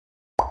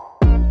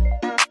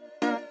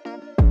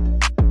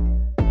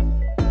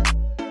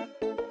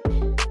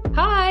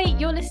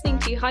You're listening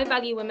to High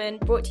Value Women,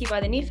 brought to you by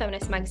the New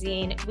Feminist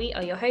magazine. We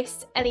are your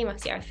hosts, Ellie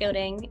Masiara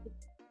Fielding.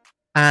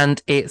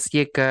 And it's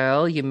your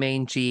girl, your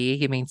main G,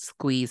 your main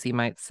squeeze, you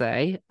might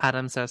say,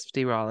 Adam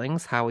Sesty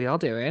Rawlings. How are y'all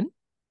doing?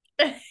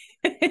 Your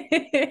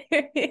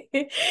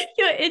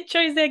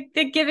intros,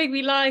 they're giving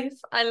me life.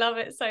 I love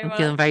it so I'm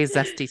feeling much. very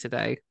zesty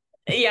today.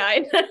 Yeah,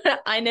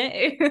 I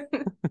know.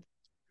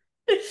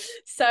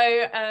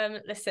 So,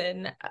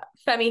 listen,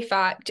 Femi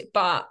fact,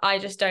 but I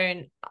just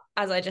don't,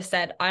 as I just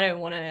said, I don't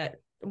want to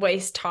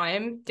waste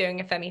time doing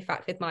a Femi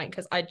fact with Mike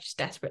because I just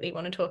desperately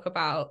want to talk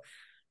about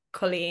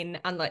Colleen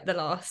and like the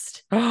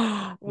last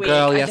week.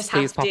 Girl, I yes, just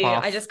please have pop to.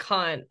 I off. just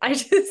can't. I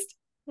just,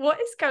 what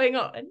is going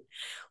on?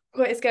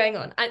 What is going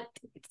on? And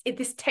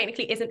this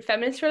technically isn't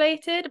feminist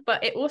related,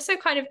 but it also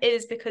kind of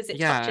is because it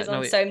Yeah, touches no,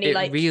 on it, so many it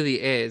like,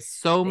 really is.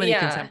 So many yeah,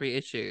 contemporary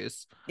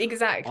issues. All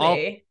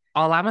exactly.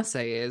 all I'ma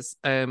say is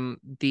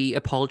the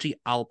apology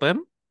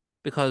album,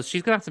 because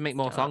she's gonna have to make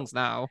more Stop. songs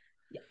now.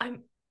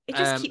 I'm. It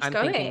just keeps I'm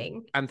thinking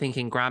going. I'm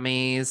thinking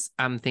Grammys,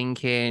 I'm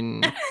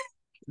thinking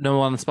number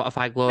one on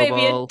Spotify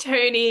Maybe a Global.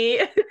 Tony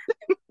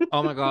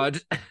Oh my God.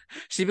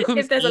 She if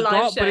becomes there's a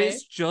live EGOT, but show.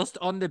 it's just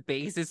on the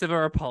basis of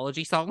her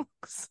apology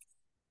songs.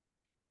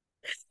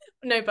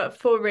 No, but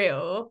for real,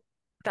 Oh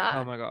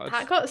that my God.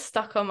 that got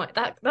stuck on my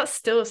that's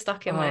still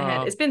stuck in my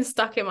head. Oh, It's been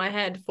stuck in my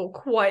head for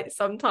quite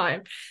some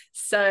time.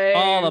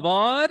 all So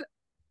aboard.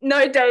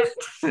 no, don't.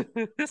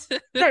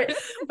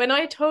 When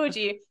I told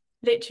you,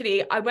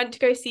 literally, I went to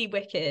go see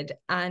Wicked,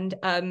 and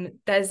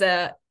there's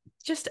a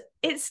just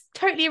it's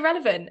totally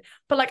irrelevant,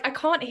 but like I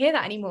can't hear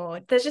that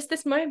anymore. There's just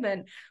this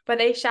moment where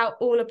they shout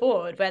all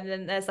aboard when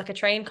then there's like a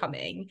train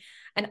coming,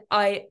 and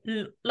I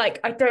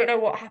don't know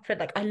what happened.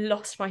 Like I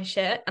lost my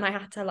shit, and I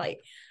had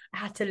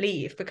to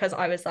leave because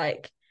I was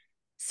like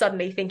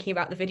suddenly thinking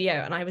about the video,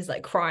 and I was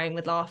like crying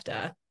with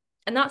laughter.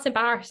 And that's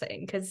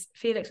embarrassing because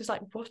Felix was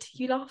like, "What are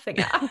you laughing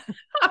at?"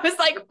 I was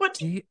like, "What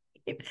Do you,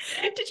 do you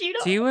mean? Did you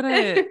do you want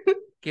to not?"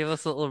 give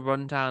us a little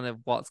rundown of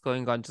what's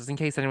going on, just in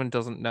case anyone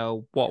doesn't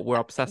know what we're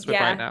obsessed with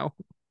right Yeah, now?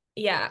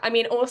 yeah. I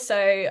mean, also,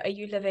 are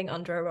you living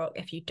under a rock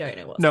if you don't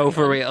know what's No, going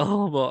for on?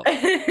 real.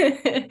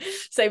 But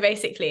So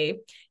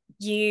basically,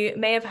 you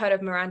may have heard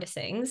of Miranda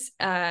Sings,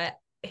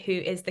 who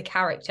is the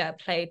character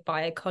played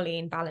by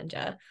Colleen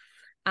Ballinger.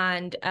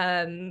 And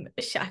I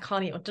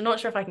can't even, I'm not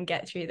sure if I can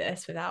get through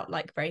this without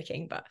like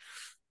breaking, but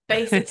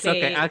it's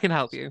okay. I basically can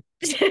help you.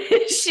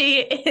 she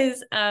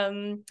is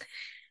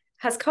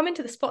has come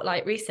into the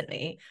spotlight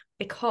recently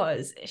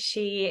because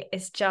she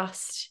is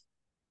just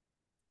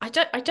I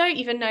don't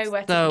even know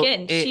where to So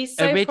begin. it She's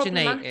so originated,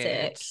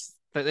 problematic.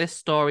 but this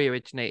story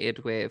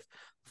originated with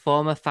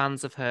former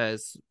fans of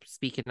hers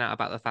speaking out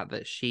about the fact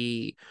that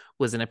she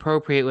was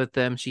inappropriate with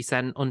them. She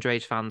sent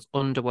underage fans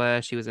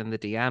underwear. She was in the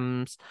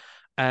DMs.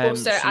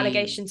 Also She,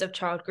 allegations of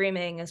child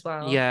grooming as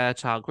well. yeah,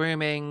 child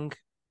grooming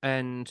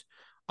and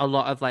a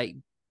lot of like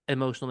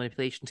emotional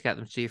manipulation to get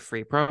them to do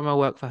free promo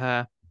work for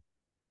her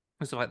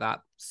and stuff like that.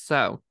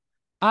 So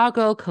our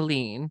girl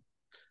Colleen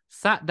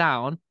sat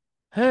down.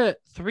 Her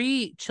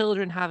three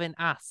children having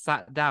ass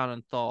sat down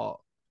and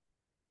thought,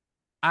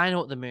 I know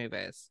what the move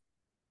is.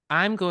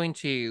 I'm going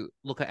to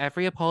look at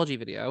every apology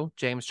video,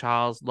 James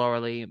Charles,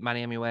 Laura Lee,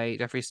 Manny MUA,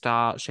 Jeffree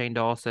Star, Shane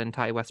Dawson,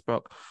 Ty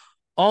Westbrook,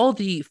 all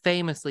the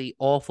famously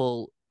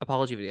awful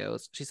apology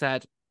videos. She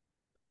said,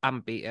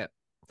 I'm beat it.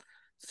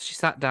 So she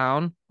sat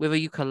down with a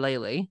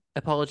ukulele,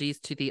 apologies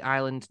to the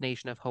island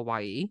nation of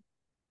Hawaii,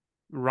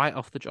 right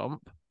off the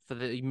jump for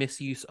the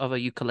misuse of a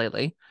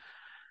ukulele,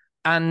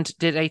 and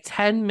did a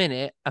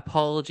 10-minute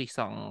apology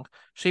song.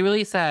 She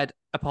really said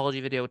apology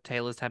video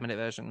Taylor's 10-minute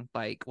version.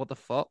 Like, what the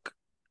fuck?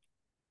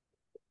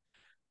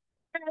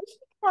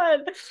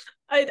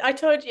 I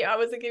told you I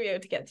wasn't gonna be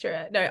able to get through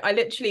it. No, I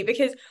literally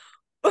because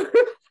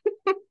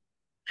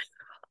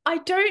I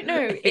don't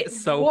know it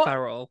It's so what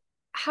feral.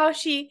 how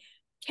she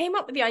came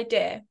up with the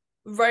idea,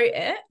 wrote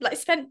it, like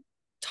spent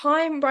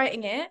time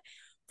writing it,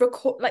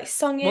 record like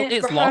sung Well, it,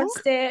 it's long.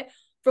 rehearsed it,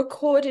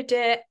 recorded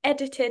it,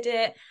 edited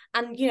it,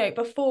 and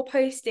before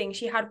posting,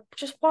 she had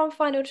just one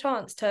final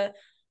chance to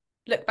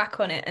look back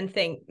on it and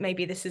think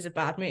maybe this is a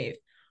bad move.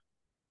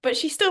 But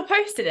she still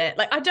posted it.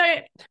 Like I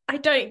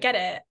don't get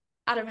it.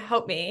 Adam,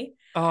 help me.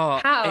 Oh,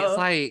 it's How?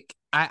 like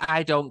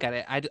I don't get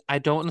it. I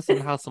don't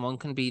understand how someone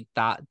can be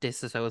that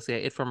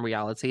disassociated from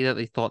reality that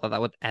they thought that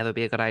that would ever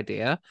be a good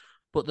idea.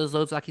 But there's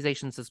loads of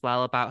accusations as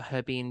well about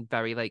her being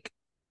very like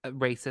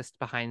racist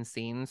behind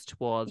scenes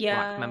towards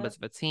black Yeah. members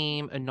of a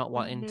team and not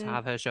wanting to Mm-hmm.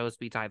 have her shows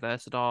be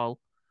diverse at all.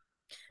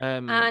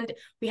 Um, And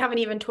we haven't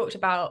even talked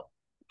about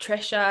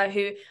Trisha,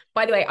 who,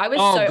 by the way, I was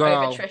oh so over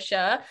girl,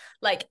 Trisha.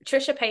 Like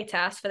Trisha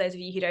Paytas, for those of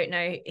you who don't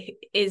know,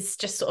 is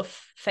just sort of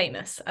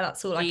famous. And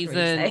that's all I can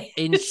really say.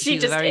 She she's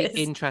a just very is.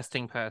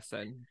 interesting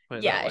person, put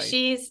it that Yeah, way.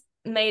 she's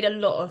made a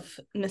lot of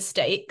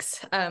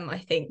mistakes, I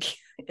think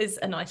is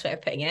a nice way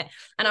of putting it.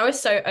 And I was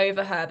so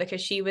over her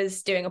because she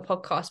was doing a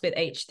podcast with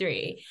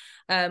H3,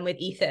 with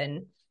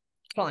Ethan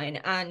Klein,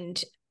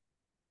 and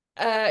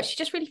she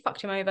just really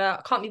fucked him over.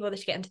 I can't be bothered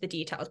to get into the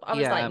details, but I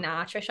was like, Yeah,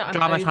 nah, Trisha, I'm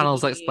drama over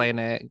channels you. explain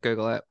it.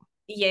 Google it.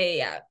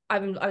 I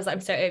was like,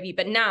 I'm so over you.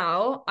 But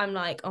now I'm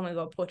like, oh my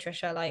God, poor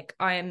Trisha. Like,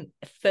 I am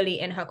fully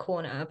in her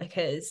corner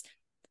because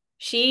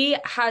she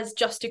has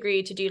just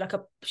agreed to do like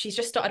she's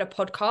just started a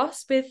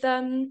podcast with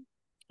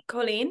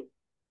Colleen.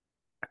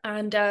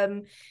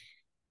 And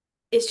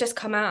it's just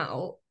come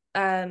out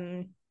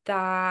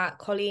that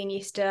Colleen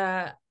used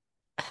to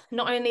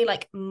not only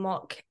like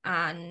mock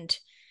and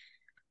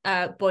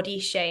body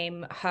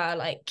shame her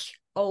like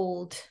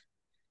old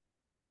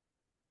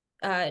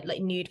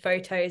like nude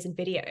photos and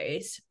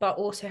videos, but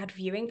also had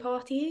viewing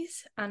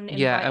parties and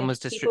Yeah, and invited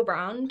was people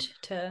round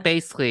to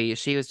basically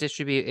she was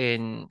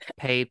distributing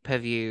paid per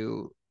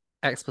view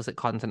explicit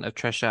content of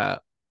Trisha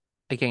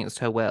against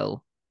her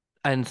will,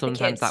 and the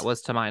sometimes that kids.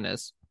 was to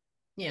minors,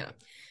 Yeah.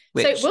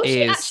 So which will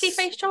she actually is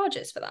face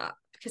charges for that?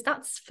 Because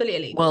that's fully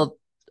illegal. well,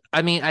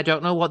 I mean, I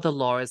don't know what the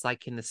law is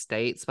like in the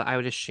States, but I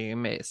would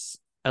assume it's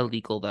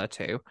illegal there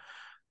too.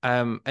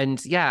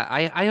 And yeah,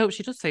 I hope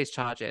she does face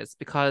charges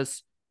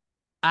because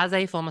as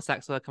a former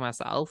sex worker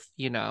myself,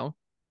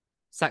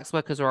 sex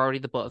workers are already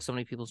the butt of so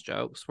many people's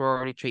jokes. We're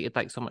already treated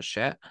like so much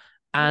shit. Mm.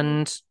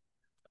 And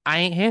I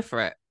ain't here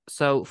for it.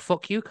 So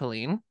fuck you,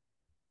 Colleen.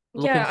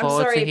 Looking Yeah, I'm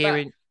forward to sorry, but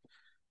hearing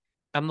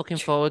I'm looking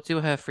forward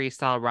to her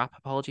freestyle rap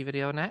apology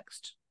video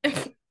next.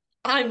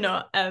 I'm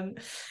not.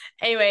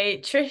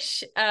 Anyway,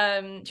 Trish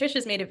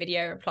has made a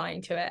video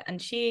replying to it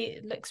and she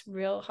looks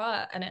real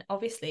hurt and it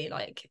obviously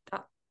like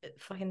that it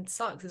fucking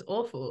sucks. It's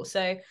awful.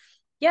 So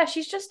yeah,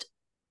 she's just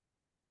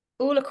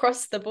all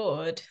across the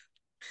board.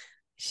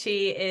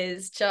 She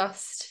is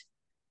just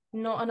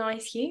not a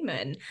nice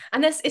human.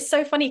 And this is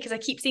so funny because I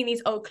keep seeing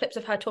these old clips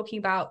of her talking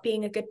about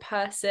being a good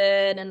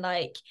person and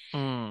like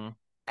Mm.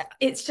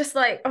 it's just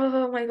like,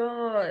 oh my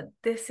God,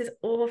 this is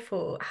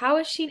awful. How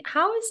is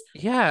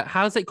Yeah,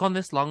 how's it gone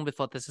this long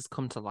before this has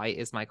come to light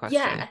is my question.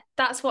 yeah,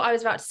 that's what I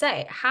was about to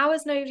say. How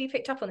has nobody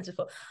picked up on this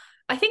before?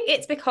 I think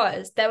it's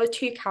because there were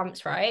two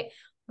camps, right?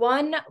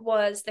 One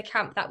was the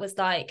camp that was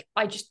like,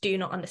 I just do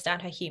not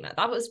understand her humor.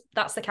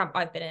 That's the camp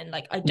I've been in.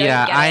 Like, I don't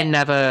Yeah, get I it. I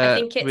never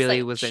think it's really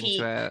like was into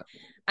cheap it.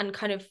 and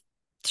kind of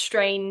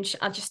strange.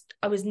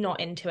 I was not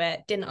into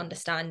it, didn't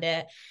understand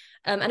it.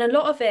 And a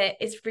lot of it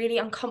is really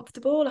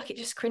uncomfortable. Like it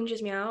just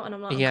cringes me out and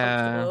I'm not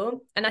Yeah.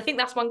 uncomfortable. And I think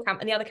that's one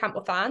camp, and the other camp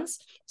were fans.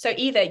 So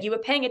either you were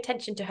paying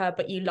attention to her,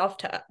 but you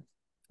loved her,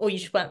 or you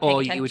just weren't paying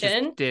Or you just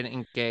attention. didn't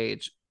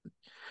engage.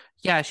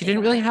 Yeah, she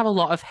didn't really Yeah. have a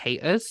lot of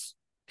haters,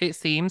 it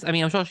seems. I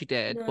mean, I'm sure she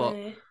did, but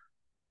No.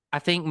 I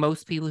think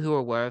most people who were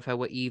aware of her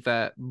were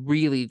either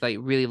really, like,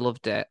 really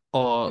loved it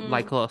or Mm.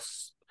 like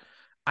us.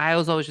 I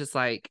was always just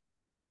like,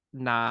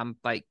 nah, I'm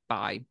like,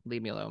 bye,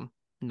 leave me alone.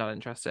 Not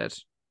interested.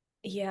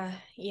 Yeah.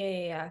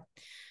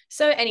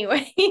 So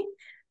anyway,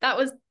 that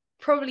was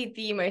probably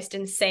the most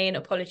insane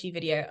apology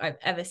video I've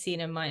ever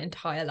seen in my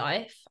entire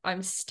life.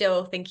 I'm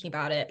still thinking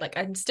about it. Like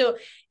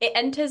it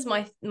enters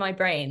my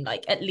brain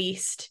like at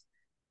least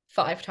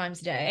 5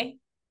 times a day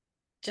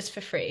just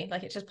for free.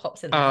 Like it just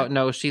pops in Oh there.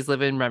 no, she's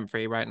living rent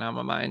free right now in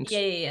my mind.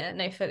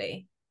 No,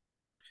 fully.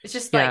 It's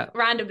just like Yeah.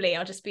 randomly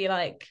I'll just be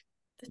like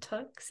the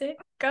toxic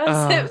Oh,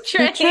 gossip the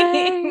train.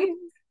 train.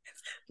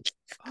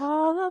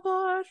 All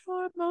aboard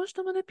for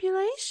emotional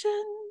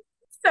manipulation.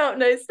 So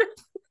no.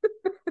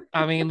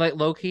 I mean, like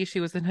Loki, she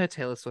was in her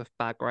Taylor Swift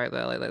bag right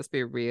there. Like, let's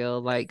be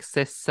real. Like,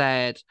 sis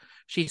said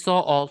she saw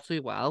All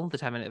Too Well, the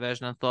 10-minute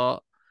version, and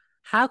thought,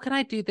 how can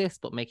I do this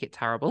but make it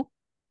terrible?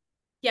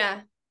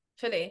 Yeah,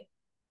 fully.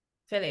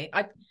 Fully.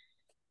 I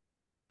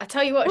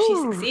tell you what, she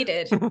Ooh,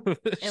 succeeded.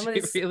 It she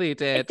was really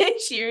did.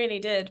 she really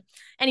did.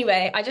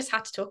 Anyway, I just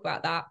had to talk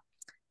about that.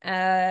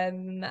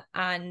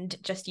 And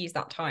just use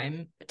that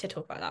time to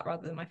talk about that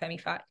rather than my Femi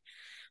fact.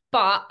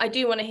 But I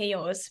do want to hear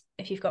yours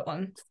if you've got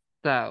one.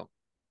 So,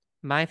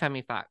 my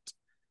family fact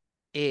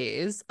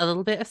is a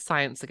little bit of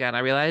science again. I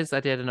realized I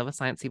did another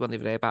sciencey one the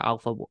other day about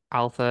alpha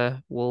No,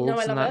 I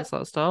wolves and love that it.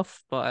 sort of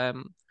stuff. But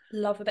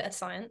Love a bit of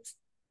science.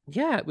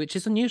 yeah, which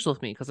is unusual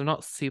for me because I'm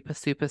not super,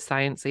 super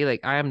sciencey.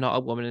 Like I am not a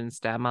woman in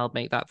STEM. I'll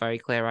make that very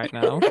clear right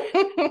now.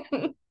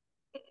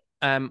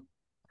 Um,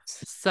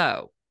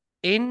 so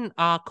in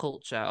our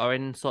culture or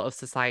in sort of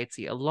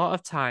society, a lot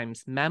of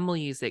times men will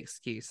use the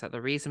excuse that the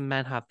reason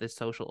men have this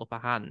social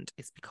upper hand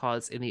is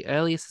because in the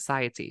earlier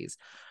societies,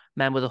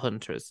 men were the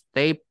hunters.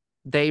 They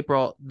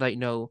brought like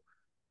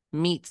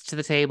meat to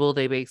the table.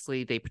 They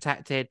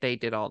protected, they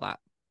did all that.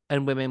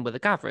 And women were the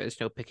gatherers,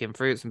 picking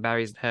fruits and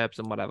berries and herbs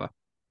and whatever.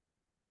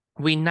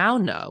 We now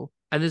know,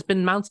 and there's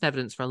been mountain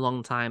evidence for a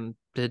long time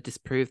to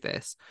disprove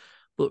this,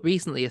 but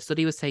recently a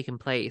study was taking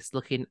place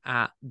looking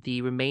at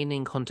the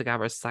remaining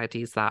hunter-gatherer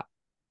societies that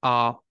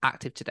are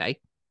active today.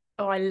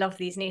 Oh, I love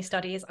these new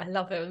studies. I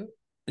love them.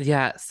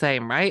 Yeah,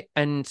 same, right?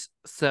 And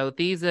so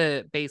these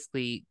are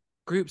basically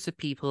groups of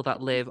people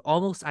that live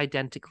almost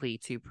identically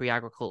to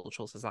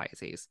pre-agricultural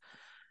societies.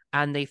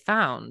 And they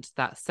found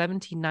that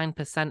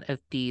 79% of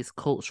these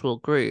cultural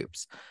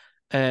groups,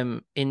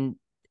 in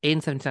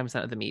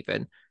 79% of them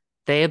even,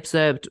 they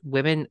observed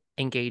women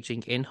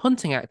engaging in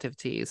hunting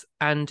activities.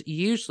 And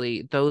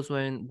usually those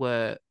women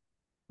were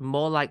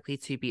more likely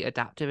to be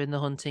adaptive in the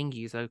hunting,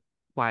 use a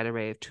wide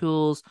array of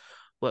tools,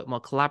 work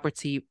more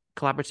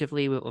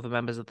collaboratively with other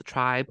members of the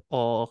tribe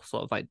or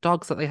sort of like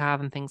dogs that they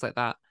have and things like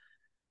that.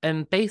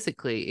 And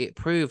basically, it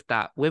proved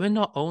that women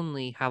not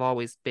only have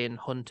always been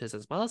hunters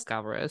as well as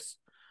gatherers,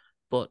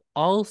 but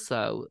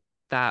also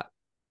that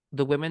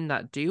the women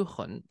that do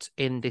hunt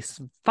in this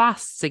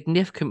vast,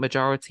 significant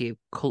majority of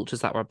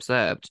cultures that were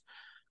observed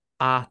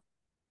are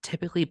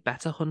typically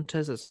better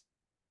hunters as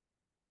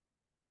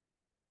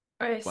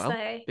well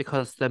Obviously.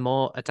 because they're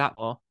more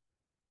adaptable,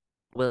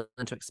 willing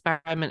to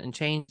experiment and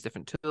change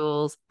different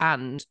tools.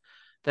 And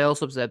they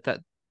also observed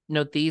that,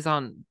 these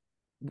aren't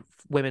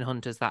women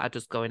hunters that are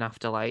just going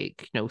after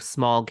like,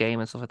 small game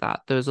and stuff like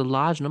that. There's a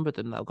large number of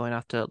them that are going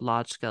after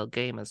large scale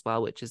game as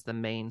well, which is the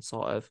main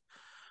sort of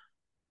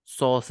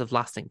source of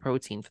lasting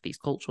protein for these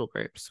cultural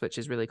groups, which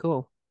is really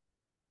cool.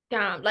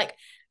 Yeah, like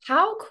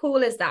how cool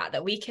is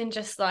that we can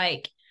just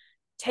like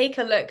take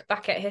a look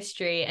back at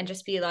history and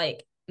just be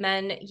like,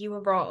 men, you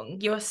were wrong.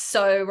 You are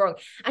so wrong.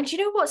 And you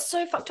know what's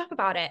so fucked up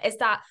about it is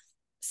that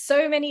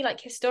so many like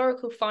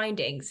historical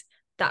findings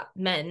that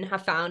men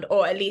have found,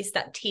 or at least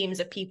that teams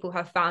of people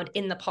have found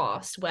in the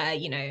past where,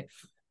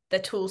 the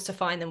tools to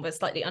find them were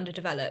slightly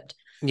underdeveloped.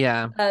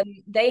 Yeah.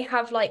 They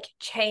have like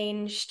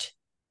changed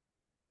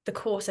the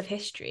course of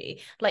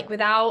history. Like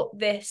without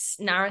this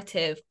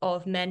narrative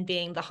of men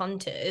being the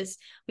hunters,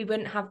 we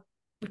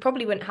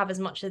probably wouldn't have as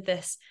much of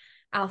this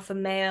alpha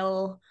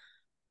male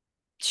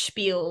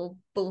spiel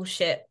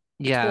bullshit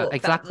Yeah, talk that the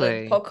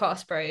exactly.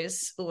 podcast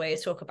bros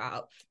always talk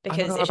about, Oh my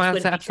because God, it just back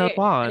wouldn't to be true. episode And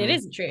it one.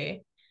 isn't true.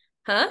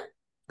 Huh?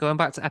 Going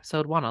back to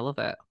episode one, I love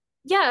it.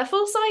 Yeah,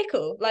 full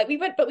cycle. Like we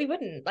would, but we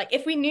wouldn't. Like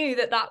if we knew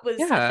that that was a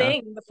Yeah.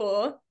 thing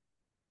before,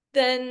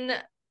 then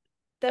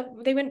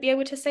they wouldn't be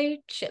able to say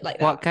shit like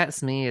What that.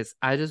 gets me is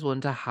I just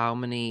wonder how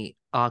many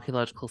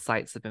archaeological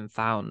sites have been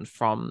found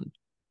from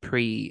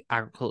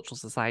pre-agricultural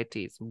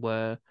societies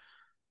where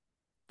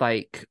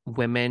like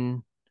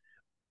women,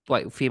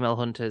 like female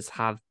hunters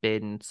have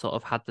been sort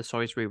of had the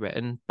stories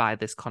rewritten by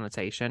this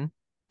connotation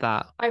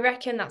that I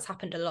reckon that's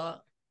happened a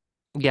lot.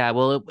 yeah,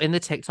 well, in the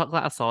TikTok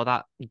that I saw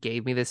that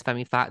gave me this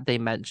femi fact, they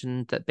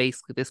mentioned that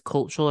basically this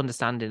cultural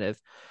understanding of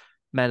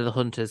men are the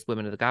hunters,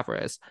 women are the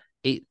gatherers,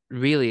 it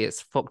really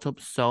is fucked up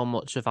so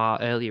much of our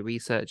earlier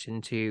research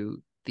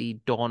into the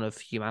dawn of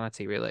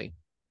humanity, really.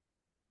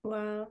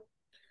 Wow.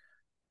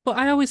 But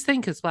I always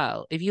think as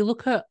well, if you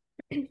look at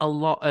a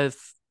lot of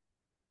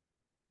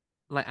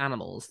like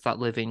animals that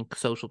live in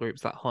social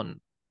groups that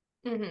hunt,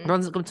 the Mm-hmm.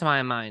 ones that come to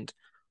my mind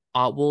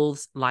are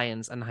wolves,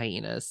 lions, and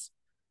hyenas.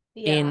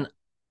 Yeah. In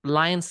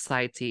lion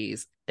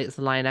societies, it's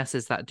the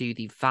lionesses that do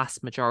the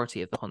vast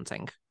majority of the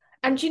hunting.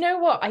 And you know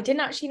what? I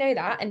didn't actually know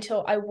that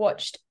until I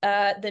watched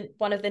the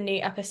one of the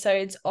new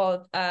episodes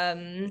of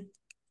Our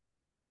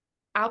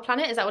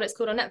Planet. Is that what it's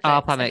called on Our Netflix? I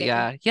planet, think.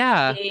 yeah.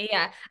 Yeah.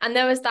 Yeah. And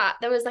there was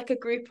like a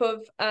group of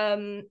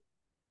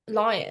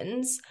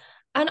lions.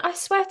 And I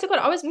swear to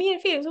God, me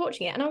and Felix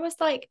watching it, and I was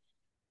like,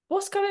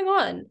 what's going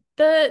on?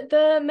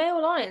 The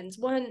male lions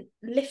weren't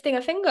lifting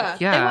a finger.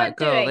 They Yeah, weren't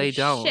girl, doing they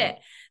don't. shit.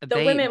 The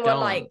They women were don't.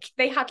 like,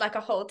 they had like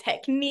a whole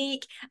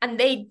technique, and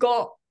they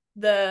got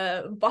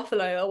the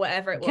buffalo or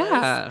whatever it was.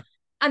 Yeah.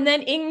 And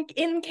then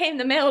in came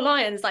the male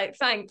lions, like,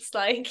 thanks,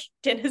 like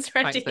dinner's Thanks,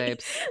 ready.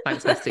 babes.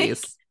 Thanks, Like,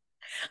 besties.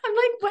 I'm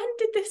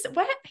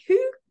like, who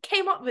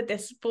came up with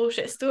this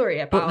bullshit story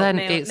But about then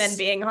men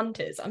being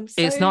hunters? I'm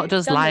it's not so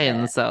just done with it.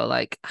 lions, though.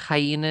 Like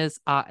hyenas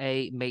are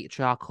a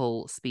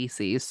matriarchal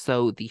species,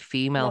 so the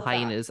female Love that.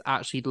 hyenas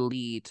actually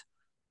lead.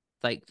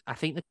 Like I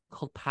think they're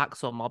called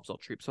packs or mobs or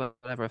troops or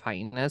whatever of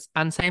hyenas,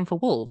 and same for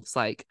wolves.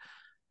 Like,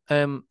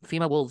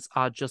 female wolves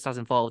are just as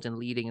involved in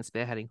leading and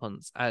spearheading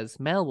hunts as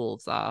male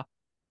wolves are.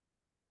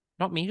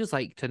 Not me, just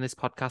like turn this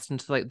podcast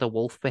into like the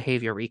wolf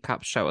behavior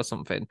recap show or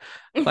something.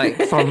 Like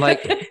from like,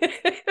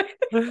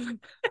 I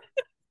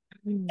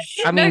No,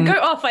 go mean,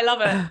 off. I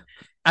love it.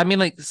 I mean,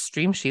 like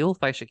Stream Shield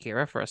by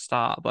Shakira for a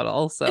start, but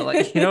also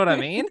like, you know what I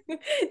mean?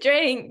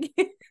 Drink.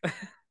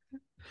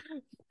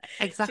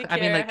 Exactly. I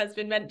mean, Shakira like, has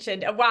been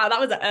mentioned. Oh, wow, that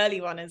was an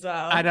early one as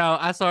I well. know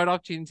I saw an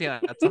opportunity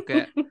and I took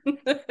it.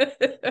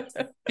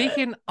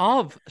 Speaking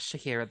of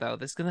Shakira, though,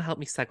 this is going to help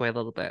me segue a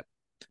little bit.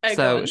 Oh, go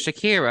So on.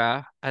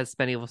 Shakira, as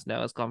many of us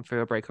know, has gone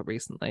through a breakup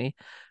recently,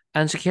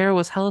 and Shakira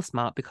was hella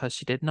smart because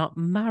she did not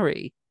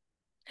marry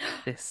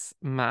this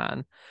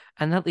man,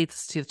 and that leads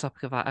us to the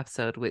topic of our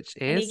episode, which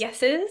Any is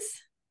guesses?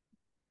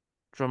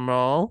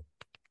 drumroll.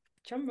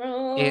 Drum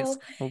It's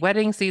roll.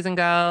 wedding season,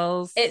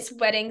 girls. It's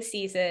wedding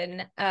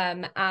season,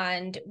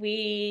 and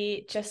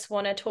we just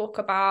want to talk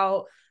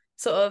about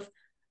sort of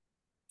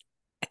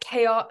a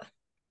chaos.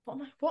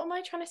 What am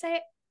I trying to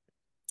say?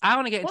 I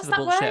want to get into What's the that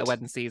bullshit of word?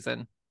 wedding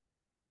season.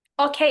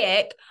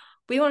 Archaic.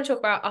 We want to talk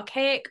about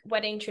archaic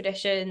wedding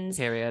traditions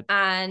Period.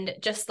 and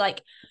just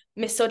like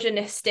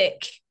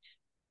misogynistic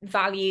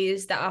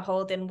values that are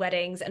held in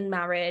weddings and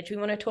marriage. We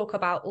want to talk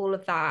about all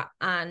of that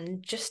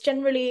and just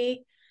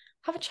generally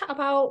have a chat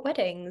about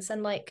weddings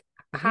and like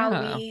how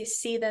Yeah, we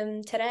see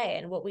them today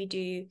and what we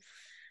do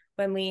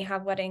when we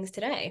have weddings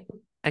today.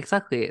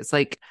 exactly. It's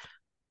like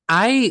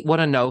I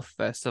want to know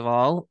first of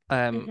all,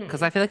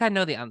 because I Hmm. feel like I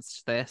know the answer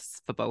to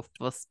this for both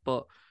of us,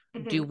 but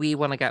do Hmm. we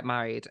want to get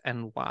married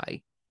and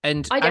why?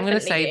 And I I'm gonna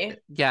definitely say, do.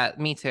 yeah,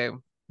 me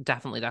too.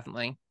 Definitely,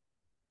 definitely.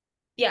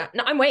 Yeah,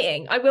 no, I'm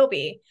waiting. I will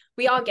be.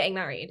 We are getting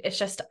married. It's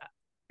just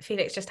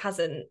Felix just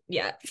hasn't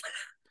yet,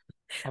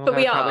 Oh my but God,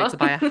 I we can't wait are. to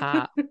buy a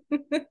hat.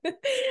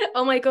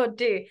 Oh my God,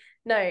 do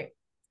no.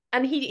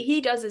 And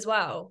he does as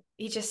well.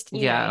 He just,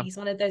 Yeah, he's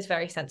one of those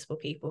very sensible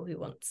people who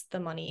wants the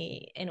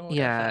money in order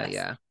yeah, first.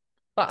 yeah.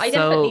 But I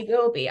definitely So,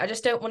 will be. I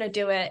just don't want to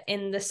do it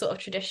in the sort of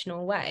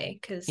traditional way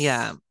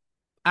yeah, because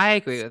I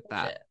agree it's with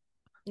that. bullshit.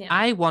 Yeah.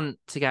 I want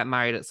to get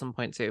married at some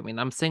point too. I mean,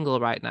 I'm single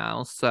right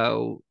now,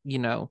 so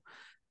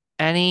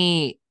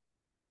any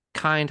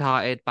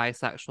kind-hearted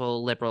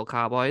bisexual liberal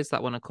cowboys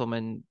that want to come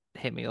and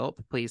hit me up,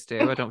 please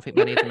do. I don't think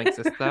many of them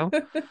exist though.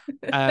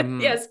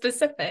 Yeah, Um,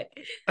 specific.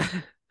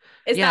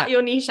 Is yeah, that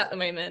your niche at the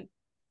moment?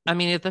 I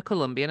mean, if they're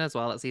Colombian as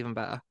well, it's even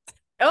better.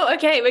 Oh,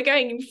 okay, we're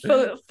going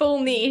full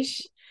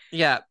niche.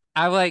 Yeah,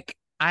 I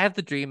have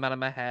the dream man in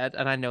my head,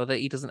 and I know that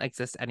he doesn't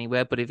exist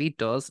anywhere. But if he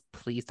does,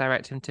 please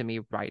direct him to me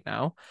right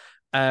now.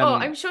 Oh,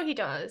 Um, I'm sure he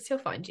does. He'll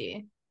find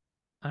you.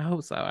 I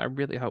hope so. I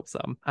really hope so.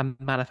 I'm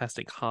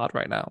manifesting hard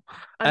right now.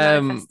 I'm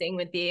Um, manifesting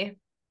with you.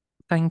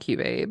 thank you,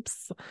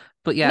 babes.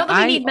 But yeah, Not that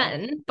we need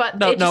men, but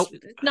no, it no, just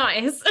it's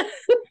nice.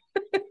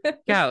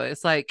 yeah,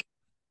 it's like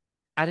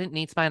I didn't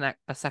need to buy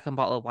a second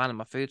bottle of wine in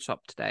my food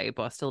shop today,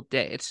 but I still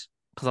did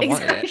because I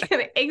wanted it.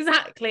 Exactly.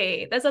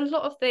 Exactly. There's a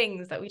lot of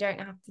things that we don't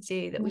have to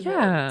do that we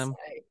want. Yeah, So.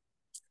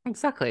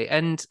 exactly.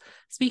 And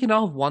speaking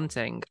of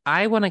wanting,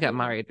 I want to get Mm.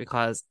 married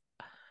because,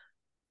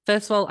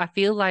 first of all, I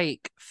feel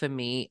like for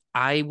me,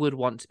 I would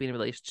want to be in a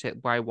relationship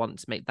where I want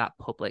to make that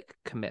public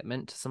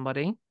commitment to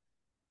somebody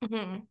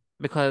Mhm.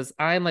 because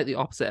I'm like the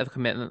opposite of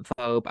commitment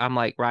phobe. I'm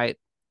like, right,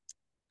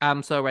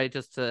 I'm so ready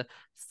just to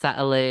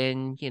settle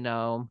in,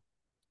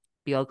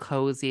 be all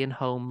cozy and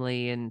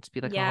homely and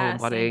be like a Yeah, same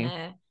homebody.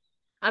 here.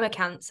 I'm a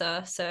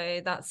Cancer,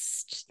 so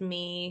that's just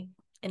me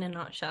in a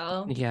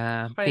nutshell.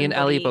 Yeah, me and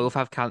Ellie Homebody. both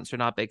have cancer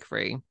in our big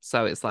three,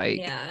 so it's like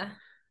Yeah.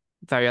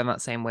 very on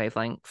that same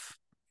wavelength.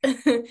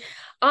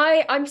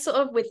 I'm sort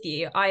of with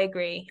you. I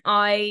agree.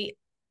 I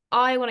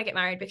want to get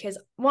married because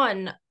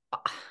one,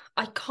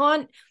 I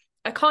can't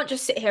I can't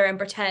just sit here and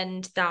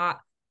pretend that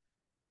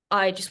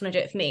I just want to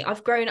do it for me.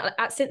 I've grown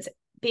at since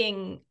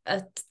being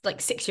a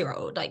like 6 year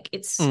old, like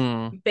it's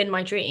Mm, been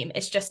my dream.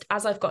 It's just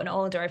as I've gotten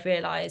older, I've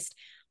realized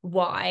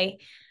why.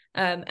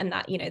 And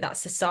that, that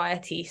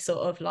society sort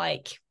of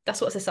like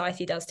that's what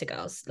society does to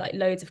girls. Like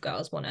loads of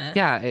girls want to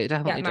yeah, it get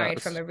definitely married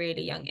from does. a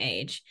really young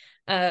age.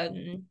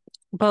 Um,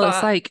 Well,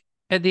 it's but like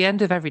at the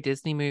end of every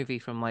Disney movie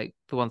from like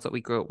the ones that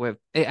we grew up with,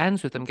 it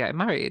ends with them getting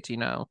married.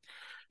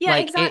 yeah,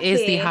 Like it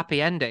is the exactly.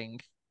 happy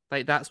ending.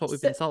 Like that's what we've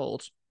So been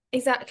sold.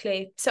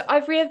 exactly. So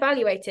I've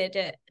reevaluated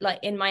it like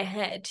in my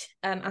head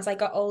as I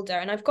got older,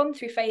 and I've gone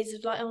through phases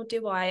of like, oh,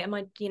 do I? Am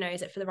I,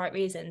 is it for the right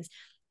reasons?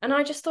 And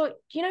I just thought,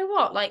 you know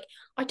what? Like,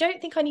 I don't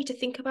think I need to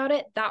think about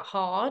it that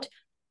hard.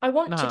 I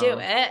want to do No.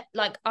 it.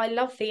 Like, I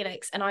love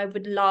Felix, and I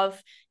would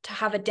love to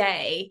have a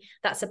day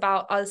that's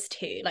about us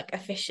two, like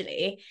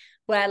officially,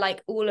 where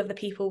like all of the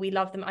people we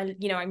love them.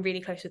 I'm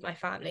really close with my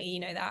family,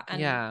 that,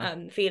 and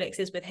Yeah. Felix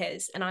is with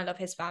his, and I love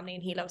his family,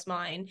 and he loves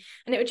mine,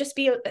 and it would just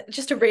be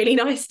just a really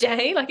nice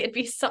day. Like it'd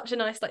be such a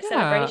nice like Yeah,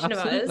 celebration of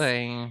us.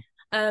 absolutely.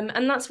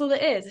 And that's all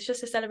it is. It's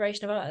just a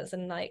celebration of us,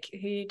 and like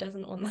who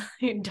doesn't want that?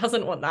 Who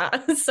doesn't want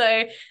that? So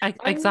I'm.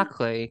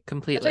 Exactly.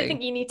 I don't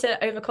think Completely. you need to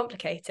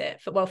overcomplicate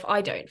it.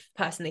 I don't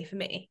personally. For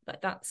me,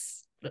 like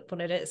that's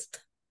what it is.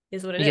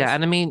 Is what it Yeah, is.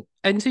 and I mean,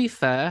 and to be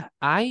fair,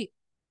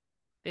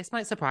 this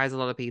might surprise a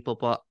lot of people,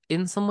 but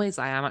in some ways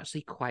I am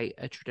actually quite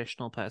a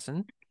traditional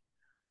person.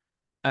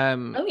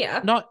 Oh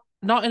yeah.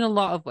 Not in a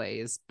lot of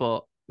ways,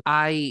 but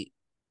I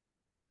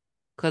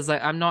because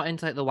like I'm not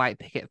into like the white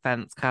picket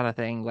fence kind of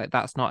thing. Like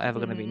that's not ever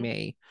gonna be Mm-hmm.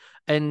 me.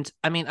 And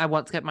I mean, I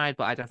want to get married,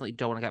 but I definitely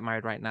don't want to get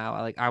married right now.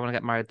 I want to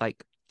get married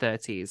like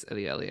 30s at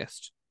the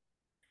earliest.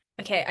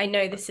 Okay, I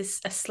know this is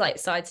a slight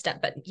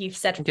sidestep, but you've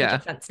said Yeah.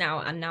 picket fence now,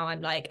 and now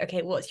I'm like,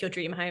 okay, what's your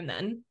dream home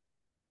then?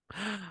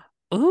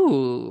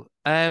 Ooh.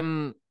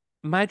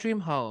 My dream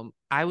home,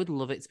 I would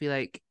love it to be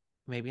like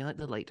maybe like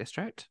the Lake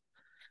District.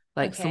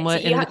 Like Okay, somewhere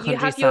so in the you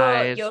have your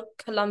countryside.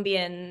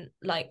 Colombian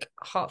like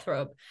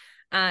heartthrob,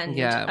 and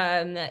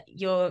Yeah.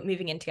 you're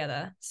moving in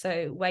together.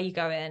 So where you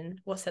go in,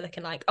 what's it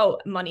looking like? Oh,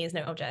 money is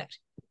no object,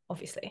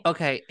 obviously.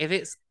 Okay,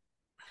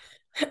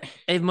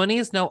 if money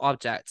is no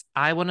object,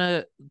 I want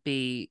to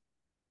be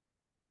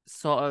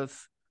sort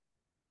of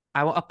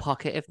I want a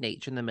pocket of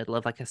nature in the middle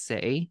of like a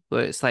city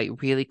where it's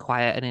like really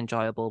quiet and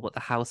enjoyable, but the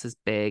house is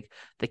big.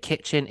 The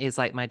kitchen is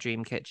like my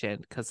dream kitchen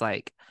because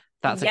like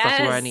that's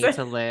exactly where I Yes. need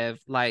to live.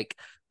 Like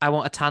I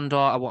want a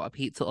tandoor, I want a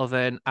pizza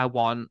oven, I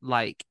want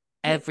like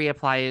every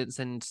appliance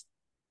and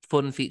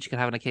fun feature you can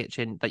have in a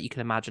kitchen that you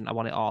can imagine. I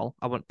want it all.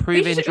 I want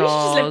proving We should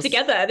just live drawers.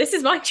 together. This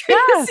is my dream.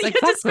 Yes, So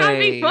you're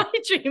describing my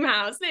exactly. dream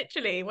house,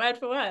 literally, word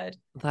for word.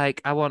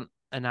 Like I want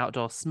an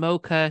outdoor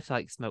smoker to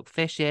like smoke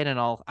fish in and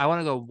all. I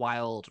want to go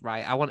wild,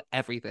 right? I want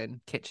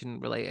everything kitchen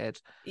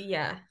related.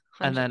 Yeah,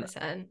 And then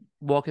 100%.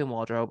 walk-in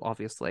wardrobe,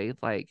 obviously,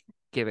 like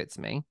give it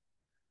to me.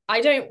 I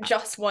don't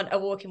just want a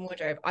walk-in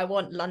wardrobe. I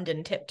want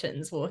London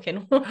Tipton's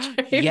walk-in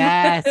wardrobe.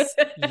 Yes,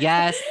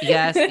 yes,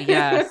 yes,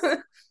 yes.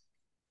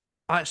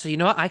 Actually, you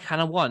know what I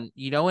kind of want?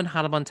 You know in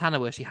Hannah Montana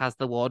where she has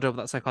the wardrobe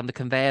that's like on the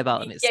conveyor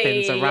belt and it Yeah, yeah,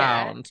 spins yeah, yeah.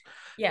 around?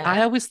 I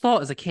Yeah. always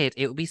thought as a kid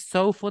it would be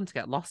so fun to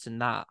get lost in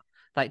that.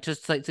 Like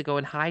just like to go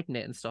and hide in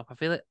it and stuff. I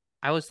feel like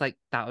I was like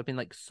that would have been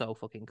like so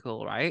fucking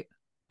cool, right?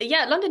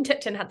 Yeah, London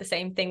Tipton had the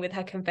same thing with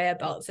her conveyor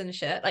belts and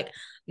shit. Like,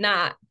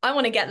 nah, I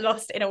want to get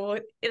lost in a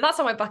that's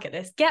on my bucket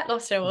list. Get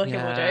lost in a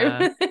walk-in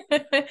wardrobe.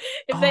 Yeah.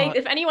 Oh,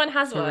 If anyone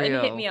has for one,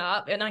 hit me real.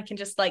 up and I can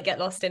just like get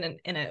lost in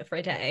it for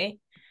a day.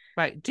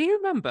 Right. Do you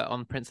remember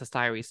on Princess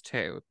Diaries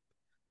 2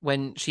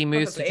 when she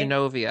moves to Probably.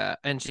 Genovia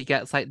and she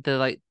gets like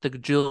the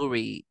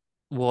jewelry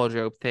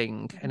wardrobe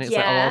thing and it's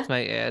like all Yeah.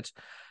 automated?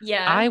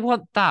 Yeah. I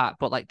want that,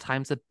 but like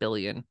times a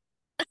billion.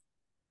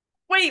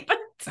 Wait, but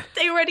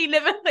they already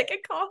live in like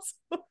a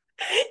castle.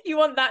 You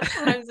want that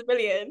times a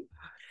billion.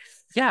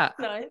 Yeah,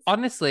 Nice.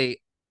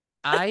 honestly,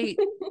 I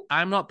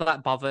I'm not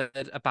that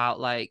bothered about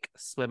like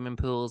swimming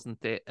pools and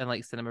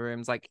like cinema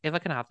rooms. Like if I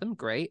can have them,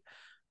 great.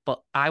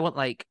 But I want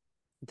like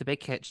the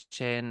big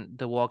kitchen,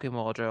 the walk-in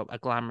wardrobe, a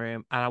glam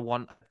room, and I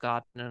want a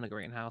garden and a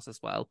greenhouse as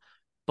well.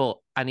 But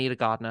I need a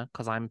gardener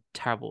because I'm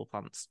terrible with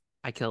plants.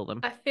 I kill them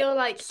I feel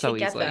like so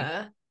easily.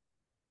 together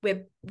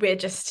we're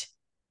just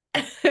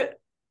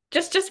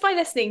just by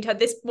listening to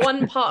this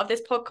one part of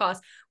this podcast,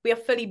 we are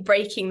fully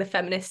breaking the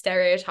feminist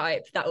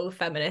stereotype that all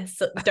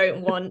feminists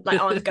don't want, like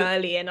aren't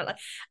girly and like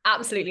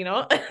absolutely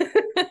not.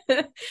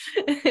 Look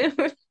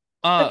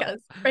Oh at us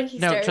breaking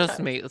no, trust stereotypes.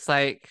 me. It's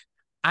like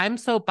I'm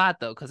so bad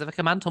though, because if a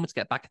command told me to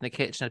get back in the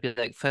kitchen, I'd be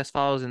like, first of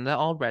all, I was in there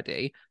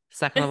already.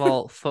 Second of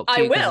all, fuck I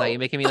you, because now you're will.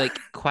 making me like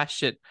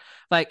question.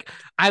 Like,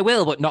 I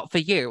will, but not for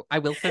you. I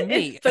will for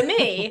me. For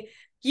me,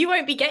 you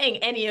won't be getting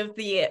any of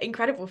the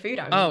incredible food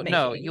I'm Oh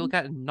no, you'll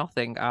making. get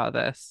nothing out of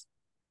this.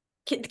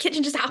 The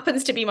kitchen just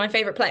happens to be my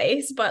favorite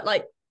place, but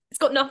like it's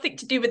got nothing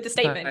to do with the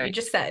statement you Like,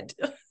 just said.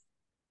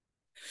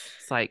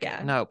 it's like,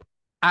 Yeah. nope.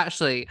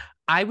 Actually,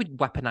 I would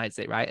weaponize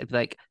it, right? I'd be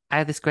like, I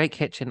have this great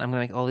kitchen. I'm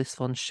gonna make all this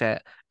fun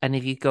shit. And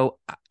if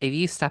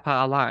you step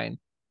out of line,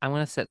 I'm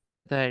gonna sit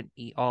there and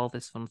eat all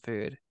this fun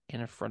food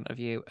in front of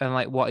you. And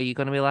like, what are you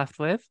gonna be left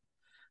with?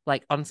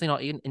 Like, honestly,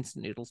 not even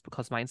instant noodles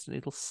because my instant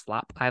noodles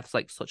slap. I have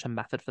like such a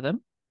method for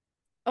them.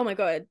 Oh my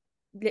God.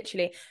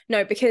 Literally.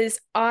 No, because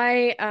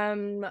I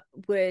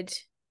would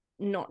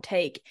not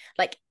take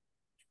like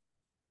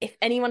if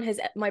anyone has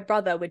my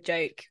brother would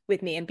joke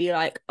with me and be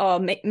like, "Oh,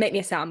 make me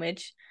a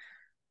sandwich."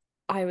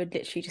 I would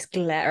literally just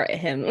glare at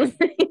him.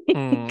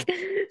 Mm,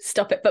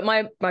 Stop it. But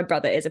my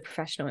brother is a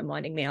professional in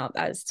winding me up,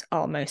 as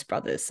are most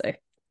brothers, so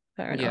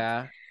fair enough.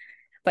 yeah,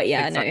 But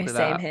yeah, no, exactly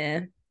same that.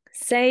 here.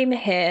 Same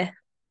here.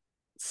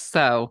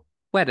 So,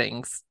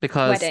 weddings,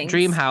 because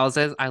dream Weddings.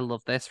 houses, I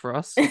love this for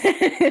us.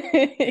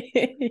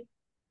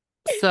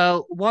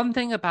 So, one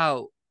thing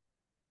about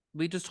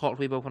we just talked,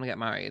 we both want to get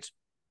married.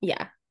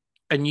 Yeah.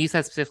 And you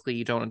said specifically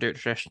you don't want to do it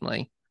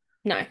traditionally.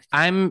 No.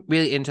 I'm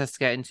really interested to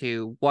get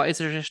into what is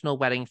a traditional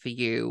wedding for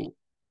you?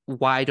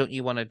 Why don't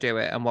you want to do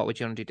it? And what would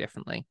you want to do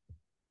differently?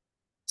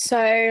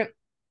 So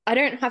I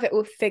don't have it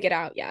all figured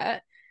out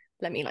yet.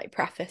 Let me like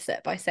preface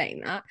it by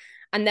saying that.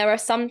 And there are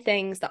some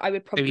things that I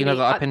would If you not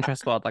probably got a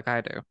Pinterest board like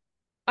I do.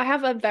 I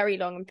have a very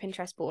long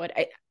Pinterest board,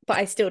 but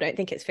I still don't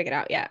think it's figured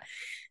out yet.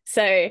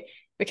 So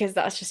because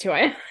that's just who I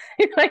am.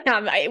 I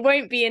am. It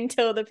won't be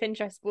until the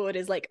Pinterest board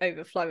is like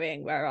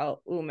overflowing where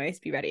I'll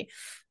almost be ready.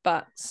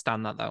 But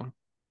Stand that though.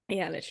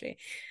 yeah, literally.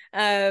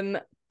 Um,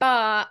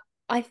 but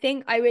I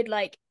think I would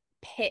like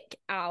pick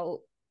out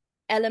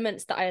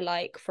elements that I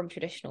like from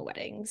traditional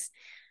weddings.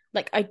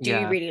 Like I do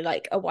Yeah. really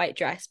like a white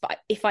dress, but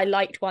if I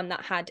liked one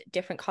that had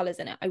different colors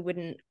in it, I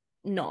wouldn't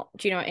not.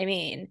 Do you know what I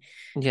mean?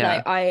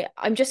 Like Yeah.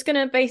 I'm just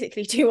gonna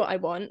basically do what I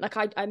want. Like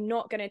I'm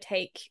not gonna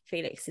take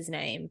Felix's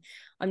name.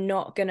 I'm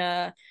not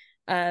gonna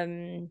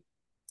um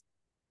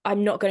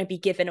I'm not gonna be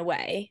given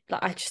away.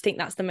 Like I just think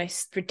that's the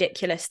most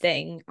ridiculous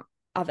thing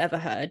I've ever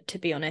heard, to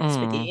be honest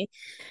with Mm. you.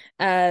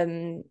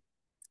 Um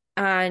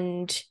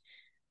and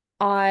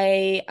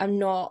I am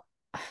not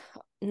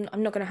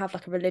I'm not gonna have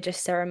like a religious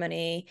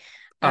ceremony.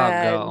 Oh,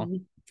 girl.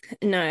 Um,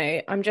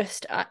 no, I'm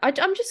just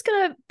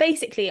gonna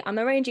basically I'm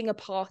arranging a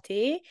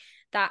party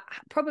that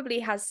probably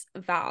has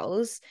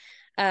vows,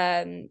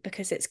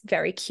 because it's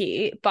very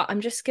cute. But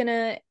it's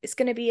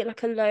gonna be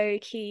like a low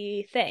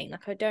key thing.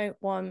 Like I don't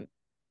want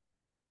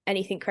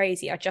anything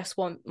crazy. I just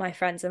want my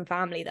friends and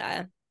family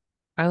there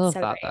I love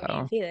that celebrating me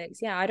and though. Felix.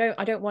 Yeah, I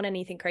don't want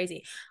anything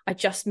crazy. I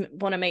just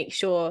want to make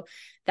sure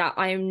that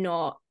I'm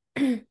not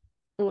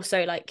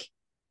also like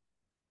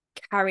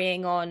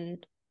carrying on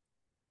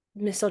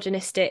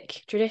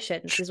misogynistic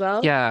traditions as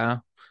well. Yeah.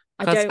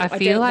 Because I I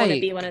feel don't want to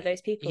like, be one of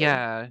those people.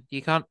 yeah,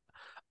 you can't.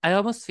 I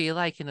almost feel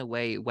like, in a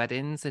way,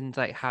 weddings and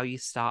like how you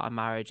start a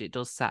marriage, it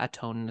does set a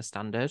tone and a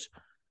standard.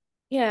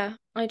 Yeah,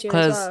 I do as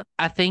Because well.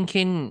 I think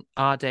in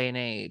our day and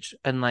age,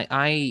 and like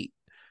I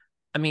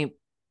mean,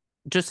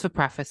 just for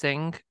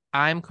prefacing,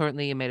 I'm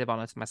currently a maid of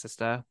honor to my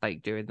sister,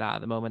 like doing that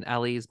at the moment.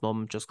 Ellie's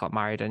mum just got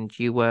married, and if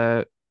you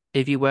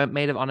weren't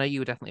maid of honor, you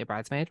were definitely a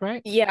bridesmaid,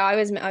 right? Yeah, I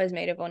was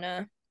maid of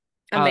honor,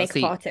 a Oh, makeup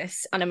see,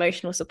 artist, an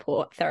emotional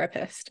support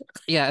therapist.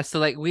 yeah, so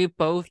like we've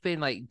both been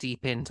like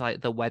deep into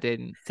like the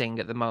wedding thing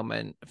at the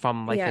moment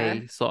from like Yeah.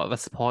 a sort of a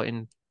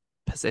supporting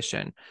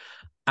position.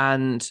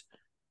 And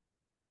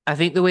I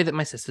think the way that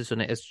my sister's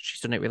done it is she's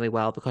done it really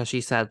well because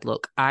she said,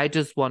 look, I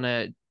want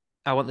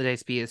the day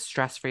to be as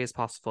stress free as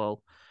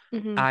possible.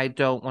 Mm-hmm. I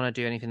don't want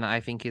to do anything that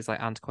I think is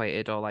like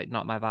antiquated or like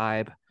not my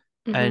vibe.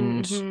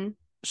 Mm-hmm. And Mm-hmm.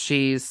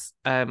 she's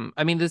I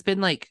mean, there's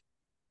been like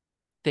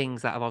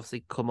things that have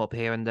obviously come up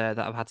here and there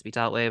that have had to be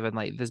dealt with, and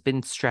like there's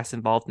been stress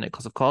involved in it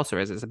because of course there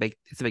is. It's a big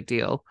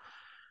deal.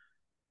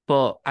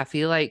 But I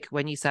feel like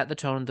when you set the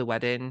tone of the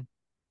wedding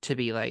to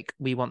be like,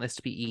 we want this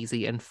to be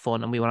easy and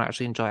fun and we want to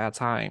actually enjoy our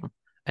time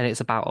and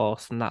it's about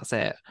us and that's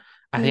it.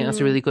 I think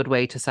that's a Mm. really good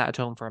way to set a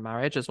tone for a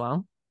marriage as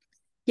well.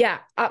 Yeah,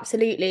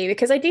 absolutely.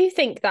 Because I do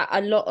think that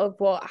a lot of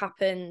what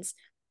happens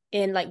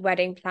in like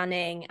wedding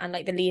planning and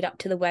like the lead up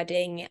to the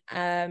wedding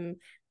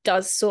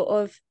does sort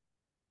of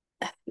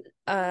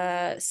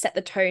set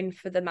the tone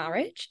for the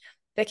marriage.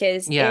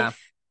 Because Yeah.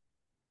 if,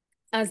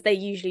 as they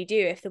usually do,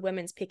 if the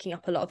woman's picking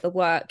up a lot of the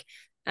work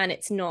and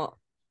it's not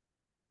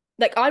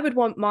like, I would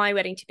want my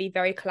wedding to be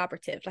very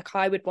collaborative. Like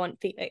I would want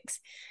Felix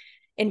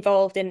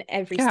involved in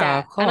every Yeah, step,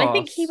 of and I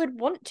think he course. would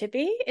want to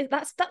be.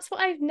 That's what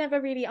I've never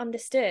really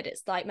understood.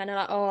 It's like men are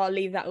like, oh, I'll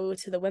leave that all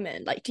to the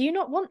women. Like, do you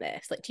not want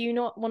this? Like, do you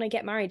not want to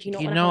get married? Do you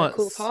not You want to know have a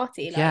cool what's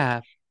party? Like,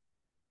 yeah,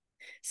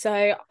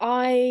 so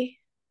I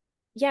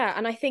yeah,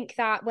 and I think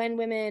that when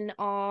women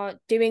are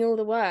doing all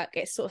the work,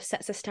 it sort of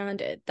sets a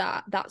standard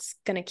that that's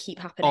going to keep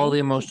all the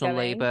happening and keep emotional going.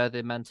 labor,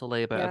 the mental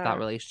labor of that Yeah.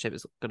 relationship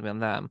is gonna be on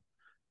them.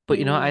 But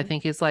you know what I Mm.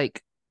 think is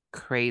like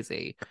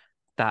crazy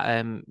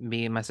that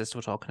me and my sister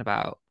were talking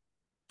about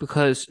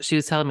because she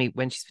was telling me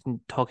when she's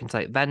been talking to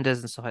like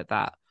vendors and stuff like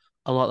that,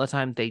 a lot of the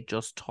time they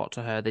just talk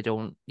to her. They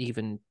don't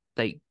even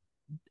like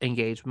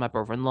engage with my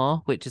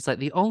brother-in-law, which is like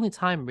the only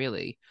time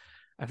really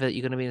I feel like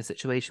you're gonna be in a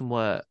situation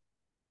where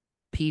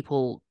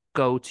people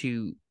go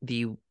to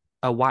the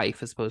a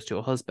wife as opposed to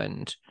a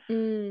husband.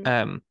 Mm.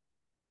 Um,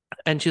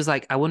 and she was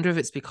like, I wonder if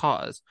it's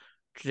because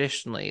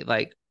traditionally,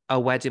 like a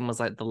wedding was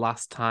like the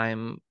last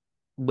time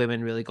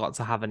women really got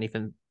to have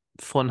anything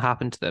fun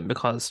happen to them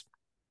because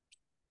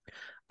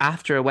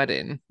after a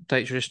wedding,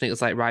 like traditionally it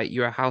was like, right,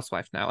 you're a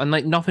housewife now. And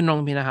like nothing wrong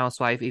with being a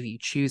housewife if you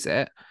choose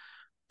it,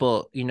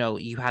 but you know,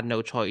 you had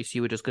no choice.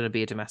 You were just going to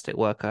be a domestic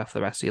worker for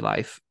the rest of your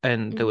life.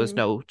 And there was Mm-hmm.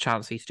 no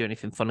chance for you to do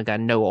anything fun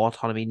again, no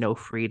autonomy, no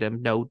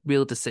freedom, no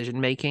real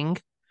decision making.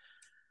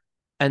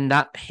 And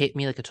that hit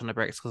me like a ton of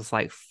bricks because it's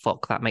like,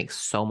 fuck, that makes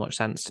so much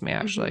sense to me, Mm-hmm.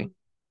 actually.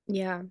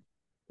 Yeah.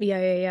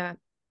 Yeah,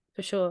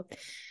 for sure.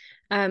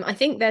 I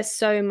think there's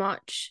so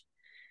much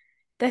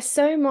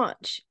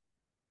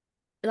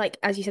like,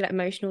 as you said, like,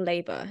 emotional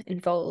labor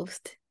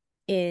involved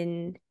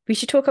in, we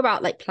should talk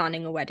about like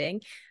planning a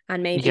wedding,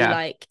 and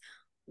Yeah.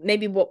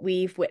 maybe what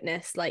we've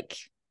witnessed like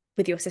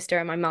with your sister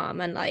and my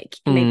mom, and like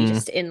maybe Mm,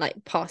 just in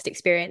like past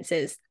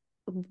experiences,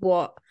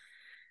 what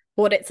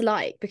what it's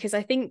like. Because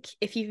I think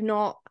if you've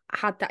not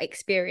had that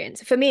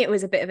experience, for me it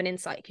was a bit of an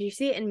insight, because you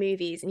see it in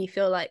movies and you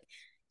feel like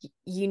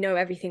you know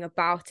everything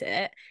about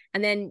it,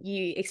 and then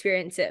you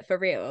experience it for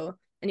real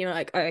and you're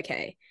like, oh,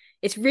 okay,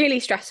 it's really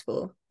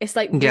stressful. It's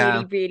like yeah.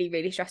 really, really,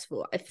 really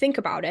stressful. I think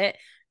about it.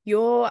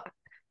 You're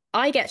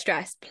I get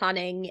stressed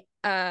planning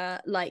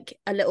like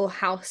a little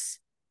house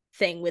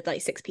thing with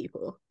like six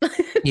people.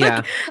 Like,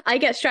 Yeah. I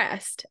get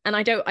stressed and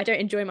I don't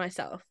enjoy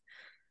myself.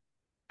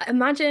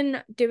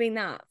 Imagine doing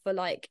that for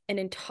like an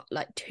entire,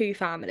 like, two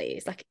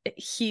families, like a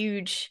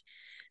huge,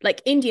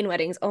 like Indian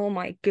weddings. Oh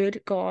my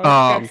good God,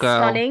 Oh, they're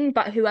girl. stunning,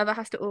 but whoever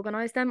has to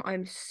organize them,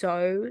 I'm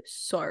so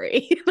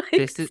sorry.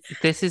 Like,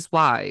 This is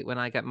why when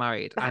I get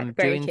married, backbreaking.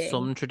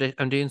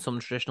 I'm doing some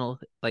traditional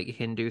like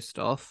Hindu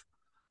stuff,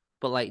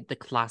 but like the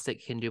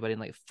classic Hindu wedding,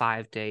 like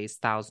 5 days,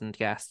 1,000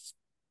 guests.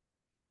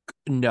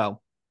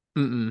 No.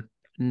 Mm-mm.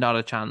 Not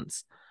a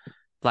chance.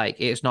 Like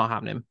it's not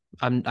happening.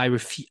 I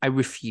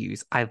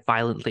refuse. I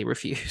violently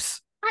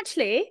refuse.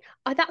 Actually,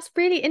 that's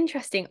really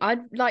interesting.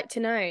 I'd like to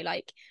know,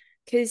 like,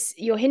 because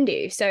you're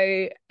Hindu,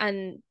 so,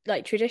 and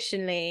like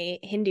traditionally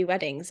Hindu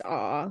weddings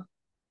are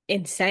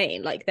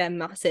insane, like they're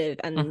massive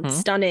and Hmm.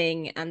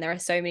 stunning, and there are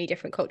so many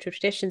different cultural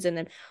traditions in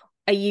them.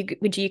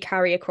 Would you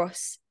carry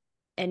across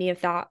any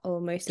of that, or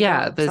most of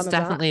that, Yeah, or there's some of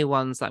that? definitely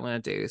ones that I'm gonna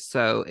do.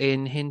 So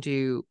in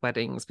Hindu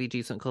weddings, we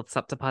do something called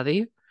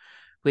Saptapadi,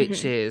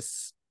 which Hmm.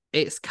 is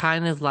it's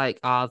kind of like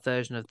our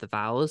version of the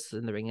vows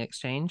in the ring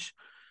exchange.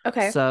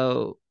 Okay.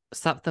 So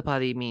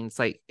Saptapadi means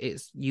like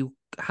it's you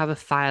have a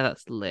fire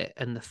that's lit,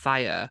 and the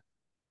fire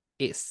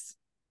it's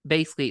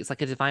basically it's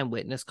like a divine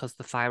witness because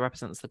the fire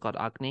represents the god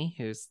Agni,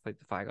 who's like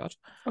the fire god,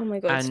 Oh my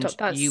God, and stop.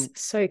 That's you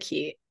so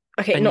cute.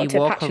 Okay, and not you to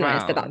walk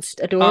patronize, but around. that's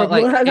Oh,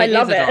 adorable. like I it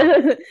is love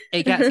adorable. it.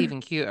 It gets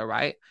even cuter,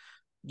 right?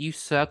 You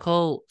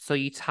circle, so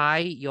you tie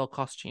your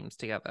costumes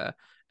together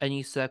and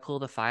you circle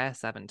the fire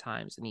 7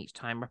 times, and each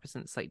time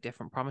represents like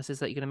different promises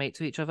that you're going to make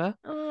to each other.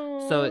 So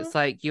Oh, it's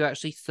like you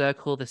actually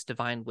circle this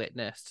divine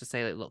witness to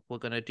say, like, look, we're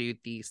going to do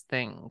these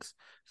things.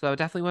 So I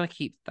definitely want to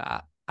keep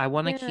that. I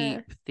want to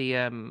yeah. keep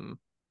the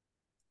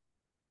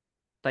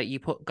like you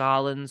put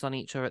garlands on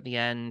each other at the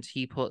end.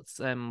 He puts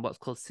what's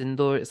called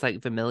sindoor. It's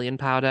like vermilion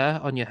powder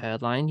on your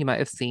hairline. You might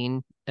have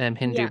seen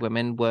Hindu Yeah.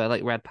 women wear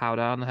like red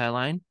powder on the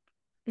hairline.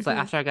 So like,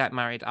 Hmm. after I get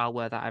married, I'll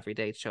wear that every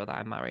day to show that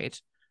I'm married.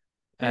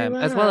 Oh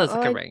As well wow. as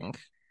like a ring.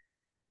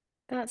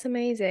 That's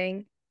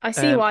amazing. I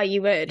see Um why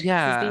you would, because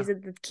yeah. these are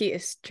the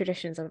cutest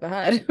traditions I've ever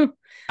heard.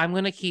 I'm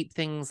gonna keep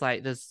things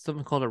like there's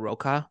something called a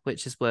roka,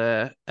 which is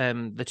where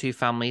the two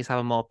families have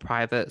a more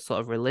private sort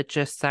of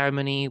religious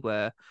ceremony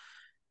where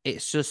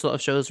it's just sort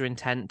of shows their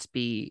intent to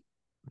be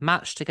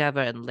matched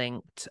together and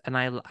linked, and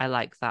I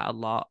like that a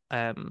lot.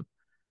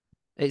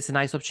 It's a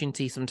nice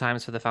opportunity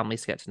sometimes for the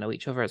families to get to know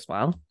each other as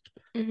well.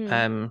 Hmm.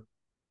 Um,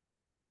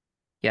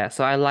 yeah,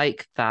 so I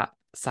like that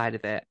side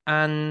of it,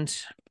 and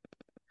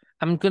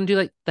I'm gonna do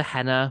like the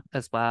henna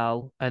as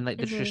well, and like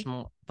the Hmm.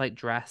 traditional like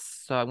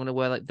dress. So I'm gonna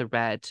wear like the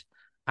red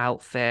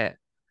outfit.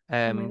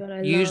 Oh my God,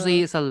 I Usually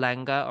love. it's a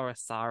lenga or a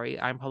sari.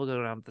 I'm probably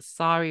going down the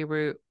sari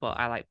route, but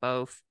I like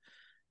both.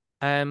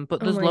 But Oh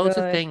there's my loads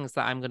of God. things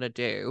that I'm gonna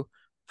do.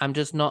 I'm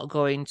just not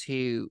going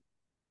to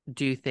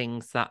do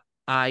things that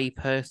I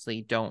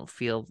personally don't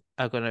feel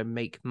are gonna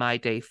make my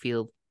day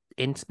feel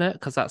intimate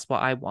because that's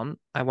what I want.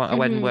 I want a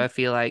wedding where Hmm. I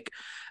feel like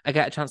I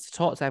get a chance to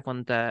talk to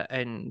everyone there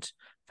and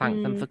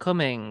thank them Mm. for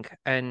coming.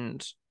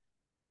 And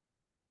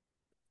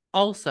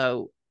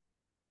also,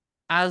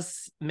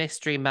 as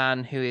mystery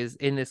man who is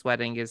in this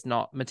wedding is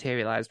not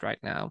materialized right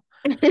now,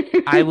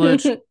 I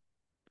would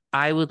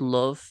I would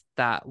love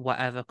that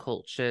whatever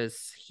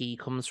cultures he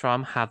comes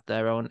from have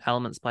their own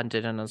elements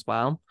blended in as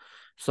well.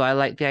 So I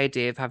like the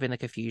idea of having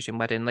like a fusion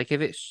wedding. Like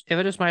if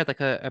I just married like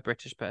a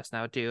British person,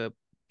 I would do a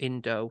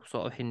Indo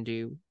sort of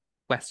Hindu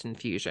Western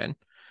fusion.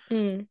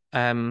 Mm.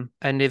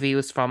 And if he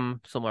was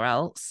from somewhere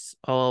else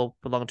or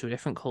belonged to a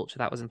different culture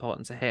that was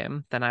important to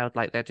him, then I would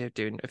like the idea of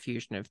doing a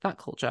fusion of that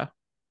culture.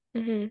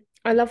 Hmm.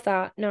 I love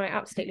that. No, I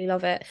absolutely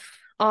love it.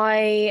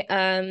 I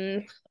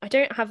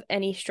don't have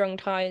any strong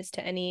ties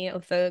to any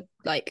of the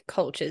like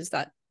cultures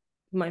that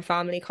my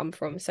family come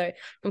from. So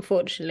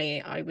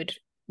unfortunately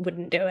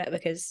wouldn't do it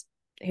because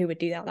who would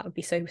do that? That would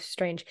be so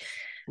strange.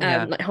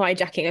 Yeah. Like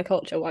hijacking a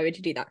culture. Why would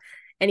you do that?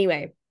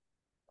 Anyway,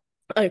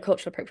 oh,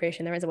 cultural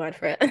appropriation, there is a word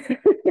for it.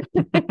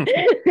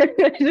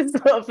 I just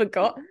sort of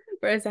forgot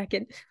for a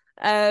second.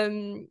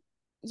 Um,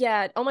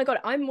 yeah. Oh my God,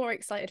 I'm more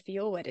excited for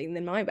your wedding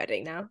than my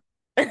wedding now.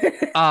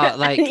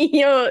 Like,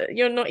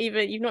 You're not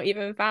even you've not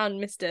even found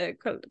Mr.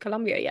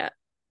 Columbia yet.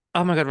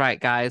 oh my God, right,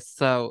 guys.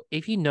 So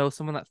if you know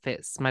someone that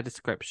fits my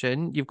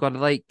description, you've got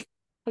to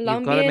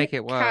Colombian make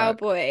it work.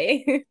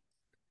 cowboy.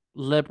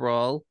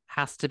 Liberal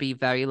has to be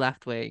very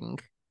left wing.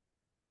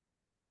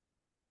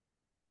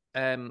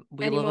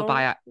 Any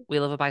more? We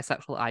love a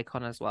bisexual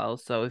icon as well.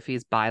 So if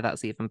he's bi,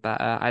 that's even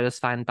better. I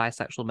just find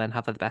bisexual men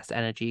have the best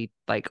energy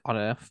like on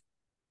earth.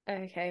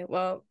 Okay,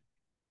 well,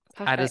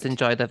 I just perfect.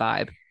 enjoy the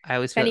vibe. I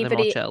always If feel like they're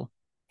more anybody chill.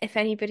 if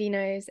anybody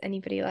knows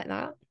anybody like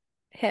that,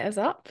 hit us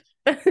up.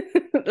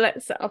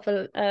 Let's set up a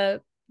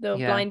little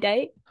Yeah. blind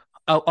date.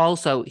 Oh,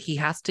 also, he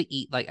has to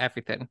eat like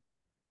everything.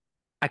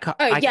 Oh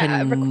I yeah, a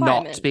cannot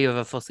requirement. be with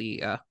a fussy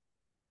eater.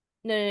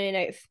 No, no,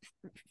 no,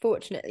 no.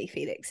 Fortunately,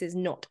 Felix is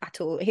not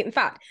at all. In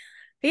fact,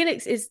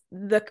 Felix is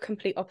the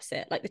complete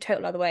opposite, like the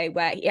total other way,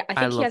 where I I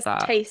think he love has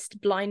that. taste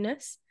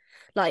blindness.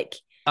 Like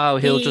Oh,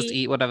 he'll just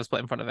he, eat whatever's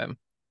put in front of him.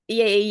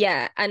 yeah,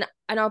 yeah, yeah.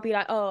 And I'll be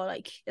like, oh,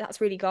 like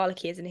that's really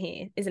garlicky, isn't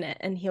it?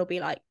 And he'll be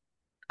like,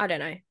 I don't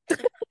know.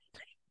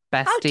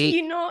 How do Bestie,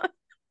 you not?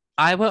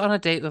 I went on a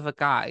date with a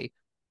guy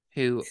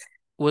who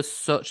was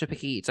such a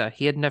picky eater.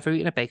 He had never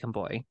eaten a bacon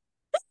boy.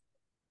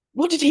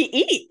 What did he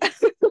eat?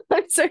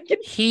 I'm so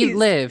He confused.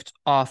 lived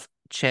off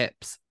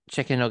chips,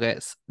 chicken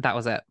nuggets. That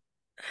was it.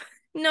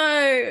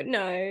 No,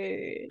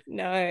 no,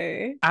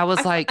 no. I was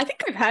I like,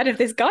 think I've heard of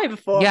this guy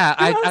before. yeah,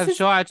 Who else I'm is?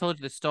 sure I told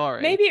you the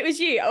story, Maybe it was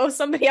you or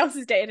somebody else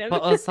has dated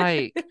but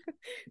him.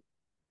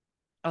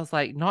 I was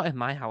like, not in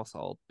my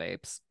household,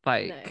 babes. No,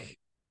 Like,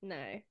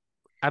 no.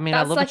 I mean, I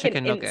That's love a like an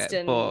chicken nugget,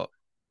 instant but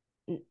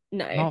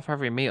no. not for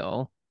every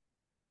meal.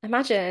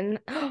 Imagine,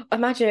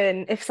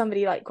 imagine if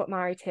somebody like got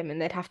married to him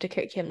and they'd have to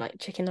cook him like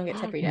chicken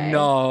nuggets every day.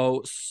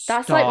 No,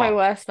 That's like my stop.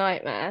 worst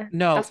nightmare.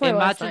 No, That's my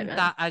worst imagine nightmare.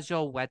 that as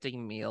your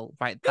wedding meal,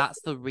 right?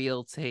 That's the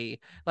real tea.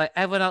 Like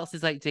everyone else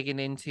is like digging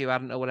into, I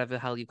don't know, whatever the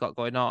hell you've got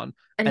going on.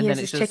 And And he then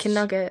has it's his chicken just,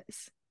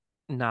 nuggets.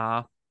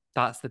 nah,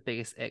 that's the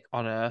biggest ick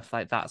on earth.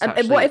 Like that's And what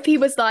actually, if he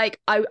was like,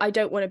 I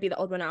don't want to be the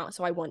odd one out,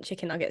 so I want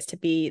chicken nuggets to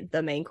be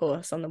the main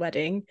course on the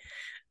wedding.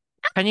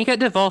 can you get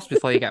divorced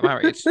before you get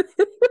married?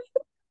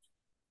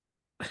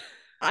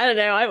 I don't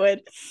know, I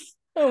would.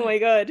 Oh my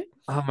God.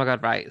 Oh my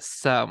God, right.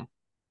 So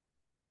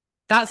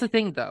that's the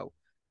thing though.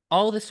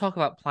 All this talk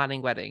about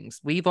planning weddings,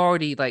 we've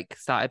already like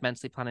started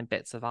mentally planning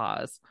bits of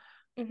ours.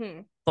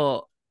 Hmm.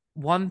 But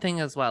one thing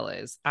as well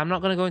is I'm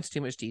not going to go into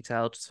too much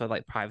detail just for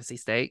like privacy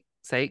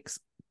sakes,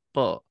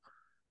 but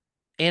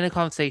in a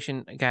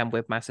conversation again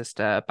with my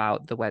sister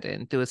about the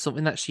wedding, there was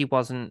something that she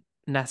wasn't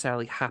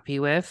necessarily happy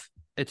with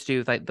to do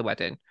with like the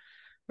wedding.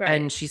 Right.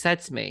 And she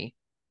said to me,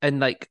 and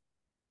like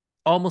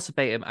almost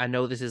verbatim, I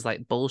know this is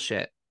like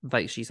bullshit.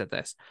 Like she said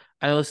this.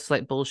 I know this is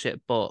like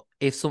bullshit, but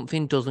if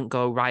something doesn't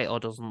go right or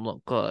doesn't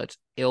look good,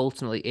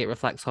 it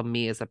reflects on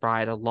me as a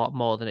bride a lot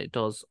more than it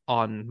does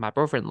on my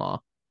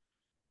brother-in-law.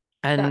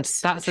 And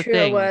That's that's the truer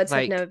thing. words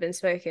have Like, never been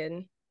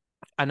spoken.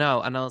 I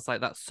know, and I was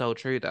like, that's so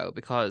true though,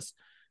 because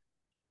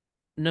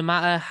no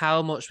matter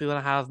how much we want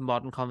to have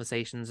modern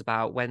conversations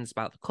about when's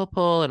about the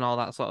couple and all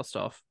that sort of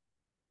stuff,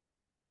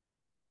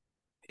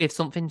 if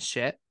something's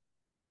shit,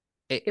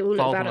 it It will look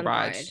falls on bad the on the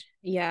bride. bride.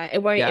 Yeah,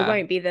 it Yeah.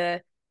 won't be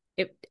the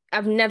it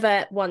I've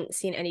never once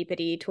seen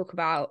anybody talk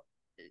about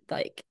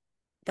like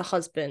the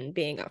husband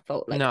being at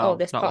fault, like, oh, No,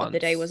 this not part of the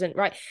day once. wasn't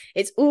right.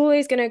 It's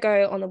always gonna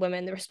go on the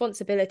women, the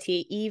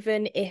responsibility,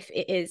 even if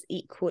it is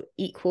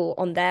equal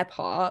on their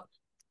part,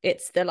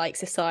 it's the like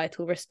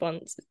societal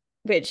response,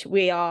 which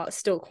we are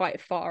still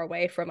quite far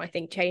away from, I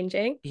think,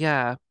 changing.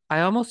 Yeah.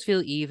 I almost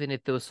feel even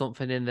if there was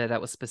something in there that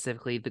was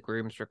specifically the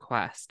groom's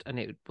request and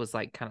it was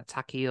like kind of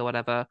tacky or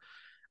whatever,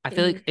 I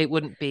feel Mhm. like it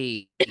wouldn't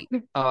be,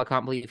 oh, I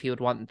can't believe he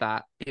would want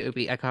that. It would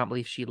be, I can't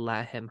believe she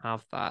let him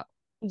have that.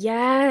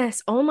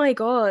 Yes. Oh my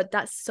God.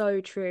 That's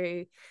so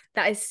true.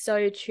 That is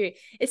so true.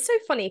 It's so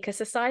funny because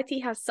society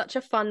has such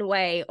a fun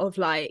way of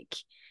like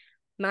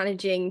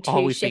managing to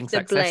Always being shift the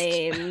sexist.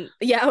 blame.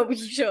 Yeah,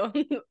 sure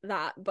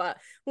that, but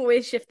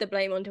always shift the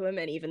blame onto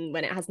women, even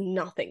when it has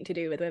nothing to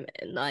do with women.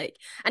 Like,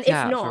 and if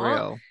Yeah, for not,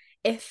 real.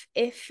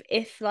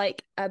 if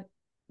like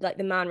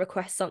the man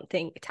requests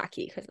something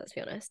tacky, because let's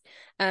be honest,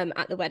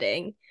 at the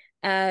wedding,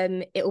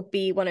 it will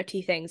be one of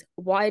two things.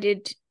 Why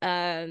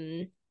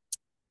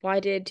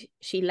did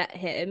she let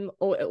him?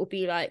 Or it will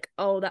be like,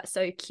 oh, that's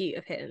so cute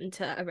of him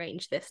to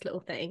arrange this little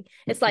thing.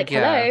 It's like,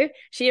 Yeah. hello,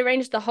 she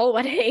arranged the whole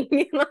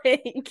wedding.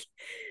 Like,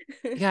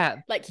 Yeah,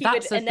 like he would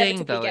that's the thing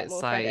inevitably though. get It's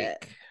more credit.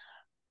 like,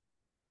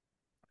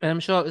 and I'm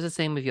sure it was the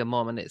same with your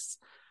mum, and it's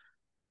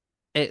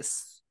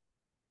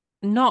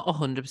not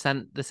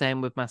 100% the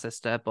same with my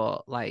sister,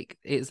 but like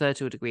it's there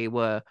to a degree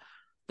where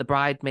the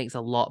bride makes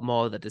a lot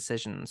more of the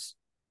decisions.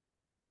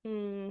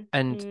 Mm,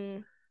 And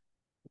mm,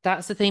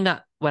 that's the thing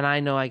that when I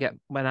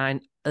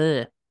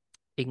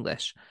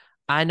English,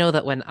 I know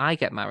that when I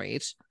get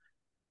married,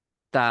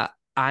 that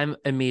I'm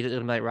immediately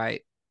gonna be like,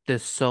 right,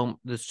 there's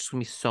just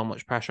gonna be so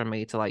much pressure on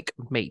me to like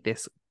make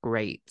this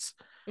great.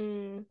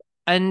 mm,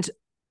 And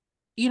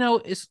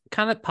it's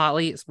kind of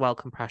partly it's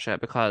welcome pressure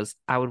because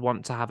I would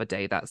want to have a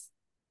day that's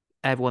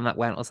everyone that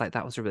went was like,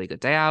 that was a really good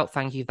day out.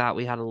 Thank you for that.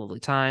 We had a lovely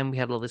time. We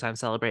had a lovely time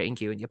celebrating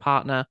you and your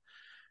partner.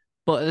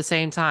 But at the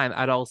same time,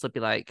 I'd also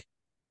be like,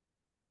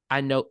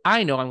 I know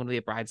I'm gonna be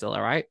a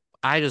bridezilla, right?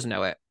 I just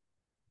know it.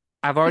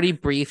 I've already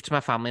briefed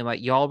my family, I'm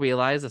like, y'all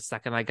realize the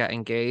second I get do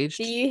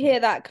engaged, you hear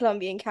that,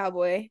 Colombian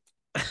cowboy?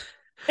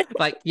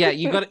 like, yeah,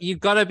 you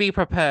gotta be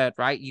prepared,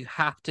 right? You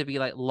have to be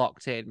like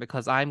locked in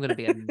because I'm gonna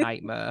be a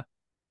nightmare.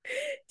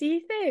 Do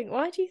you think?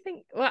 Why do you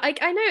think? Well, I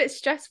know it's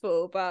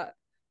stressful, but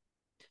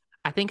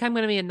I think I'm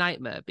gonna be a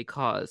nightmare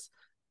because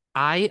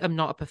I am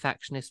not a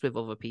perfectionist with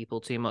other people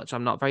too much.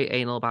 I'm not very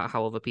anal about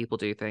how other people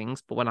do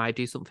things, but when I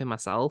do something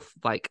myself,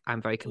 like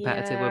I'm very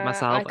competitive with yeah, I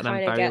myself and I'm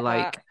kind of very get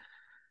that. like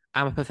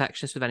I'm a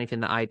perfectionist with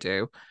anything that I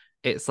do.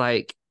 It's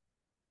like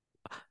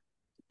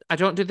I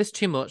don't do this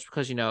too much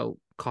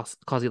because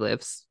cause he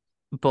lives.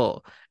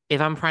 But if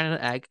I'm frying an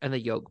egg and the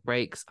yolk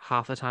breaks,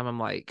 half the time I'm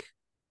like,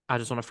 I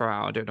just want to throw it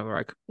out and do another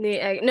egg.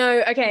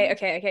 No,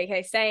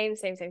 okay. Same.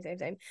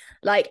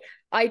 Like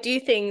I do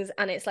things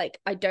and it's like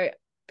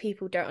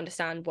people don't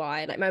understand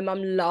why. Like my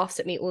mum laughs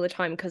at me all the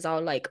time because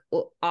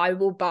I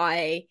will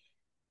buy,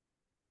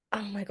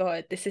 oh my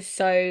God, this is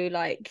so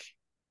like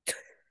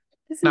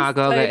this Now I is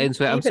go so get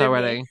into it. I'm stupid so of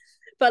me. ready.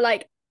 But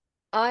like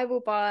I will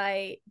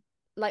buy,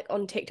 like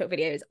on TikTok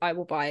videos, I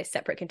will buy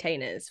separate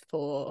containers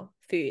for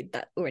food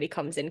that already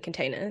comes in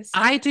containers.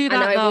 I do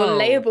And that I will though.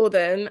 label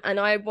them and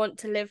I want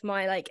to live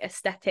my like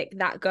aesthetic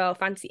that girl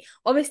fantasy.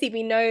 Obviously,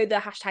 we know the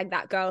hashtag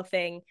that girl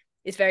thing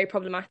is very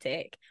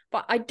problematic,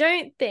 but I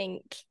don't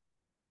think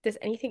there's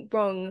anything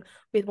wrong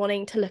with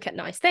wanting to look at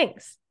nice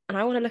things. And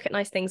I want to look at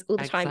nice things all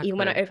the time, even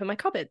when I Exactly. open my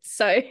cupboards.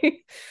 So,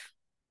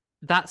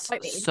 That's I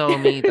mean. so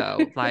me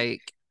though.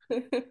 Like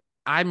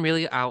I'm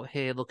really out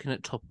here looking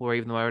at Tupperware,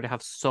 even though I already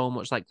have so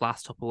much like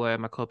glass Tupperware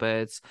in my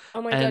cupboards.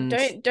 Oh my God, And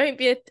don't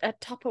be a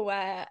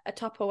Tupperware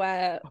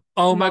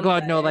oh my mum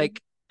God, no, though.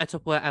 like a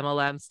Tupperware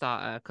MLM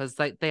starter because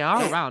like they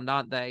are around,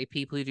 aren't they?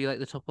 People who do like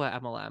the Tupperware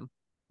MLM,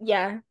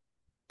 Yeah,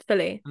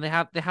 fully. and they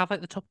have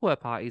like the Tupperware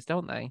parties,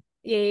 don't they?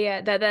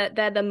 Yeah.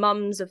 They're the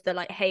mums of the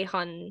like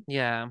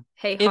Yeah.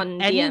 Hey If Hun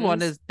anyone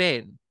DMs. has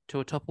been to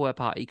a Tupperware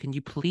party, can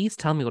you please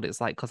tell me what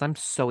it's like? Because I'm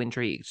so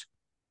intrigued.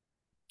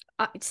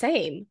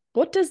 Same.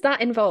 What does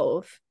that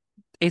involve?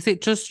 Is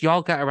it just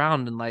y'all get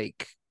around and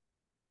like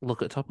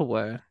look at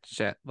Tupperware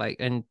shit? Like,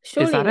 and is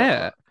Surely that it?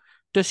 not.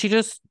 Does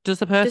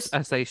the person, Does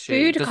I say she,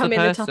 food does the come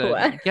in the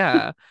Tupperware? person,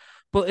 yeah.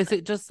 But is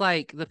it just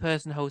like the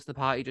person hosting the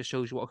party just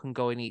shows you what can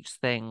go in each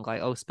thing?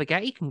 Like, oh,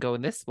 spaghetti can go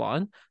in this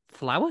one,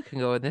 flour can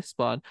go in this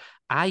one.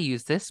 I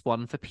use this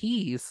one for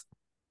peas.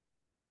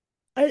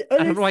 I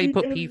I don't know why you honestly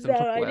put have peas on no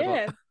Tupperware,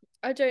 but idea.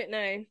 I don't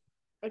know.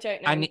 I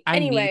don't I know. need I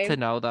need to Anyway,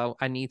 know though.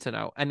 I need to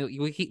know. And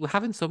we're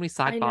having so many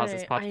sidebars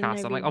this I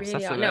know podcast. I'm we like really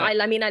obsessed are. with No, it.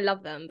 I mean I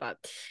love them, but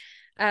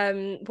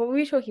what were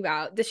we talking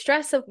about? The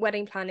stress of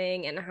wedding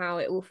planning and how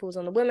it all falls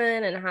on the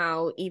woman and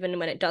how even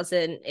when it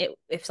doesn't, it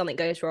if something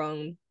goes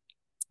wrong,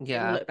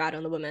 it will Yeah. look bad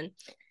on the woman.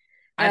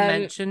 I Um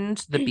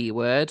mentioned the B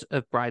word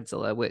of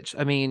Bridezilla, which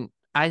I mean,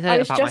 I I say it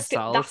was about just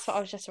that's what I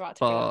myself, was just about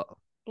to bring up. but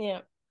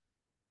Yeah.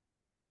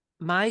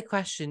 my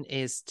question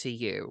is to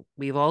you.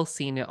 We've all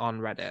seen it on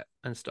Reddit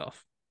and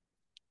stuff,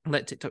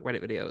 like TikTok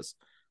Reddit videos.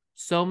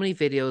 So many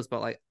videos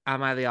about like,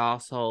 am I the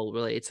arsehole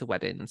related to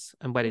weddings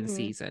and wedding Hmm.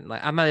 season?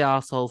 Like, am I the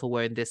arsehole for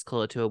wearing this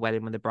colour to a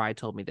wedding when the bride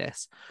told me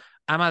this?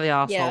 Am I the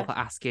arsehole Yeah. for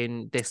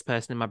asking this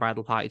person in my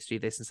bridal party to do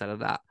this instead of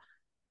that?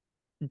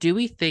 Do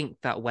we think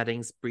that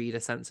weddings breed a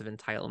sense of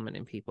entitlement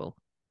in people?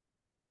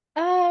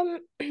 Um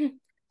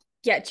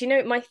yeah, do you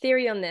know my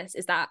theory on this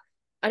is that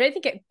I don't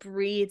think it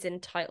breeds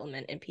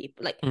entitlement in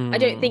people. Like I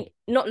don't Mm, think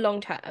not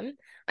long term.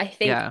 I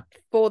think yeah,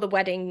 for the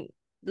wedding,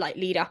 like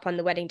lead up on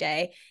the wedding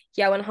day,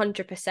 yeah,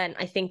 100%.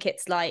 I think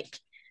it's like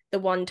the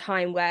one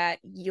time where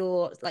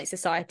your like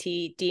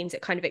society deems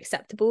it kind of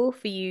acceptable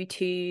for you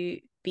to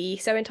be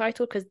so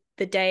entitled because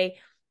the day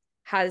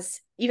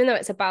has, even though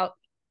it's about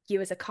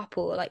you as a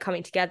couple like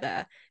coming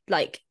together,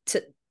 like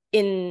to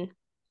in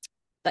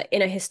like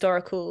in a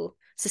historical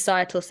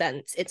societal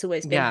sense, it's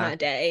always been yeah. her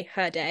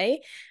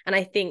day. And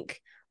I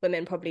think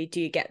women probably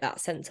do get that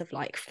sense of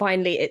like,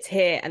 finally it's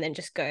here, and then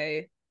just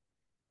go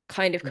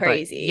kind of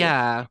Like, crazy,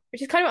 yeah.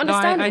 which is kind of No,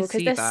 I understandable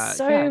because see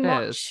that. Yeah, it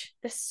is.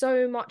 there's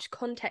so much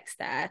context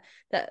there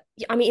that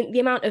I mean the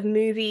amount of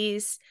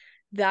movies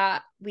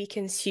that we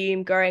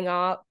consume growing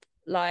up,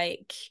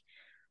 like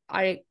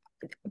I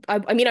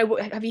I mean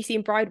have you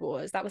seen Bride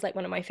Wars? That was like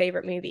one of my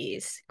favorite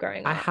movies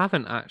growing I up.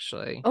 haven't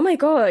actually. Oh my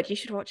God, you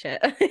should watch it.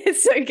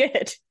 It's so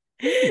good.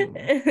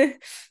 Hmm.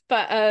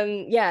 But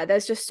yeah,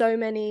 there's just so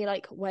many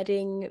like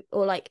wedding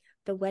or like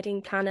the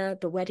wedding planner,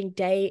 the wedding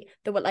date,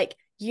 the what like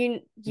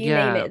you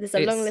name Yeah, it. There's a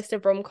long it's list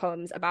of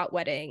rom-coms about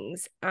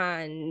weddings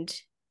and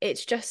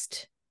it's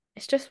just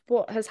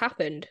what has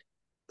happened.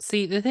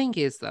 see, the thing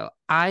is though,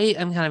 I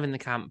am kind of in the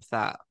camp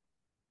that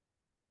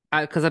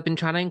because I've been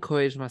trying to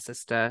encourage my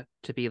sister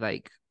to be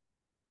like,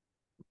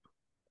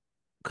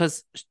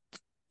 because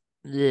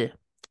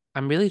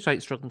I'm really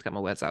like struggling to get my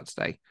words out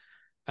today.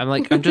 I'm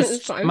It's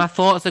just my fine.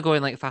 thoughts are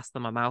going like faster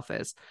than my mouth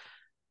is.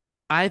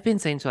 I've been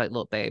saying to like,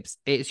 look, babes,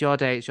 it's your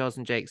day, it's yours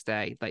and Jake's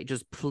day. Like,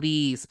 just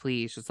please,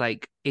 please, just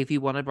like, if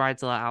you want to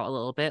bridezilla out a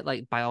little bit,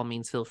 like, by all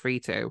means, feel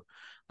free to.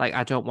 Like,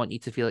 I don't want you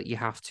to feel like you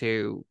have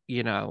to,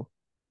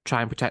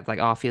 try and protect like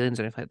our feelings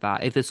or anything like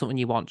that. If there's something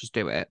you want, just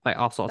do it. Like,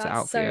 I'll sort it That's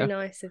out for so you.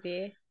 nice of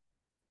you.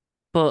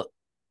 But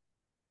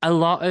a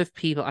lot of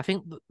people, I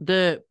think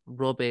the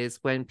rub is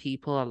when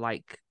people are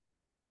like,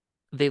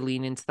 they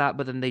lean into that,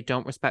 but then they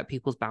don't respect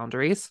people's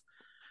boundaries.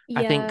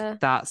 I think Yeah.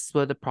 that's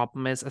where the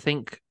problem is. I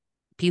think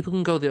people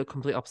can go the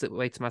complete opposite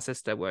way to my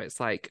sister, where it's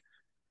like,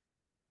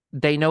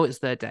 they know it's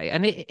their day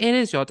and it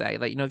is your day,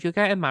 like, if you're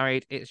getting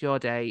married, it's your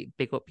day,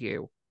 big up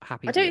you,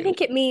 happy for you.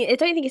 I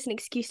don't think it's an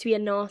excuse to be a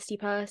nasty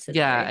person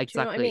Yeah, though. Do you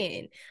know what I exactly.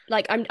 mean?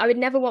 Like I would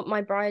never want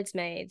my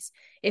bridesmaids,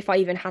 if I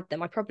even had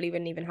them, I probably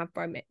wouldn't even have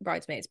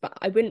bridesmaids, but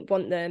I wouldn't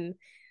want them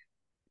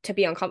to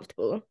be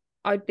uncomfortable.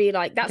 I'd be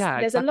like, Yeah,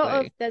 there's a lot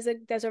of exactly.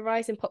 there's a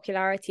rise in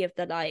popularity of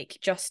the like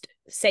just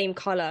same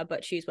color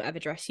but choose whatever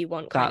dress you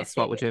want kind of That's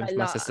what thing, we're which doing I for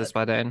my sister's love.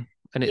 wedding,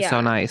 and it's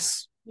so Yeah.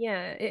 nice.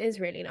 Yeah, it is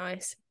really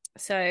nice.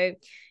 So,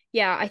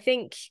 yeah, I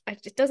think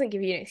it doesn't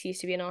give you an excuse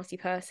to be a nasty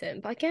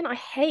person. But again, I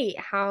hate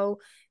how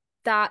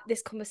that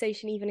this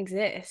conversation even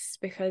exists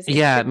because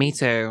Yeah, me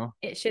too.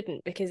 it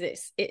shouldn't because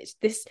it's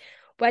this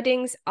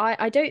weddings.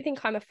 I don't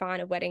think I'm a fan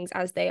of weddings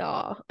as they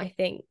are. I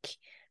think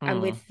and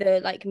Mm, with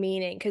the like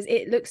meaning because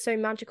it looks so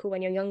magical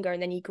when you're younger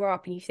and then you grow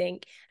up and you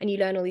think and you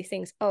learn all these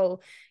things. Oh,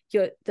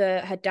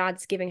 her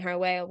dad's giving her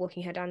away or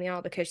walking her down the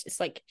aisle because it's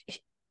like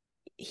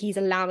he's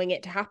allowing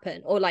it to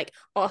happen or like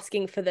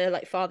asking for the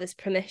like father's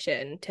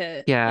permission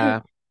to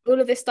yeah, all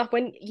of this stuff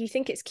when you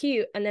think it's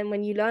cute and then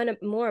when you learn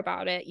more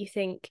about it you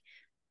think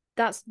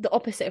that's the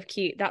opposite of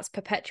cute. That's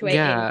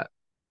perpetuating yeah,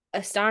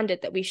 a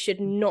standard that we should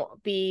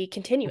not be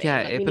continuing.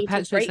 yeah, Like it we need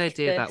to perpetuates the break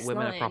idea that this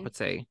women are line.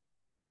 property.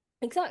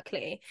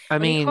 Exactly. i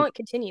And we mean can't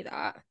continue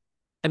that.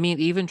 I mean,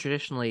 even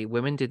traditionally,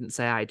 women didn't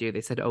say I do, they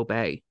said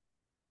obey.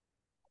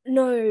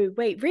 No,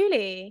 wait,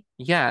 really?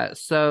 Yeah,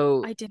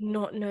 so I did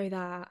not know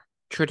that.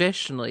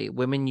 traditionally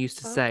women used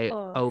to Fuck say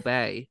off.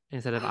 obey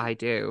instead of I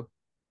do.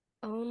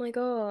 Oh my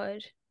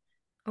God.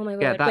 Oh my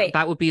Yeah, God. that Wait,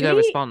 that would be their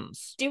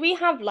response. do we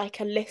have like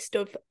a list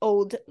of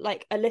old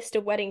like a list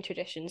of wedding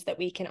traditions that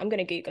we can I'm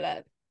gonna Google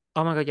it.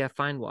 Oh my God, yeah,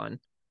 find one.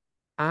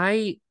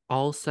 I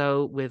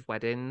also, with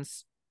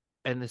weddings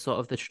and the sort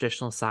of the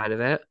traditional side of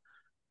it,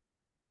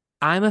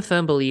 I'm a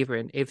firm believer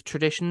in if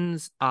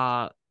traditions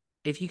are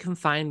if you can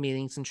find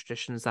meanings and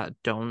traditions that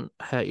don't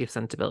hurt your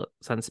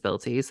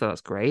sensibilities, so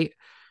that's great.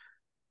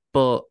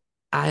 But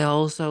I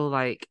also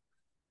like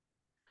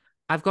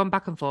I've gone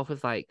back and forth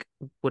with like,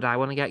 would I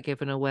want to get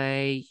given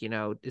away? You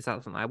know, is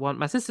that something I want?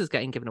 My sister's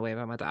getting given away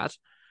by my dad.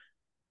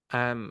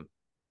 Um,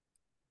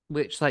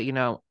 which like,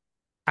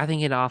 I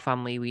think in our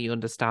family we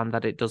understand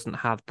that it doesn't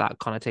have that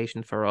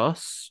connotation for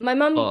us. But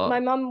My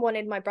mum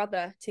wanted my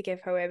brother to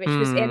give her away, which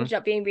was it mm, ended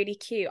up being really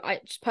cute.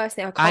 I just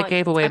personally, I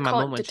gave away I my mum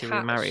can't when she detach.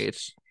 remarried.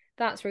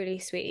 That's really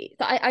sweet.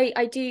 But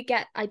I do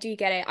get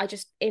it. I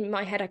just in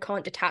my head I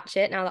can't detach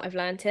it now that I've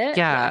learned it. Like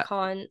I Yeah,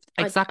 can't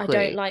I don't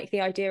exactly. like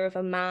the idea of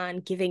a man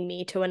giving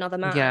me to another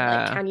man. Like,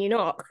 Yeah, can you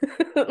not?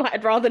 Like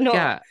I'd rather not.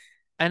 yeah.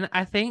 And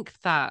I think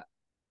that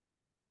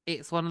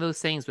it's one of those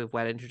things with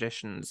wedding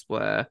traditions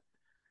where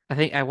I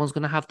think everyone's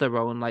gonna have their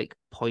own like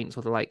points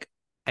where they're like,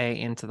 I ain't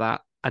into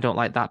that. I don't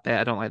like that bit.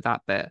 I don't like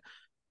that bit.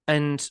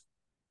 And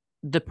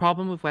the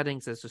problem with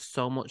weddings is just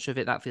so much of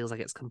it that feels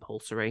like it's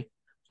compulsory.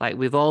 Like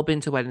we've all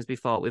been to weddings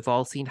before. We've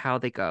all seen how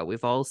they go.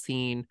 We've all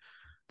seen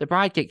the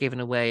bride get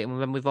given away,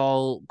 and then we've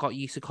all got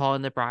used to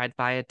calling the bride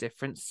by a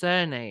different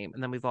surname,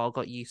 and then we've all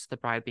got used to the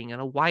bride being in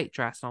a white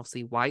dress, and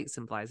obviously white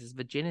symbolizes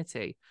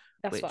virginity,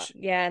 That's what. which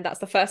Yeah, that's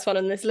the first one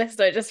on this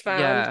list I just found.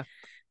 yeah,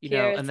 and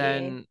Purity.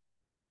 then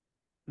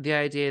the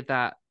idea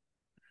that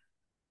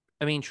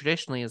I mean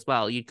traditionally as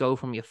well, you'd go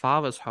from your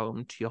father's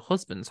home to your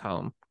husband's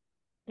home.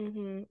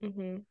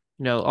 Mm-hmm.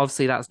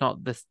 Obviously that's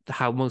not this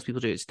how most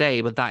people do it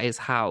today, but that is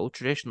how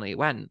traditionally it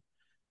went.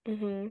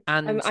 Mm-hmm.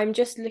 And I'm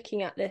just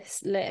looking at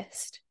this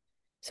list.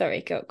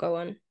 Sorry, go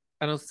on.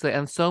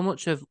 and so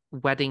much of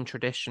wedding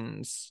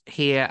traditions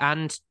here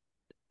and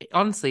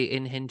honestly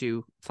in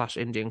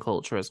Hindu/Indian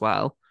culture as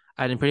well,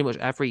 and in pretty much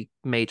every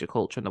major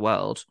culture in the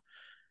world,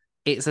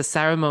 it's a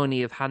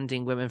ceremony of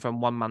handing women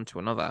from one man to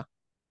another.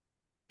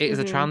 It is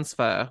a Mm-hmm.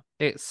 transfer.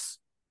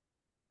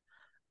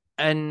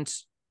 And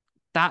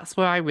that's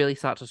where I really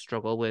start to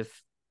struggle with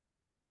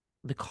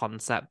the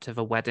concept of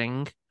a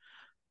wedding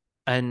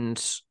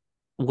and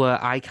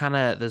where I kind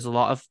of there's a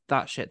lot of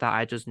that shit that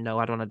I just know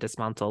I don't want to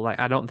dismantle. Like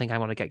I don't think I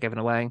want to get given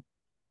away.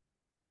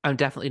 I'm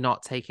definitely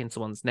not taking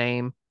someone's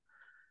name.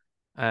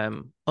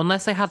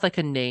 Unless I had like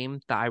a name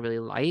that I really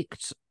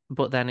liked,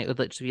 but then it would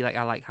literally be like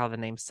I like how the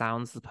name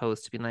sounds as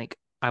opposed to being like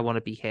I want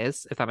to be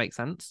his, if that makes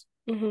sense.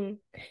 Mm-hmm.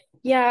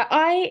 Yeah,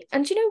 I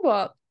and do you know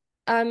what?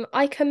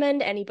 I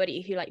commend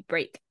anybody who like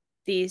break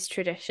these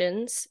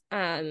traditions.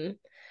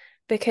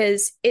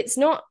 Because it's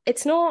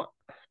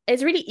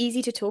really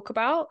easy to talk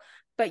about,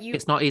 but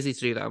It's not easy to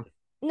do though.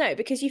 no,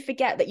 because you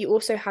forget that you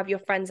also have your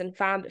friends and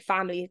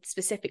family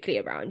specifically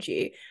around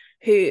you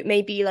who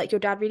maybe like your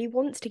dad really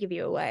wants to give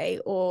you away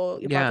or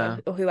your brother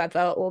Yeah. or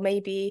whoever, or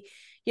maybe,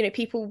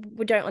 people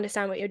don't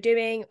understand what you're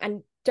doing.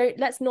 And don't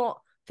let's not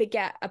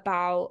forget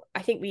about,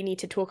 I think we need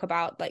to talk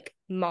about like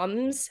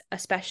mums,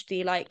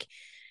 especially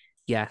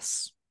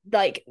Yes.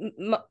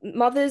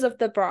 mothers of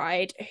the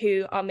bride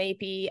who are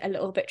maybe a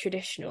little bit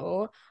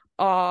traditional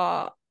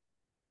are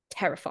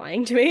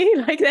terrifying to me.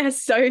 Like they're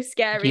so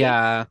scary.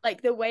 Yeah.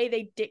 Like the way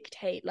they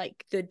dictate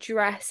like the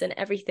dress and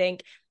everything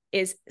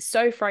is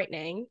so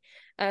frightening.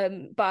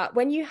 But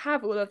when you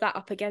have all of that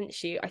up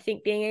against you, I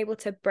think being able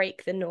to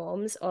break the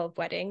norms of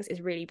weddings is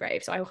really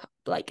brave. So I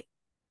like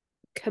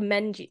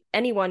commend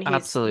anyone who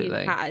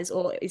Absolutely. has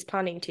or is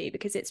planning to,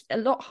 because it's a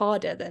lot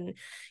harder than,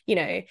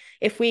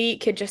 if we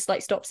could just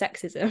like stop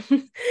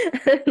sexism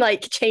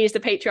like change the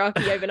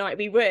patriarchy overnight,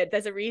 we would.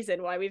 There's a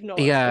reason why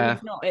Yeah.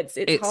 we've not. It's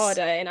It's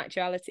harder in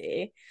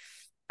actuality.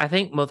 I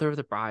think mother of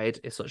the bride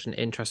is such an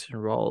interesting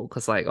role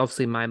because like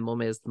obviously my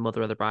mum is the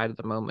mother of the bride at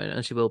the moment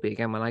and she will be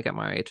again when I get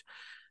married.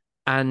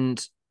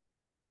 And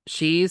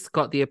she's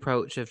got the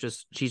approach of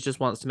just she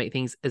just wants to make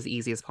things as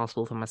easy as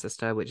possible for my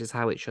sister, which is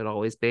how it should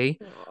always be.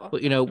 Oh,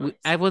 But that's nice.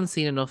 everyone's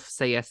seen enough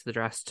say yes to the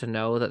dress to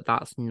know that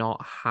that's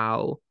not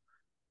how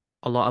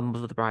a lot of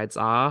Mother of the Brides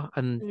are.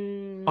 And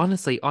Mm,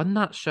 honestly, on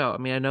that show, I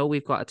mean, I know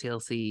we've got a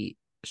TLC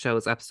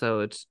shows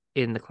episode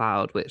in the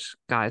cloud, which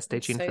guys, stay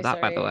I'm tuned for so that,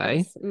 by the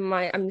sorry.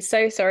 way. I'm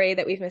so sorry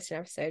that we've missed an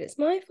episode. It's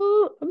my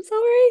fault. I'm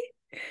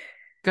sorry.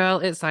 Girl,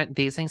 it's like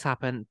these things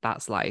happen.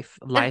 That's life.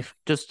 Life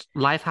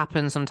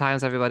happens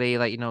sometimes, everybody.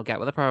 Like, get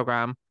with the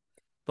program.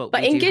 But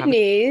But we in do good have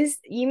news,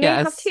 you may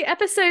have yes. 2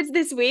 episodes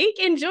this week.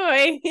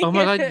 Enjoy. Oh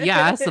my God,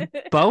 yes.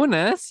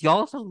 Bonus.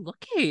 Y'all are so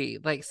lucky.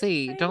 Like,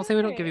 see, I don't say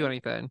we don't give you know.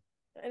 anything.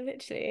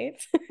 Literally.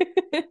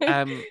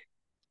 Um,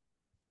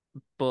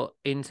 but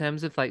in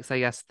terms of like, say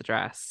yes to the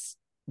dress,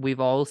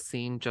 we've all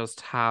seen just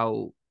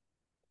how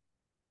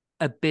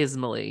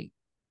abysmally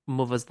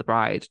mothers the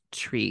bride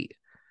treat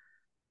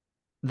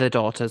the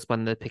daughters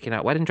when they're picking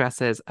out wedding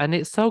dresses. And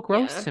it's so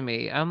gross Yeah, to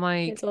me. I'm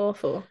it's like,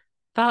 awful.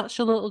 that's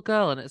your little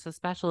girl and it's a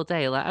special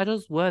day. Let her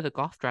just wear the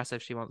goth dress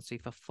if she wants to,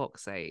 for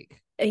fuck's sake.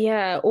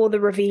 Yeah, or the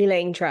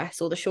revealing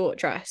dress or the short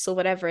dress or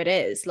whatever it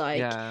is. Like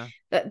Yeah.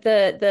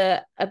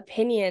 the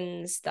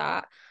opinions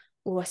that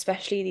or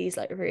especially these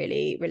like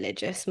really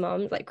religious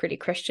mums, like really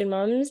Christian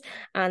mums,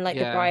 and like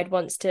the Yeah. bride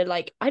wants to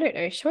like, I don't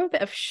know, show a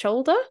bit of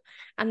shoulder,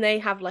 and they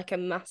have like a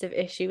massive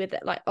issue with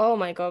it. Like, oh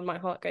my God, my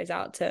heart goes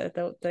out to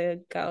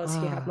the girls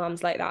who have Ah,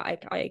 mums like that.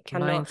 I mine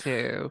cannot.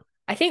 too.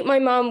 I think my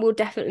mum will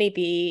definitely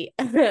be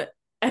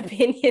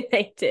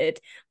opinionated,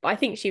 but I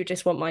think she would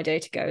just want my day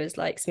to go as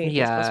like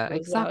smoothly as Yeah, possible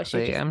as well. She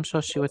would exactly. just I'm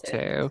sure she want would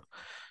it. too.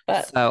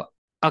 But So,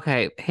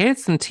 okay,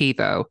 here's some tea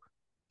though.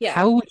 yeah.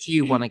 How would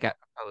you want to get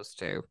proposed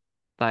to?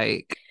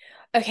 Like,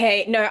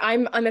 Okay, no,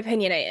 I'm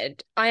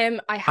opinionated. I have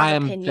I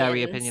am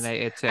very opinions.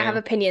 opinionated I have too.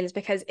 opinions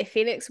because if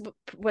Felix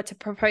were to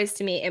propose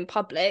to me in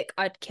public,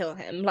 I'd kill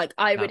him. Like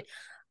No.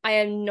 I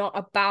am not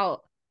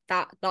about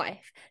that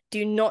life.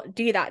 Do not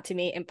do that to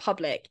me in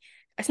public.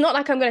 It's not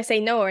like I'm going to say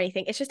no or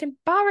anything. It's just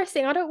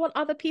embarrassing. I don't want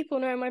other people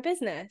knowing my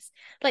business.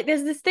 Like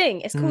there's this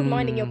thing, it's called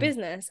minding your Mm.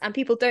 business, and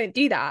people don't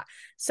do that.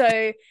 So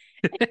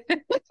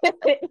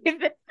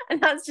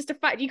and that's just a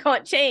fact you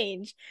can't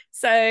change.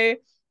 So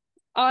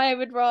I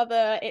would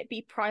rather it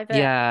be private,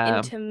 Yeah.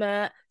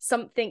 intimate,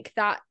 something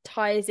that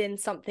ties in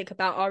something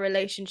about our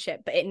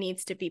relationship, but it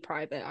needs to be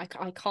private.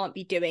 I can't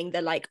be doing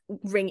the like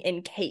ring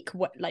in cake,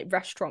 what like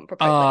restaurant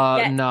proposal.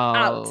 Like, Oh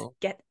no.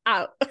 get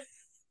out.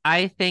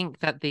 I think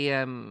that the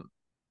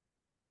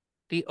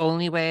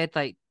only way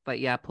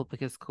yeah,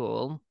 public is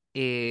cool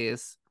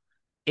is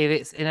if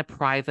it's in a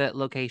private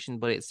location,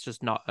 but it's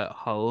just not at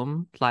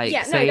home. Like,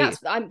 Yeah, no, say,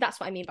 that's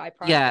what I mean by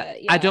yeah, private.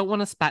 I Yeah, don't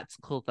want a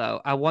spectacle though.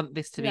 I want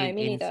this to be no, an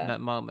me neither.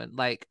 intimate moment.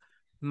 Like,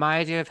 my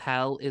idea of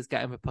hell is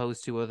getting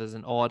proposed to others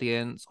an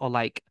audience, or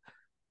like,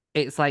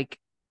 it's like,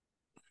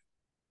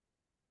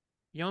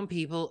 young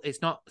people,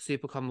 it's not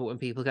super common when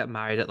people get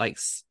married at like,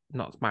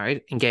 not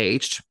married,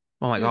 engaged.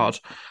 Oh my Mm. God.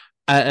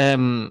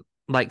 At,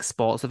 like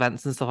sports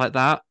events and stuff like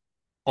that,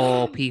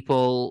 or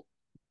people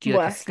do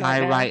like a Worst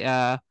nightmare.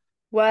 skywriter or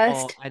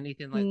Worst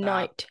anything like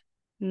that.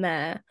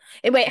 nightmare.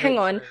 Wait, hang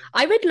on. Literally.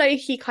 I would low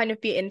key kind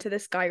of be into the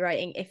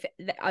skywriting if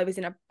I was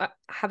in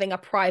having a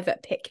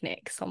private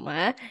picnic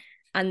somewhere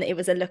and it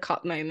was a look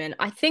up moment.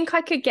 I think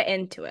I could get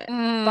into it,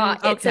 but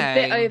it's a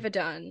bit Okay.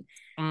 overdone.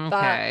 But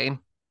Okay.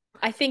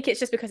 I think it's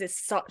just because it's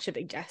such a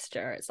big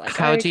gesture. It's like,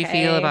 How do you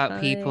feel okay, about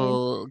fine.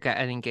 people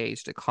getting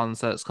engaged at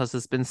concerts? Because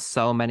there's been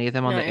so many of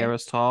them on the No,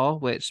 Eras tour,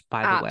 which,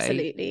 by the way,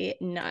 absolutely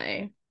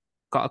no.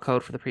 got a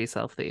code for the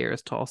pre-sale for the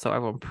Eras tour, so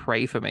everyone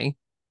pray for me.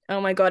 Oh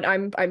my God,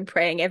 I'm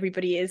praying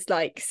everybody is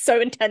like so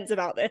intense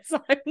about this.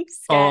 I'm Oh,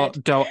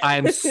 scared. don't,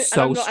 I'm And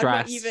so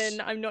stressed.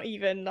 I'm not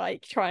even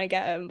like trying to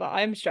get him, but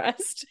I'm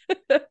stressed.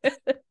 But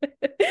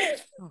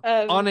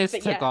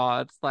Honest to yeah.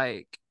 God,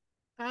 like,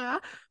 ah.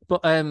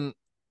 But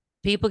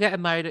people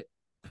getting married.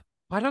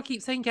 Why do I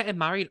keep saying getting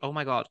married? Oh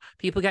my God,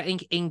 people getting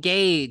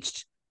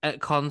engaged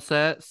at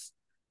concerts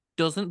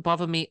doesn't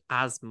bother me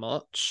as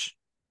much,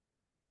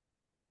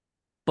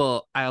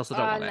 but I also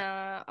don't want it.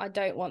 Nah, I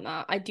don't want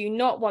that. I do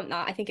not want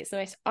that. I think it's the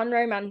most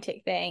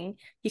unromantic thing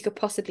you could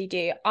possibly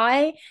do.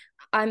 I'm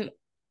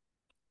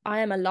I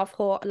am a love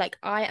whore. Like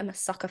I am a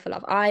sucker for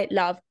love. I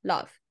love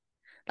love.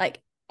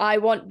 Like I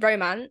want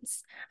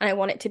romance and I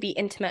want it to be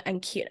intimate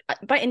and cute.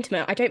 By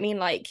intimate, I don't mean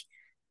like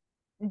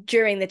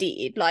during the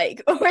deed,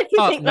 like or Oh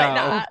anything like no,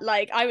 that.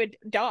 Like I would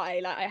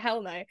die. Like I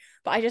hell no.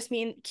 But I just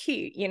mean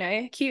cute,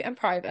 cute and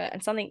private,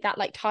 and something that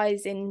like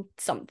ties in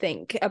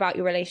something about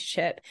your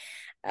relationship.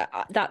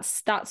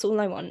 That's all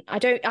I want. I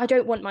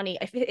don't want money.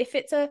 If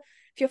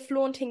you're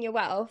flaunting your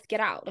wealth, get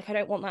out. Like I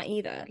don't want that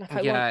either.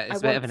 Like yeah, I it's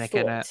a bit of want a nick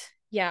in thought. it.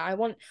 Yeah, I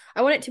want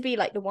it to be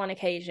like the one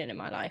occasion in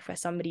my life where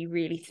somebody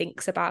really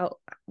thinks about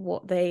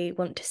what they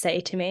want to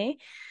say to me.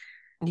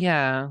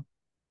 Yeah.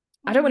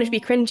 I don't want it to be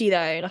Mm. cringy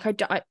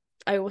though.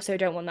 I also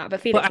don't want that.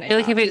 But But Felix I knows feel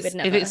like that. He would if it's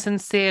never.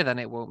 sincere, then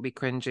it won't be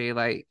cringy.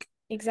 Like,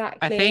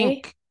 I Exactly.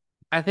 think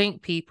I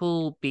think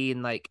people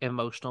being like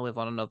emotional with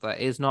one another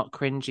is not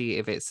cringy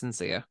if it's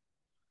sincere.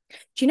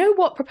 Do you know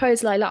what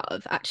proposal I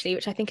love actually,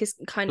 which I think is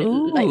kind of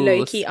like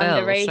low Ooh, key spill, sure.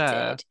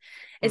 underrated,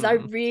 is I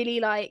Hmm. really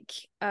like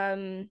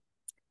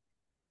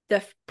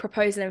the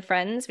proposal in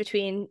Friends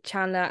between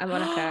Chandler and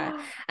Monica.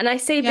 And I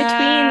say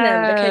between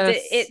them because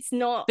Yes. They it's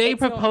not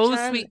propose to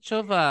Chandler. each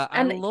other.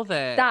 I And love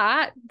it.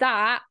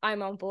 that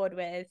I'm on board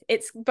with.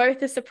 It's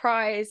both a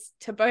surprise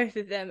to both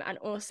of them, and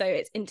also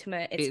it's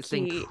intimate, it's It's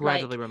cute,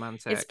 incredibly like it's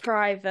romantic.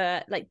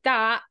 private, like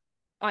that.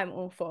 I'm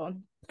all for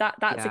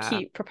that's a Yeah.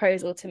 cute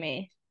proposal to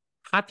me.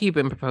 Have you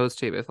been proposed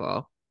to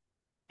before?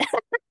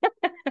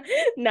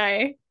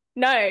 No,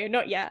 no,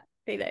 not yet,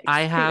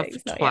 I have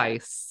Felix, not yet.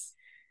 twice.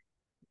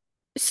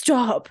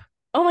 Stop.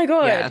 Oh my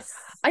God. Yes.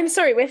 I'm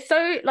sorry, we're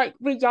so like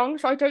we're young,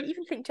 so I don't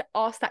even think to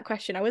ask that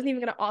question. I wasn't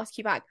even gonna ask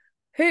you back.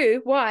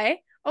 Who? Why?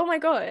 Oh my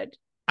God.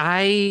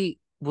 I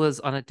was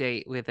on a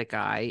date with a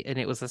guy, and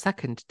it was a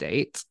second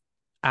date,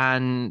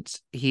 and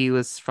he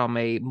was from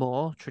a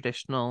more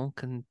traditional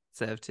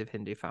conservative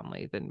Hindu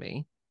family than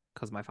me,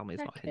 because my family is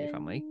not a Hindu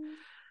family.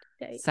 Second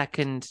date.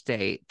 Second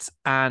date,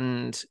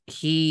 and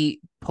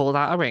he pulled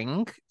out a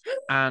ring,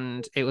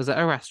 and it was at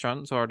a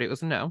restaurant, so already it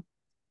was a no.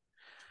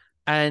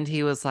 And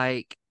he was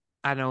like,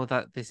 I know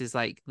that this is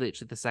like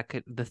literally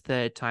the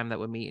third time that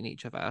we're meeting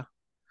each other,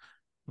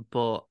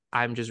 but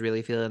I'm just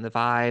really feeling the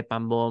vibe. My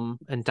mum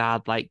and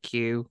dad like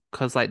you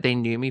because like they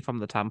knew me from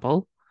the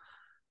temple,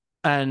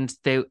 and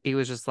he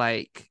was just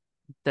like,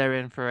 they're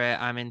in for it.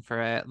 I'm in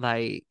for it.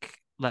 Like,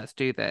 let's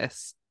do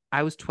this.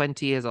 I was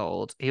 20 years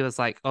old. He was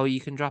like, oh, you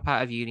can drop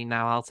out of uni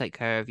now. I'll take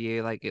care of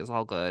you. Like, it's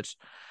all good.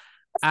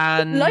 Low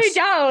And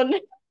down.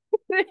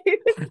 This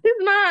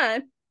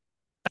man.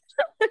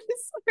 I'm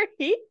sorry.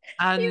 He's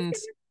and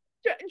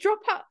gonna drop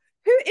out.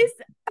 Who is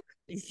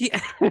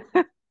yeah,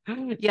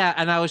 yeah.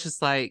 And I was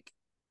just like,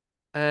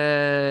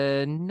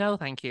 no,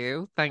 thank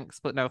you. Thanks,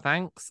 but no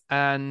thanks.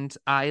 And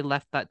I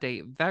left that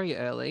date very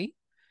early.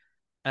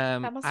 that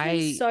must have been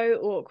I so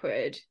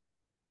awkward.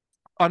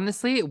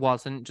 honestly, it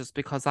wasn't just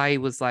because I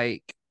was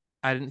like,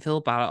 I didn't feel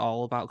bad at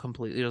all about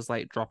completely just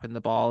like dropping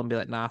the ball and be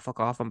like, nah, fuck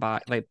off, I'm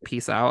back, like,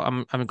 peace out,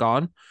 I'm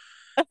gone.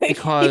 Okay,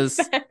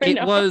 Because fair it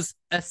enough. was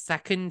a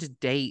second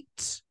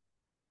date.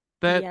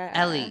 But Yeah.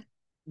 Ellie,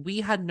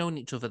 we had known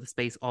each other the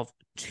space of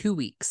 2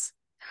 weeks.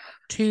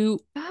 Two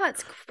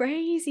That's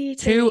crazy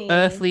to two me.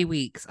 earthly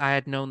weeks I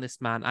had known this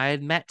man. I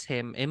had met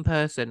him in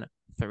person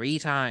 3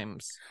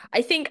 times.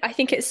 I think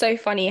it's so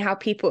funny how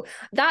people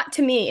that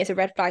to me is a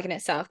red flag in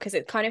itself because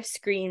it kind of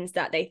screams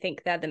that they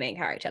think they're the main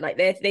character. Like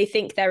they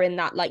think they're in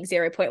that like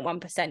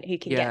 0.1% who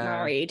can get Yeah.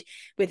 married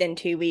within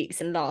 2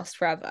 weeks and last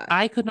forever.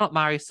 I could not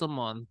marry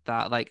someone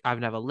that like I've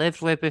never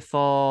lived with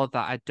before,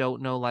 that I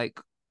don't know like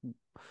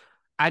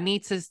I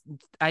need to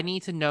I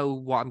need to know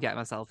what I'm getting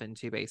myself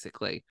into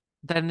basically.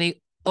 Then the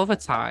other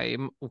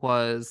time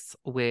was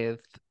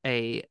with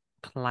a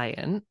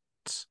client,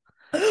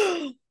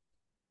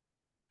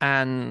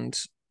 and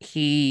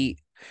he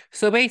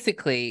so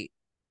basically,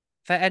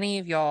 for any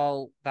of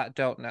y'all that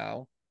don't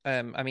know,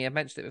 I mean I've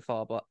mentioned it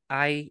before, but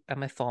I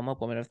am a former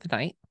woman of the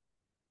night,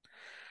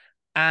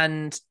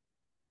 and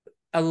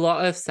a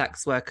lot of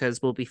sex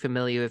workers will be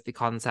familiar with the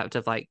concept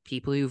of like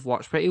people who've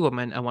watched Pretty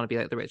Woman and want to be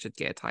like the Richard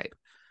Gere type.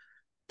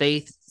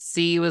 They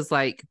see you as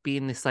like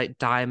being this like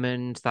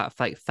diamond that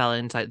like fell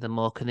into like the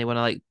muck, and they want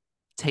to like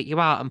take you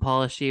out and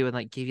polish you and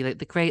like give you like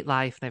the great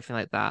life and everything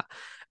like that.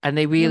 And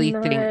they Oh really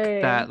think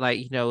no. that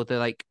like, they're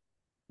like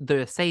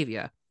the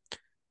savior.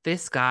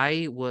 This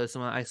guy was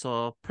someone I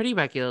saw pretty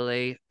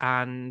regularly,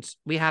 and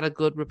we had a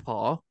good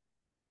rapport,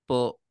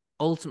 but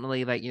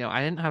ultimately, like,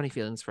 I didn't have any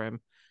feelings for him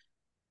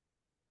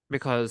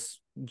because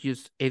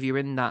if you're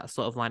in that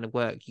sort of line of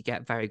work, you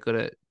get very good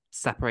at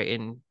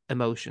separating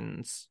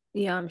emotions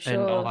Yeah, I'm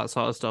and all sure. that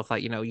sort of stuff.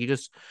 Like, you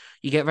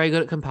get very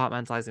good at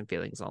compartmentalizing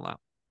feelings and all that.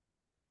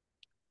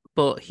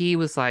 But he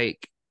was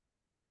like,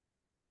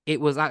 it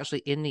was actually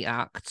in the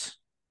act,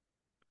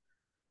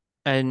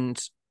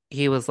 and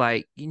he was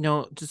like,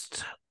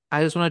 just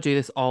I just want to do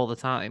this all the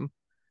time.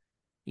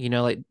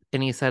 Like,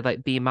 and he said,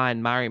 like, be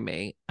mine, marry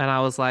me. And I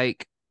was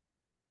like,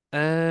 you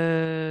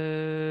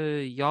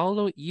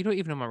don't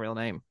even know my real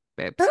name,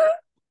 babes.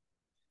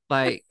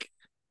 Like,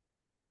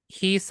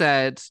 he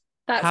said,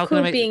 That's how can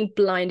I called make, being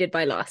blinded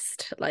by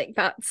lust. Like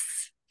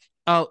that's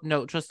oh,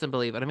 no, trust and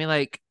believe it. I mean,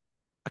 like,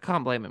 I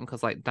can't blame him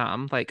because, like,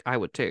 damn, like, I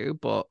would too.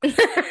 But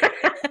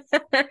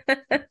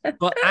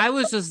I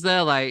was just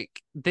there,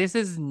 like, this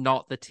is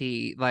not the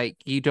tea. Like,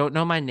 you don't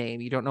know my name.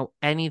 You don't know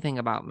anything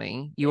about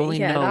me.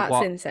 Yeah,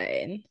 that's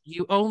insane.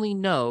 You only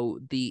know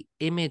the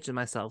image of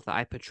myself that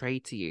I portray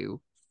to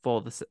you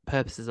for the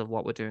purposes of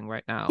what we're doing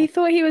right He now.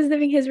 thought he was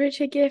living his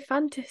Richard Gere No,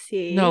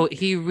 fantasy.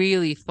 he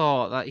really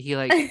thought that he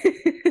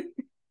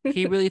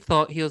really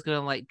thought he was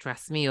gonna like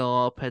dress me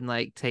up and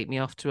like take me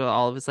off to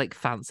all of his like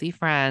fancy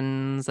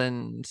friends,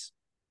 and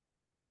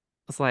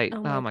it's like, Oh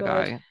oh my my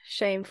God. God.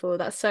 Shameful.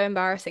 That's so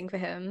embarrassing for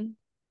him.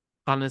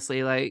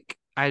 Honestly, like,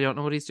 I don't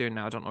know what he's doing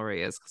now. I don't know where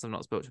he is because I've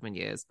not spoken to him in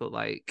years. But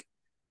like,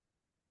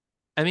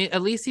 I mean,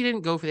 at least he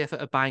didn't go for the effort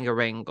of buying a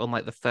ring,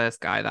 unlike the first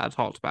guy that I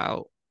talked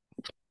about.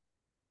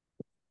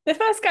 The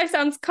first guy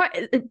sounds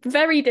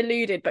very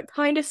deluded, but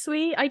kind of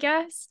sweet, I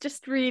guess.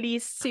 Just really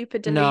super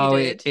No,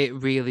 deluded. it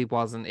really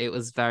wasn't. It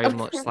was very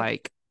much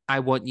like,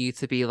 I want you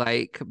to be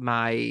like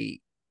my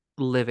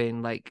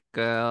living like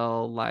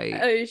girl. Like,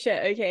 Oh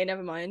shit. Okay,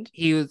 never mind.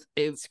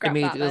 it Scrap that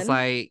immediately was then.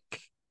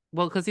 like,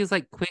 well, because he was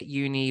like, quit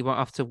uni, won't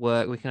have to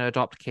work, we can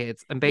adopt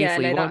kids, and Yeah,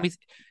 basically, no, that.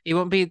 he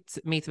won't be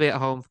me to be at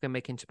home fucking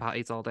making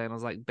chapatis all day. And I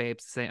was like,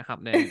 babes, this ain't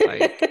happening.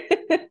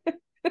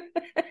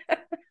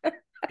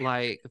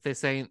 Like,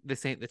 this ain't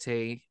the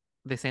tea,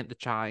 this ain't the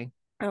chai.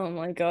 Oh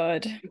my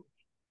God.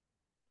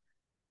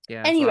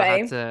 Yeah, so I had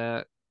Anyway,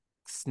 to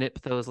snip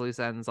those loose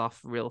ends off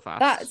real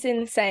that's fast.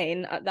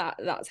 insane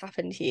that's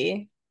happened to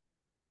you.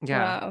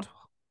 Yeah, Wow.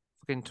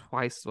 fucking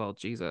twice as well,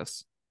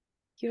 Jesus.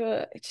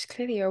 You're just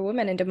clearly you're a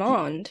woman in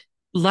demand.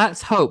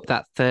 Let's hope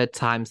that third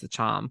time's the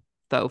charm,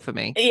 though, for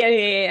me.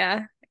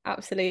 Yeah.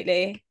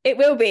 Absolutely. It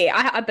will be.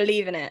 I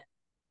believe in it.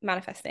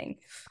 Manifesting.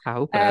 I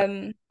hope it.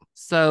 Um,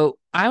 So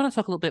I want to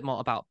talk a little bit more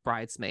about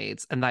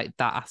bridesmaids and like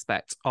that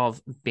aspect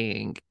of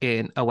being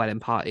in a wedding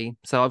party.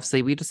 So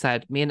obviously we just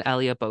said me and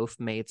Ellie are both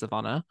maids of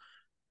honor.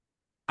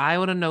 I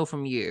want to know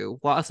from you,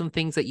 what are some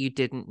things that you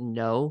didn't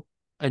know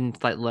and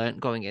like learnt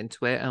going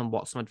into it, and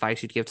what some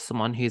advice you'd give to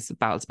someone who's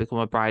about to become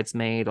a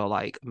bridesmaid or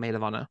like maid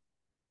of honor?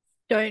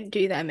 Don't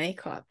do their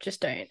makeup.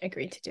 Just don't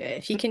agree to do it.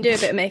 If you can do a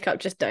bit of makeup,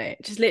 just don't.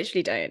 Just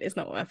literally don't. It's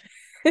not worth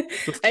it.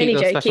 Just keep Only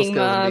those special joking,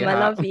 skills under mum. your I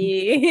hat. love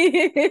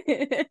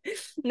you.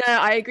 No,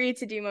 I agreed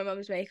to do my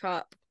mum's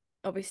makeup.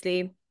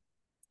 Obviously,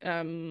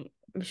 I'm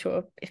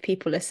sure if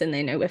people listen,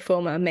 they know we're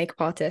former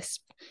makeup artists.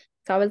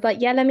 So I was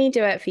like, yeah, let me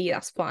do it for you.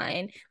 That's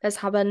fine. Let's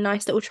have a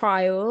nice little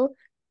trial.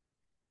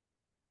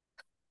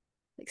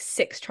 Like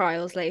 6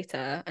 trials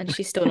later, and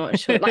she's still not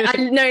sure. Like,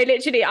 I no,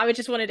 literally, I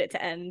just wanted it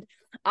to end.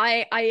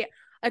 I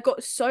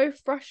got so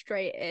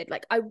frustrated.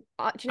 Like, do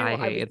you know I what?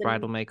 hated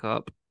bridal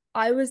makeup.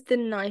 I was the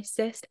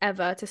nicest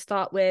ever to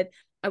start with.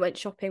 I went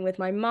shopping with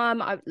my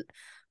mum.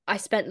 I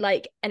spent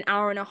like an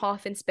hour and a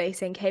half in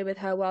Space NK with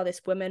her while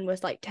this woman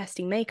was like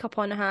testing makeup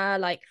on her.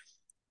 Like,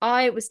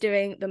 I was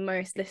doing the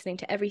most, listening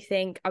to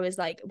everything. I was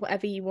like,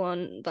 whatever you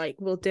want, like,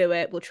 we'll do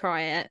it, we'll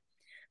try it.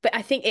 But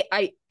I think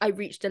I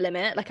reached a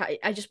limit. Like,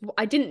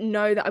 I didn't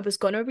know that I was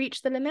gonna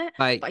reach the limit,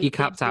 Like, but I you did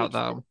capped out reach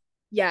though.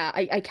 yeah,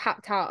 I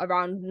capped out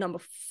around number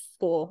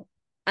 4.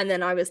 And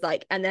then I was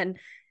like, and then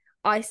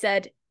I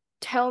said,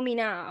 tell me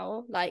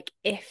now, like,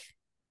 if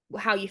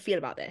how you feel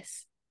about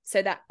this,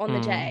 so that on the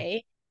Mm.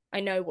 day I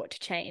know what to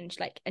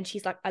change. Like, and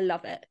she's like, I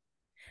love it.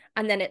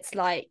 And then it's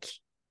like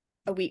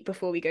a week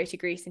before we go to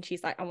Greece, and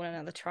she's like, I want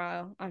another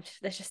trial.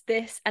 There's just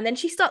this. And then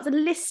she starts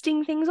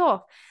listing things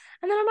off.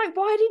 And then I'm like,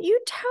 why didn't you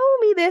tell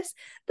me this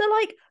the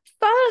like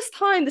first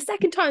time, the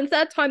second time,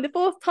 third time, the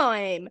fourth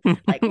time?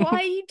 Like, why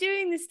are you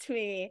doing this to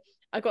me?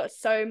 I got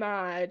so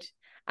mad.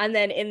 And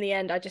then in the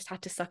end, I just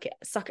had to suck it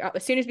up.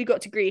 As soon as we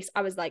got to Greece,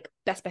 I was like,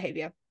 best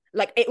behavior.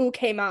 Like, it all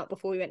came out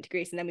before we went to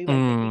Greece, and then we went,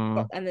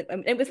 Mm. and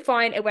it was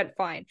fine. It went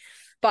fine.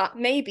 But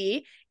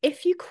maybe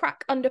if you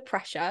crack under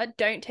pressure,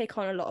 don't take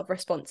on a lot of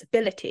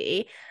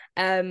responsibility.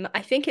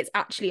 I think it's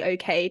actually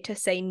okay to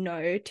say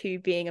no to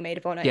being a maid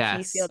of honor if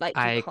you feel Yes, like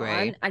I you agree.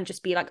 can't, and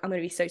just be like, I'm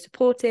going to be so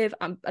supportive.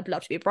 I'd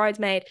love to be a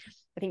bridesmaid.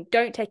 I think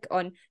don't take it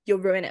on. You'll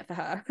ruin it for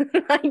her.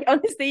 Like,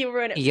 honestly, you'll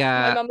ruin it. My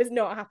Yeah, mum is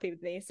not happy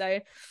with me. So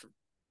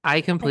I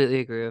I, completely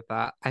agree with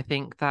that. I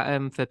think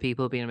that for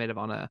people being a maid of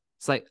honor,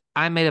 it's like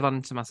I'm maid of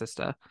honor to my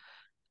sister.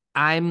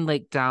 I'm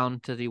like down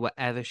to do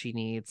whatever she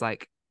needs,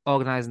 like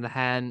organizing the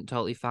hen,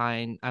 totally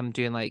fine. I'm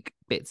doing like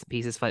bits and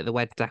pieces for like the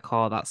wedding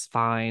decor, that's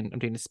fine. I'm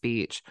doing a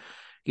speech,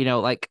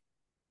 like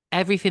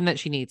everything that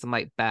she needs. I'm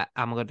like, bet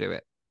I'm gonna do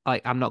it.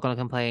 Like I'm not gonna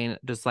complain.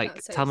 Just like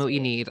that's so tell me what you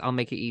sweet. need. I'll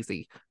make it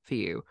easy for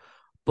you.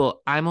 But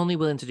I'm only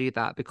willing to do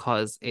that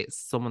because it's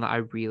someone that I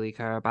really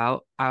care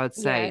about. I would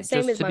Yeah, say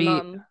same just with to my be,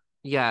 mum.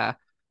 yeah.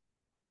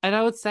 And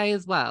I would say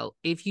as well,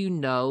 if you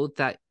know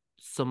that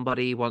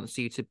somebody wants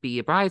you to be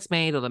a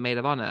bridesmaid or the maid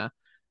of honor,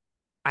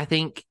 I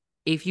think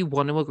if you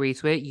want to agree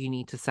to it, you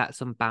need to set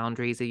some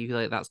boundaries if you feel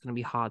like that's going to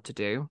be hard to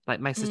do. Like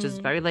my sister's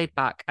Mm, very laid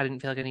back. I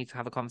didn't feel like I need to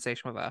have a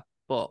conversation with her.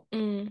 But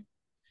mm,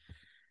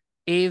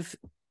 if,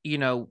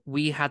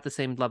 we had the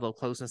same level of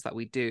closeness that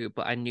we do,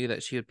 but I knew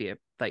that she would be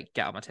like,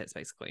 get on my tits,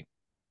 basically.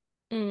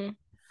 mm.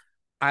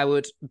 I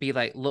would be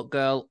like, look,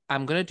 girl,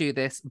 I'm going to do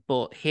this,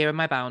 but here are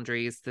my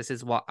boundaries. This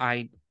is what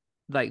I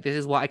like. This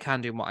is what I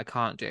can do and what I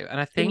can't do. And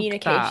I think that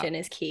Communication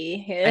is key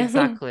here.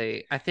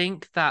 exactly. I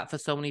think that for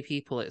so many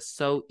people, it's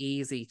so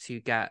easy to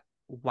get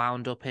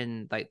wound up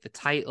in like the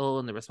title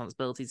and the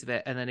responsibilities of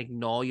it and then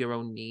ignore your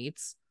own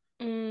needs.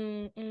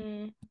 Mm,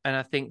 mm. And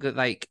I think that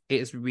like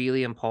it's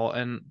really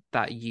important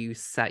that you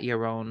set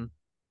your own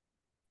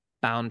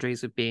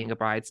boundaries with being a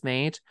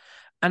bridesmaid.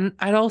 And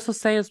I'd also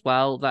say as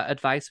well that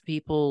advice for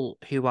people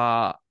who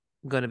are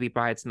going to be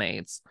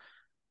bridesmaids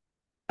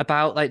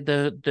about like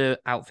the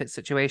outfit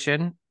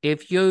situation.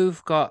 If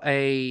you've got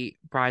a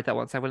bride that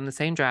wants everyone in the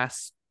same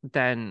dress,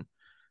 then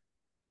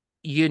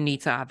you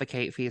need to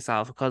advocate for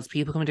yourself because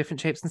people come in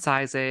different shapes and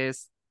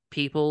sizes.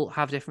 People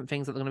have different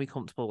things that they're going to be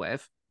comfortable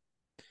with.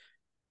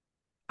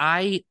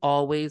 I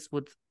always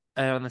would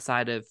err on the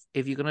side of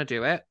if you're going to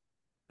do it,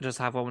 just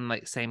have one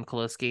like same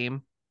color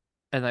scheme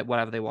and like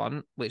whatever they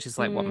want, which is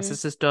like what my Mm.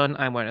 sister's done.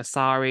 I'm wearing a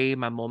sari.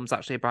 My mum's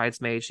actually a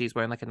bridesmaid. She's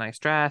wearing like a nice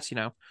dress.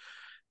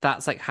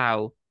 That's like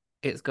how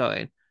it's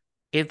going.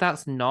 If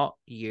that's not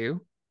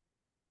you,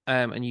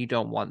 and you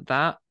don't want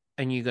that,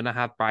 and you're gonna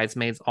have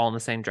bridesmaids all in the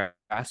same dress,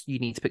 you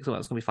need to pick something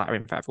that's gonna be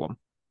flattering for everyone.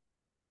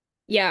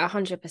 Yeah,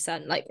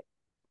 100%. Like,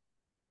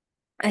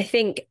 I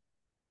think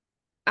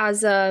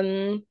as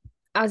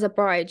as a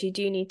bride, you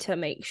do need to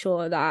make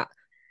sure that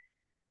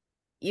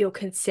you're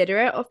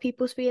considerate of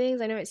people's feelings.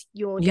 I know it's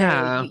your day,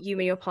 Yeah. you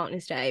and your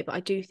partner's day, but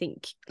I do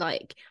think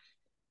like,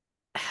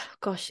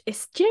 gosh,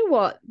 do you know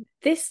what?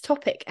 This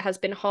topic has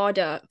been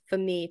harder for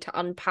me to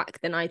unpack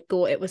than I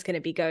thought it was going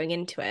to be going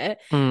into it,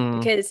 Mm,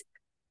 because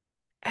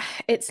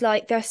it's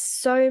like there's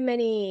so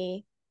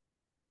many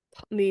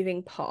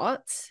moving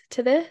parts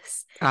to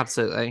this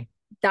absolutely.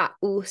 that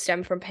all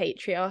stem from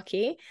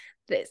patriarchy,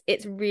 that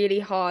it's really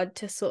hard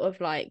to sort of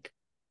like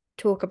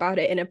talk about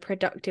it in a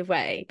productive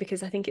way,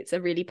 because I think it's a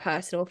really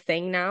personal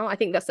thing now. I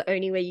think that's the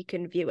only way you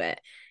can view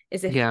it,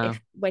 is Yeah.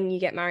 if when you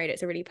get married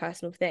it's a really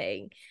personal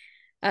thing.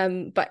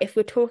 But if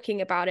we're talking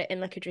about it in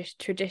like a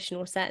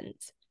traditional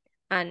sense,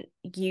 and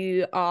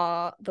you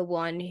are the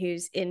one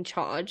who's in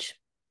charge,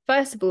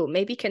 first of all,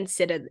 maybe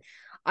consider.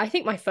 I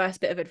think my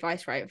first bit of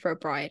advice, right, for a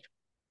bride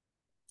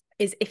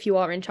is if you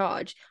are in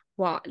charge,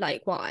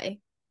 why?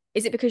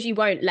 Is it because you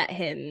won't let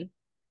him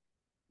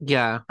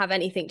Yeah. have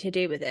anything to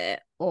do with it?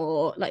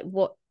 Or like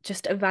what?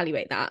 Just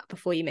evaluate that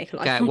before you make a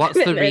Yeah. lifelong What's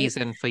the commitment.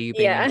 reason for you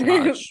being in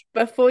Yeah. charge?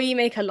 Before you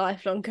make a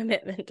lifelong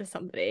commitment to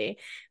somebody,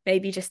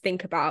 maybe just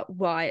think about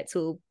why it's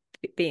all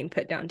being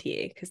put down to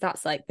you, because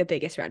that's like the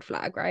biggest red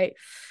flag, right?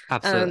 Um,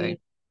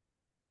 Absolutely.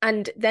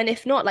 and then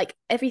if not, like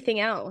everything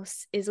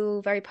else is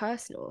all very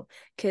personal,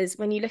 because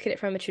when you look at it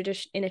from a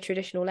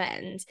traditional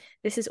lens,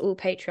 this is all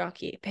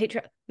patriarchy.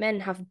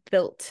 Men have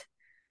built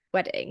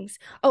weddings.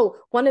 Oh,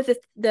 one of the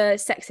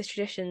sexist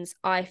traditions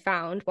I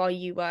found while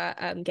you were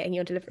getting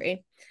your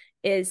delivery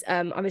is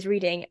I was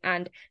reading,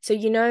 and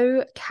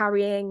so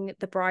carrying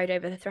the bride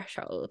over the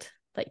threshold,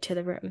 like to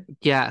the room,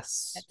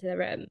 Yes. to the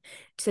room.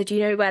 So do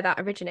you know where that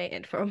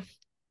originated from?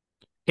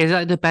 Is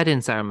that the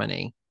bedding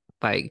ceremony?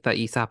 Like that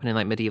used to happen in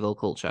like medieval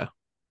culture?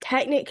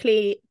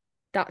 Technically,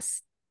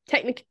 that's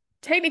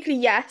technically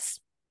yes,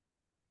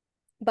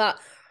 but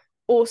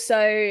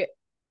also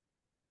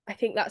I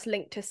think that's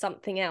linked to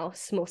something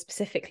else more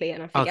specifically,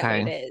 and I forget what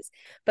it Okay. is.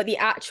 But the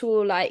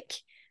actual like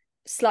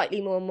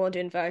slightly more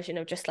modern version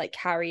of just like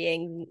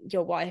carrying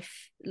your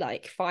wife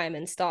like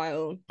fireman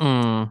style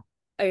Mm.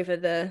 over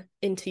the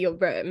into your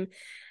room,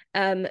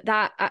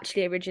 that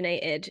actually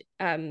originated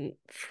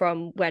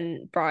from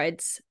when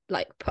brides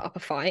like put up a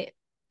fight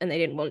and they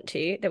didn't want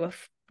to. They were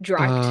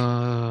dragged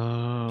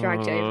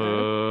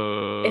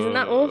over. Isn't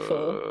that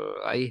awful?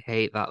 I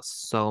hate that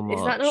so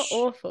Is that not much.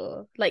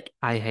 awful? Like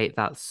I hate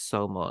that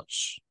so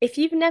much. if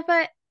you've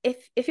never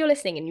if you're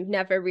listening and you've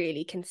never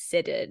really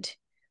considered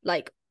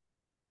like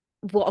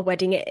what a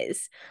wedding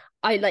is,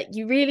 I like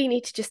you really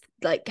need to just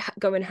like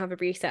go and have a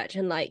research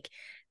and like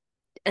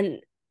and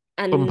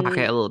Unpack it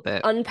and a little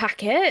bit.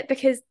 unpack it,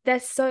 because they're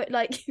so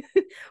like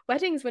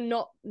weddings were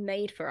not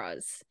made for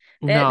us.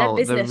 They're No,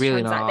 they're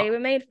really they not. were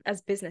made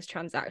as business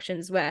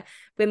transactions where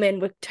women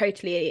were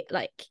totally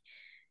like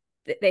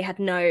they had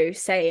no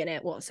say in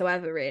it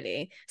whatsoever,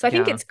 really. So I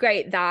think Yeah. it's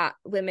great that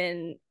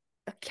women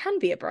can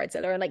be a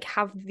bridezilla and like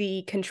have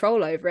the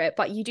control over it,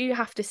 but you do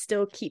have to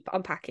still keep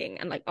unpacking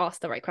and like ask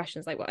the right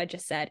questions, like what I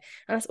just said.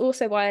 And that's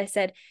also why I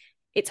said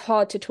it's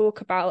hard to talk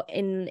about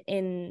in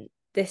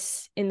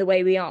the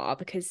way we are,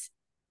 because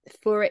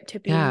for it to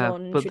be Yeah.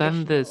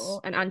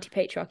 non-traditional and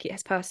anti-patriarchy,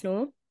 it's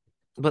personal.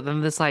 But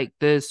then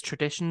there's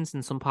traditions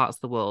in some parts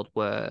of the world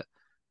where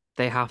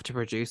they have to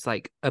produce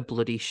like a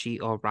bloody sheet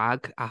or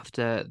rag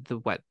after the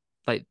wet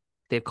like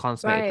they've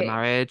consummated the Right.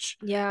 marriage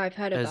Yeah, I've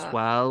heard of as that.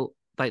 well.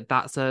 Like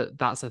that's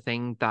a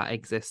thing that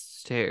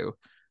exists too.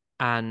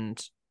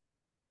 And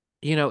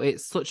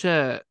it's such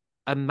a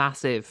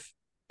massive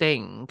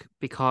thing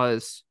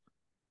because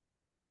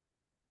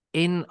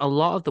in a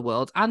lot of the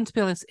world, and to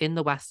be honest, in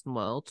the Western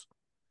world,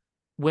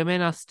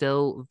 women are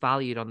still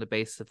valued on the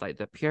basis of like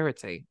their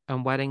purity,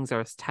 and weddings are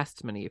a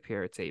testimony of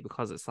purity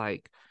because it's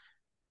like,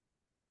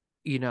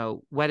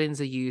 weddings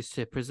are used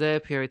to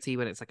preserve purity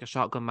when it's like a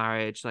shotgun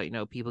marriage, like,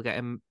 people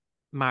getting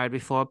married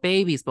before a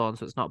baby's born,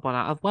 so it's not born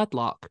out of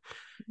wedlock.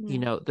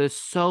 Mm. There's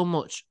so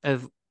much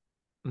of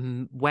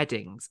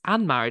weddings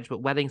and marriage,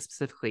 but weddings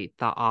specifically,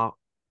 that are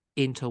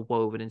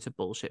interwoven into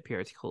bullshit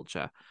purity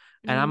culture.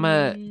 And I'm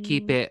gonna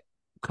keep Mm. it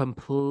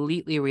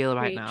completely real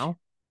right Preach. now.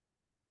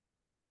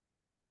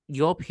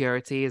 Your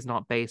purity is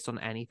not based on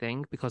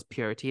anything because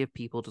purity of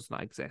people does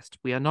not exist.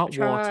 We are not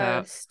water.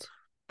 Trust.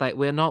 Like,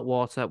 we're not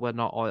water, we're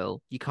not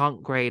oil. You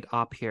can't grade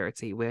our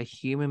purity. We're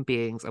human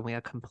beings and we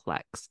are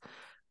complex.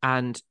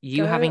 And Go off.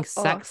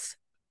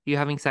 you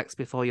having sex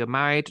before you're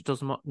married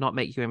does not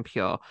make you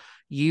impure.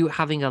 You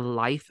having a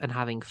life and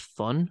having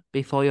fun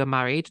before you're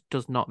married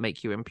does not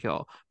make you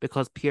impure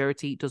because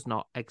purity does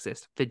not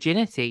exist.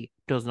 Virginity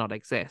does not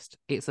exist.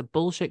 It's a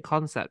bullshit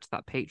concept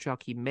that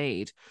patriarchy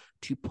made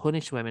to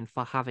punish women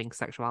for having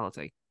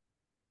sexuality.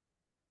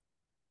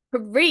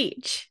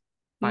 Preach.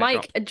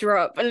 Mic Mic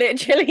drop. drop.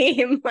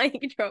 Literally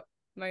mic drop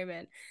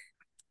moment.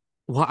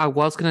 What I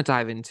was going to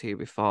dive into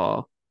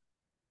before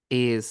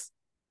is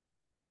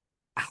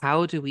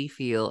how do we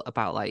feel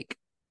about like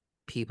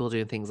people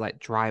doing things like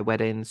dry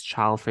weddings,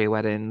 child-free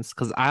weddings?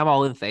 Because I'm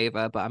all in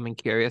favor, but I'm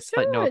curious,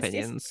 like, no Sure,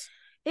 opinions.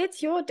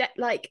 it's your day.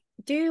 Like,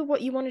 do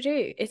what you want to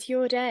do. It's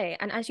your day.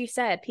 And as you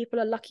said, people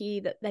are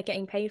lucky that they're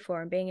getting paid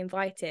for and being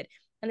invited.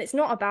 And it's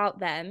not about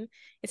them.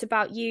 It's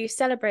about you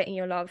celebrating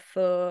your love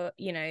for,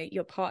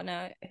 your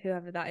partner,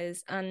 whoever that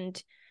is,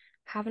 and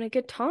having a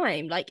good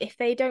time. Like, if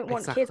they don't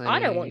want kids, I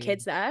don't want Exactly.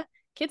 kids there.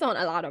 Kids aren't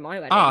allowed at my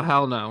Oh, wedding.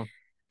 hell no.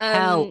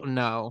 Hell Um,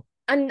 no.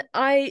 and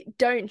I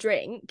don't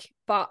drink,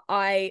 but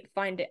I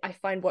find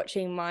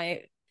watching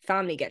my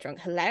family get drunk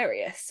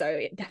hilarious. So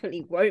it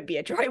definitely won't be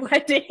a dry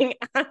wedding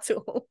at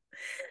all.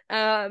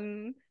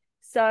 Um,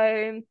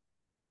 so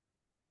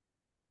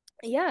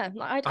yeah,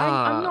 like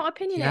I'm not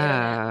opinionated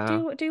on it.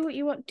 Yeah. Do what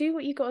you want, do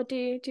what you gotta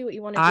do what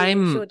you want to do. It's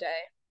I'm your day.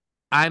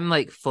 I'm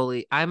like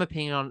fully I'm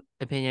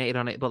opinionated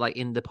on it, but like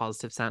in the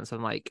positive sense.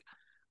 I'm like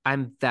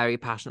I'm very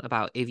passionate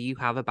about if you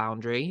have a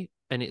boundary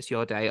and it's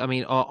your day. I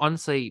mean, or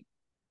honestly,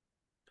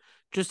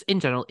 just in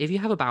general, if you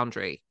have a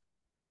boundary,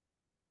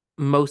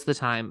 most of the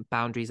time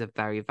boundaries are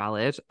very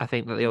valid. I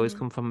think that they always Mm.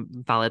 come from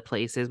valid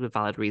places with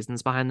valid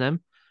reasons behind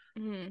them.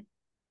 Mm.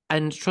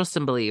 And trust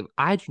and believe,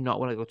 I do not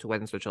want to go to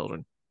weddings with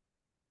children.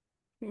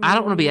 I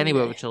don't want to be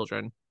anywhere No. with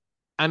children.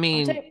 I I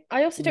mean, don't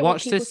I also don't want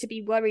watch people to this.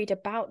 be worried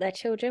about their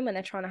children when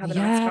they're trying to have a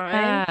nice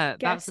Yeah, time.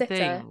 Get a that's the sitter.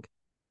 thing.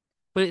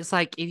 But it's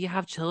like if you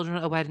have children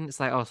at a wedding, it's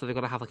like, oh, so they've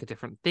got to have like a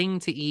different thing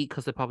to eat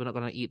because they're probably not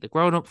going to eat the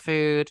grown-up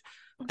food.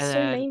 It's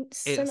And then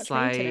so it's much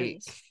like,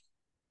 maintenance.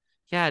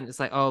 yeah, and it's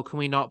like, oh, can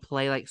we not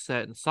play like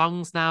certain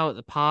songs now at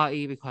the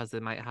party because they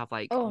might have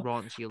like Oh,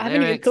 raunchy I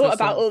haven't even lyrics or thought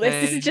about all this.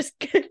 This is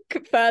something?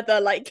 just further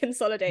like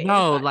consolidating the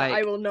No, fact that I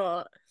like, will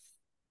not.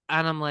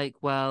 and I'm like,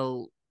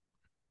 well,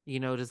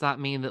 does that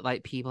mean that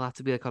like people have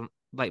to be like on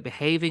like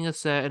behaving a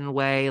certain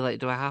way? Like,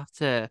 do I have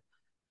to,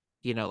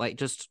 like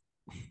just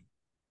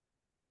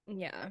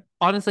Yeah.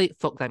 honestly,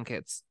 fuck them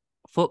kids.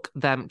 Fuck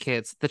them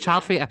kids. The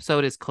child Yeah. free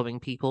episode is coming,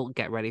 people.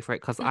 Get ready for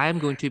it because I am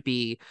going to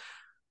be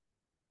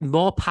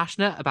more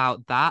passionate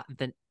about that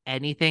than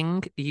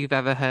anything you've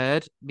ever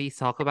heard me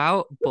talk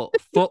about. But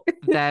fuck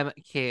them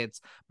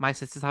kids. My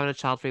sister's having a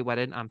child free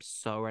wedding. I'm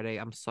so ready.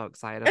 I'm so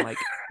excited. I'm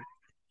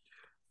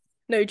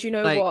No, do you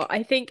know what? like,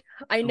 I think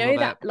I I know love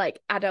that it. like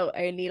adult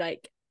only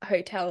like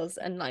hotels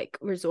and like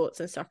resorts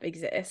and stuff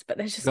exist, but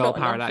there's just Girl not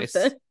enough of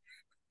them. paradise.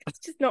 It's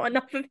just not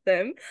enough of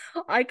them.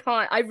 I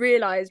can't. I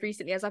realized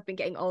recently as I've been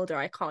getting older,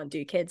 I can't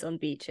do kids on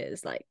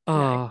beaches. Like, no,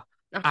 Oh,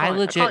 I I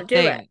can't. I can't legit do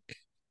it. think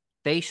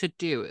they should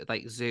do it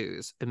like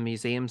zoos and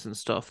museums and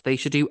stuff. They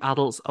should do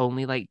adults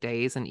only like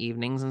days and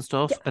evenings and Yeah,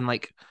 stuff. And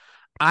like,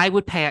 I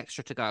would pay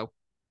extra to go.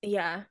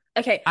 yeah.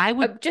 Okay. I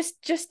would,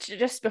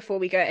 Just before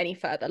we go any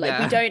further, like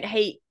we yeah. don't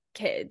hate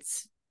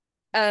kids.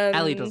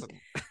 Ellie Um, doesn't.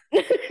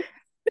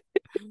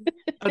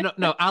 Oh no,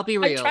 no, I'll be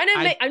real.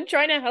 I'm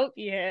trying to help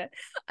you here.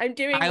 I'm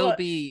doing I'll what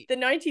be the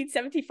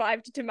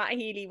 1975 to Matt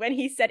Healy when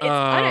he said it's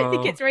I don't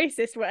think oh it's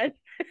racist when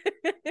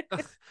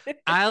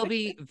I'll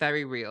be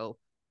very real.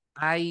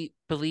 I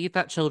believe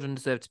that children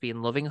deserve to be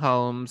in loving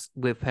homes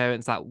with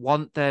parents that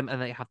want them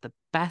and they have the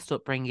best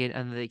upbringing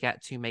and they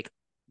get to make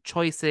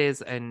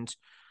choices and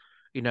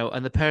and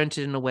they're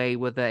parented in a way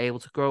where they're able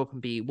to grow up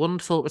and be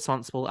wonderful,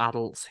 responsible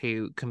adults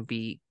who can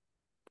be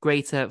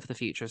greater for the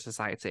future of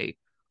society.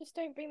 just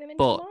don't bring them into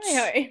But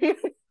my home.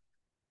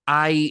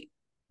 I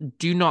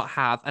do not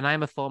have, and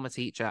I'm a former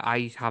teacher,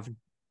 I have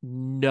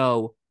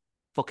no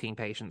fucking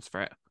patience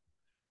for it.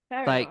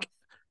 Fair enough. Like,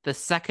 the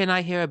second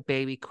I hear a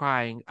baby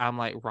crying, I'm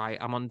like, right,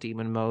 I'm on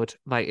demon mode.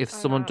 Like, if I'm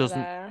someone out of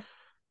doesn't, there.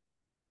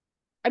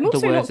 I'm the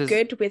also worst not is,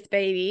 good with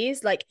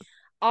babies. Like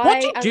what do I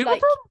you am do with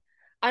like them?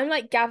 I'm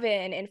like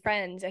Gavin in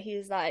Friends, where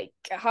he's like,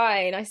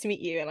 "Hi, nice to meet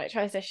you," and like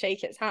tries to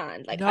shake its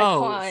hand. Like I No,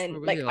 for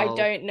can't, like I real.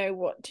 don't know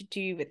what to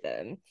do with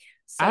them.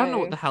 I don't know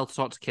what So the hell to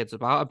talk to kids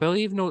about. I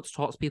barely even know what to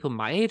talk to people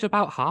my age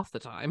about half the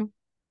time.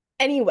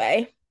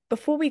 anyway,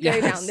 before we go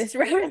down Yes. this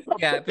rabbit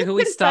Yeah, hole before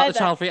we start the further,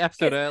 child free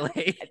episode because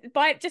early.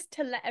 by just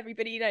to let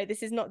everybody know,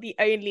 this is not the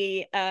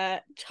only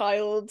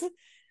child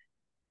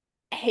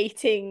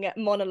hating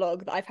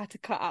monologue that I've had to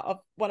cut out of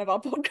one of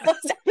our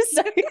podcast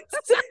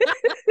episodes.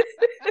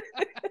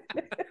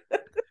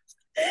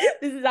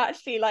 This is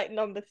actually like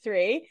number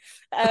 3.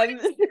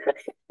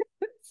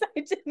 So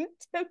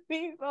to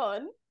move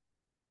on.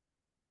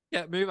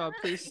 Yeah, move on,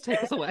 please. Just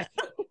take us away.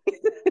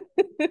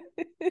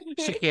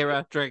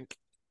 Shakira, drink.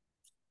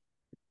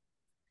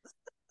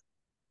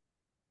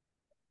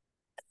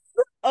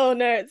 Oh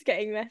no, it's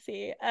getting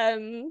messy.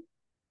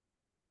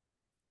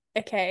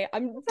 Okay,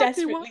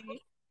 Exactly what?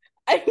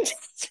 I'm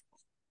just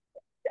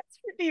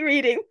desperately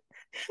reading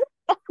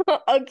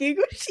our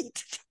Google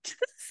sheet.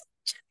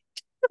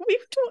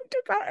 We've talked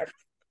about it.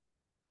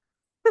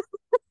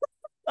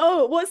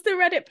 Oh, what's the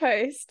Reddit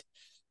post?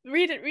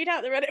 Read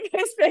out the Reddit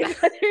post, babe.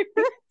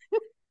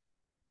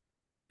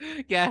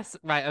 Yes,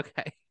 right,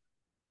 okay.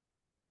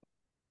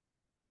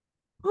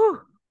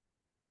 Whew.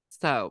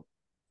 So,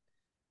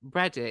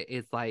 Reddit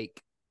is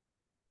like,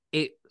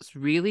 it's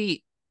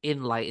really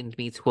enlightened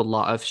me to a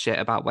lot of shit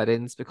about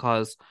weddings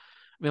because, I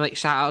mean, like,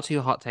 shout out to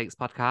your Hot Takes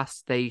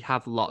podcast. They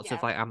have lots of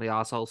Yeah. like, I'm the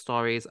arsehole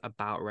stories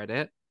about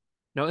Reddit.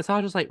 Notice how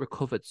I just like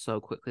recovered so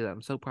quickly there.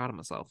 I'm so proud of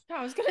myself.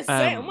 I was gonna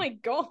say, oh Um, my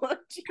god,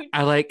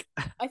 I like,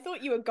 I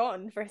thought you were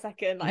gone for a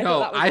second. Like, I thought no,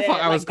 that was I thought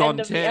it. I was Like, end gone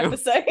of the too.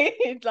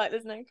 episode. Like,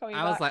 there's no coming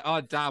I was back. like, oh,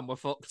 damn, we're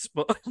fucked.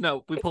 But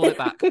no, we pulled it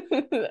back.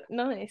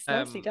 Nice,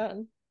 nicely Um,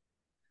 done.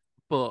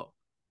 but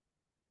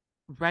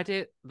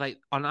Reddit, like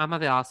on Am I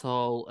the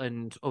Arsehole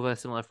and other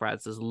similar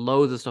threads, there's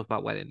loads of stuff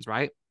about weddings,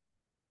 right?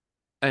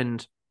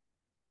 And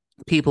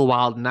people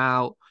wild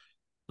now,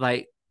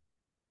 like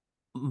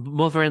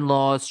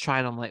mother-in-laws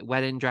trying on like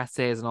wedding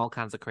dresses and all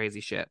kinds of crazy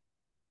shit.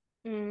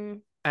 Mm.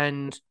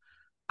 And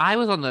I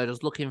was on there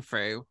just looking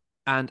through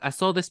and I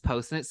saw this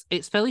post and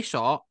it's fairly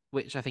short,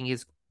 which I think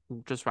is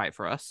just right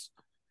for us.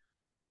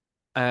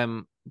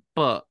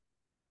 But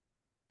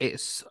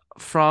it's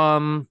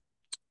from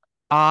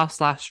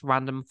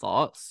r/random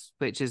thoughts,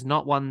 which is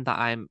not one that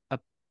I'm a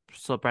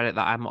subreddit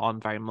that I'm on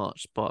very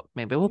much, but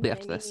maybe it will be No,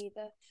 after me this.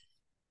 neither.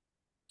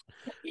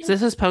 So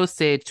this was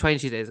posted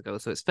 22 days ago,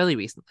 so it's fairly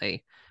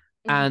recently.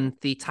 Mhm. And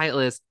the title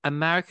is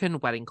American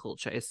Wedding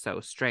Culture is So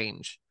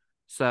Strange.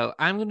 So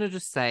I'm going to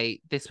just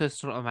say this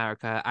was not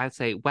America. I'd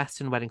say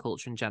Western wedding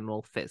culture in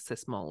general fits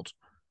this mold.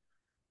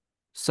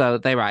 So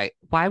they write,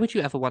 why would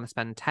you ever want to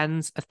spend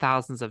tens of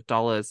thousands of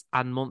dollars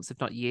and months, if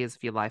not years,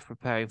 of your life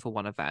preparing for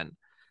one event?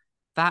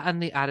 That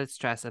and the added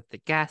stress of the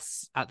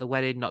guests at the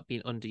wedding not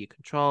being under your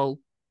control,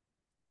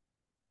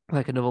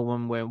 like another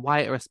one wearing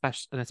white or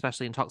an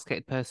especially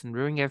intoxicated person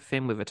ruining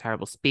everything with a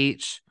terrible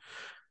speech.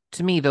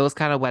 To me, those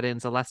kind of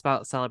weddings are less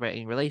about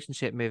celebrating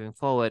relationship moving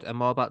forward and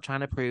more about trying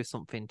to prove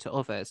something to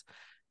others.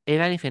 If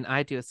anything,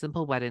 I'd do a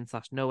simple wedding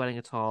slash no wedding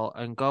at all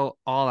and go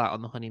all out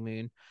on the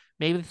honeymoon.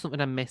 Maybe there's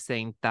something I'm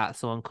missing that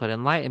someone could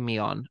enlighten me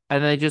on.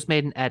 And they just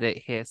made an edit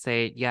here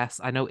saying, yes,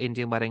 I know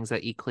Indian weddings are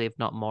equally, if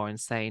not more,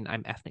 insane.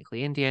 I'm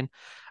ethnically Indian.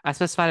 I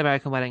specified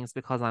American weddings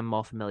because I'm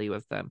more familiar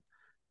with them.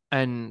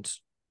 And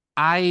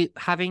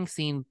having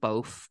seen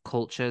both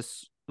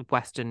cultures,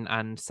 Western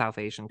and South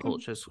Asian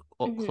cultures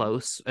up Mhm.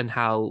 close and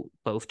how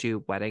both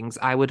do weddings,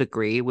 I would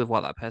agree with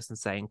what that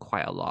person's saying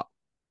quite a lot.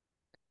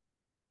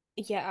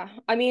 Yeah,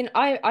 I mean,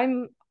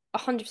 I'm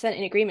 100%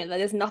 in agreement. Like,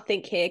 there's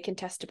nothing here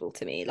contestable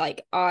to me.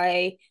 Like,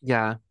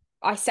 Yeah,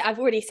 I've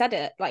already said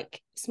it.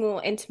 Like, small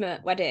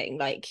intimate wedding.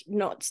 Like,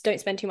 not don't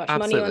spend too much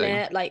money on absolutely.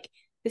 it. Like,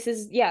 this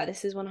is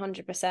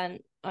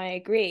 100%. I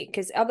agree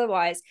because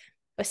otherwise,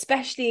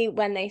 especially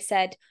when they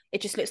said it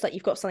just looks like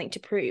you've got something to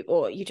prove,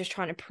 or you're just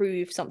trying to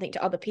prove something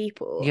to other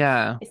people.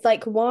 Yeah, It's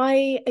like,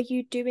 why are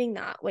you doing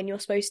that when you're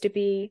supposed to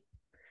be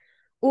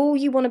all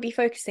you want to be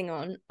focusing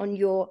on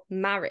your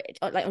marriage,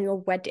 like on your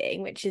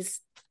wedding, which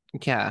is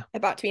yeah.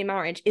 about to be a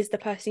marriage, is the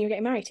person you're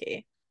getting married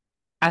to.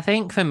 I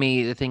think for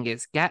me, the thing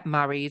is get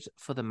married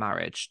for the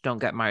marriage. Don't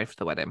get married for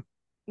the wedding.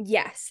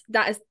 Yes,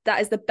 that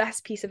is the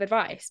best piece of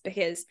advice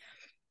because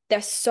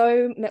there's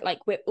so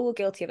like we're all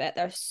guilty of it.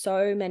 There's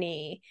so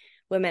many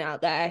women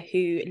out there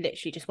who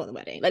literally just want the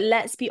wedding. Like,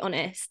 let's be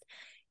honest,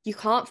 you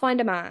can't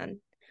find a man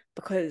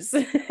because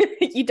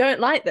you don't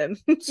like them.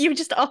 You're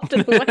just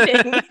after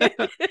the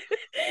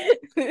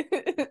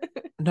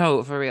wedding.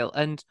 No, for real.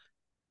 And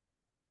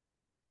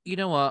you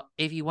know what?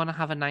 If you want to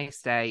have a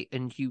nice day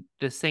and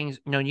there's things,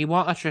 you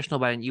want a traditional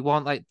wedding, you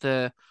want like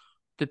the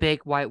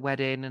big white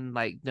wedding and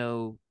like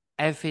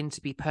everything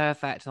to be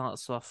perfect and all that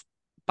stuff,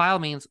 by all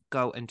means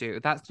go and do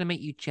it. That's gonna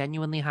make you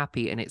genuinely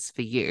happy and it's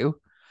for you.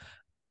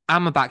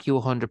 I'm gonna back you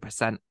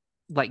 100%.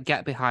 Like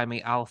get behind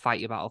me, I'll fight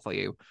your battle for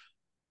you.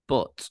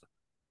 But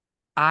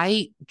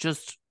I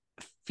just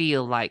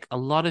feel like a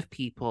lot of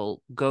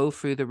people go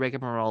through the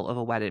rigmarole of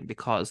a wedding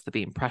because they're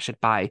being pressured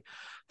by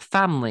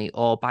family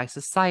or by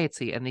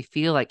society, and they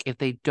feel like if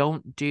they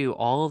don't do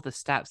all of the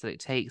steps that it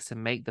takes to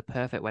make the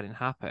perfect wedding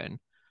happen,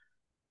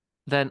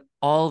 then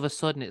all of a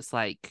sudden it's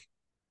like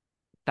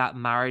that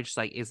marriage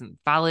like isn't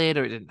valid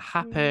or it didn't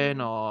happen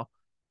Mm. or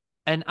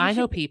and You I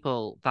know should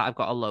people that have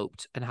got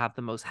eloped and have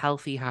the most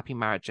healthy, happy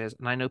marriages.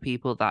 And I know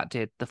people that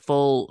did the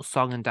full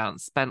song and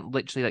dance, spent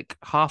literally like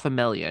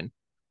 500,000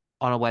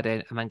 on a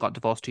wedding and then got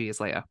divorced 2 years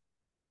later.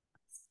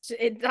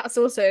 that's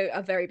also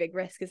a very big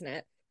risk, isn't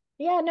it?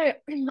 Yeah, no,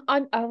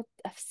 I've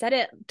said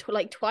it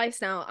like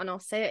twice now, and I'll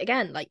say it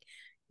again. Like,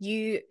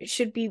 you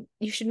should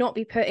not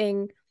be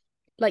putting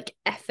like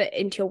effort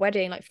into your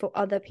wedding like for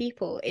other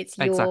people.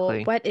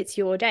 Exactly. It's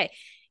your day.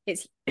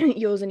 It's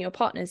yours and your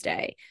partner's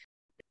day.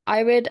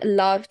 I would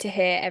love to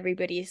hear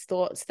everybody's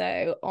thoughts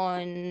though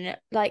on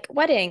like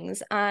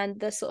weddings and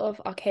the sort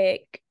of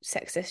archaic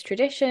sexist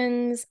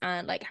traditions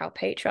and like how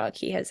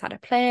patriarchy has had a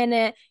play in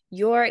it,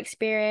 your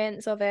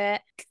experience of it.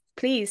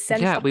 Please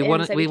send Yeah, stuff in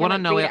so we we can want to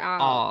like know read it it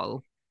out.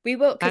 all. We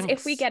will, because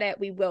if we Thanks. get it,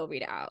 we will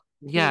read it out.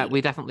 Yeah, We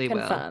we definitely will.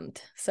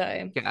 confirmed.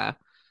 So Yeah.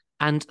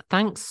 And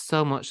thanks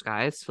so much,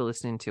 guys, for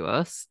listening to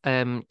us.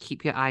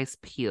 Keep your eyes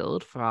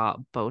peeled for our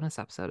bonus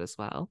episode as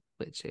well,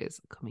 which is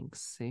coming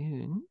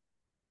soon.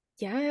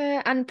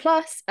 yeah, and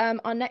plus,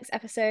 our next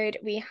episode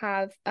we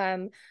have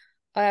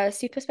a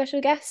super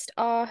special guest,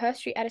 our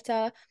Herstory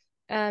editor,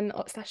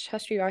 or slash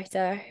Herstory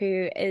writer,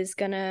 who is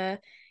gonna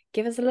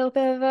give us a little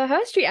bit of a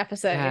Herstory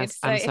episode. Yes,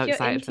 So I'm so if you're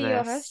excited for into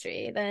your this.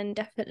 Herstory, then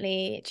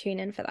definitely tune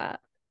in for that.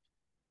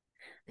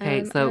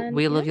 Okay, so And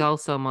we yeah. love y'all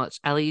so much.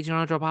 Ellie, do you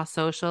want to drop our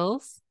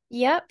socials?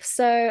 Yep.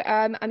 So,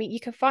 I mean, you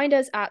can find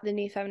us at the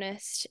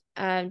newfeminist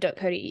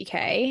 .co.uk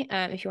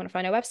if you want to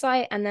find our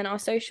website. And then our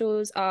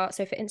socials are,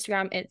 so for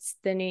Instagram, it's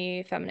the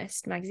New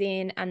Feminist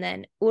Magazine. And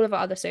then all of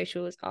our other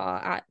socials are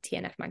at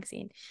TNF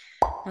Magazine.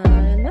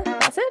 And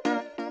that's it.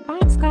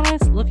 Thanks,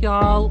 guys. Love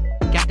y'all.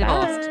 Get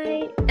divorced.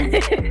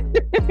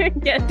 Bye.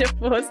 Get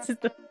divorced is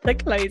the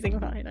closing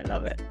line. I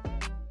love it.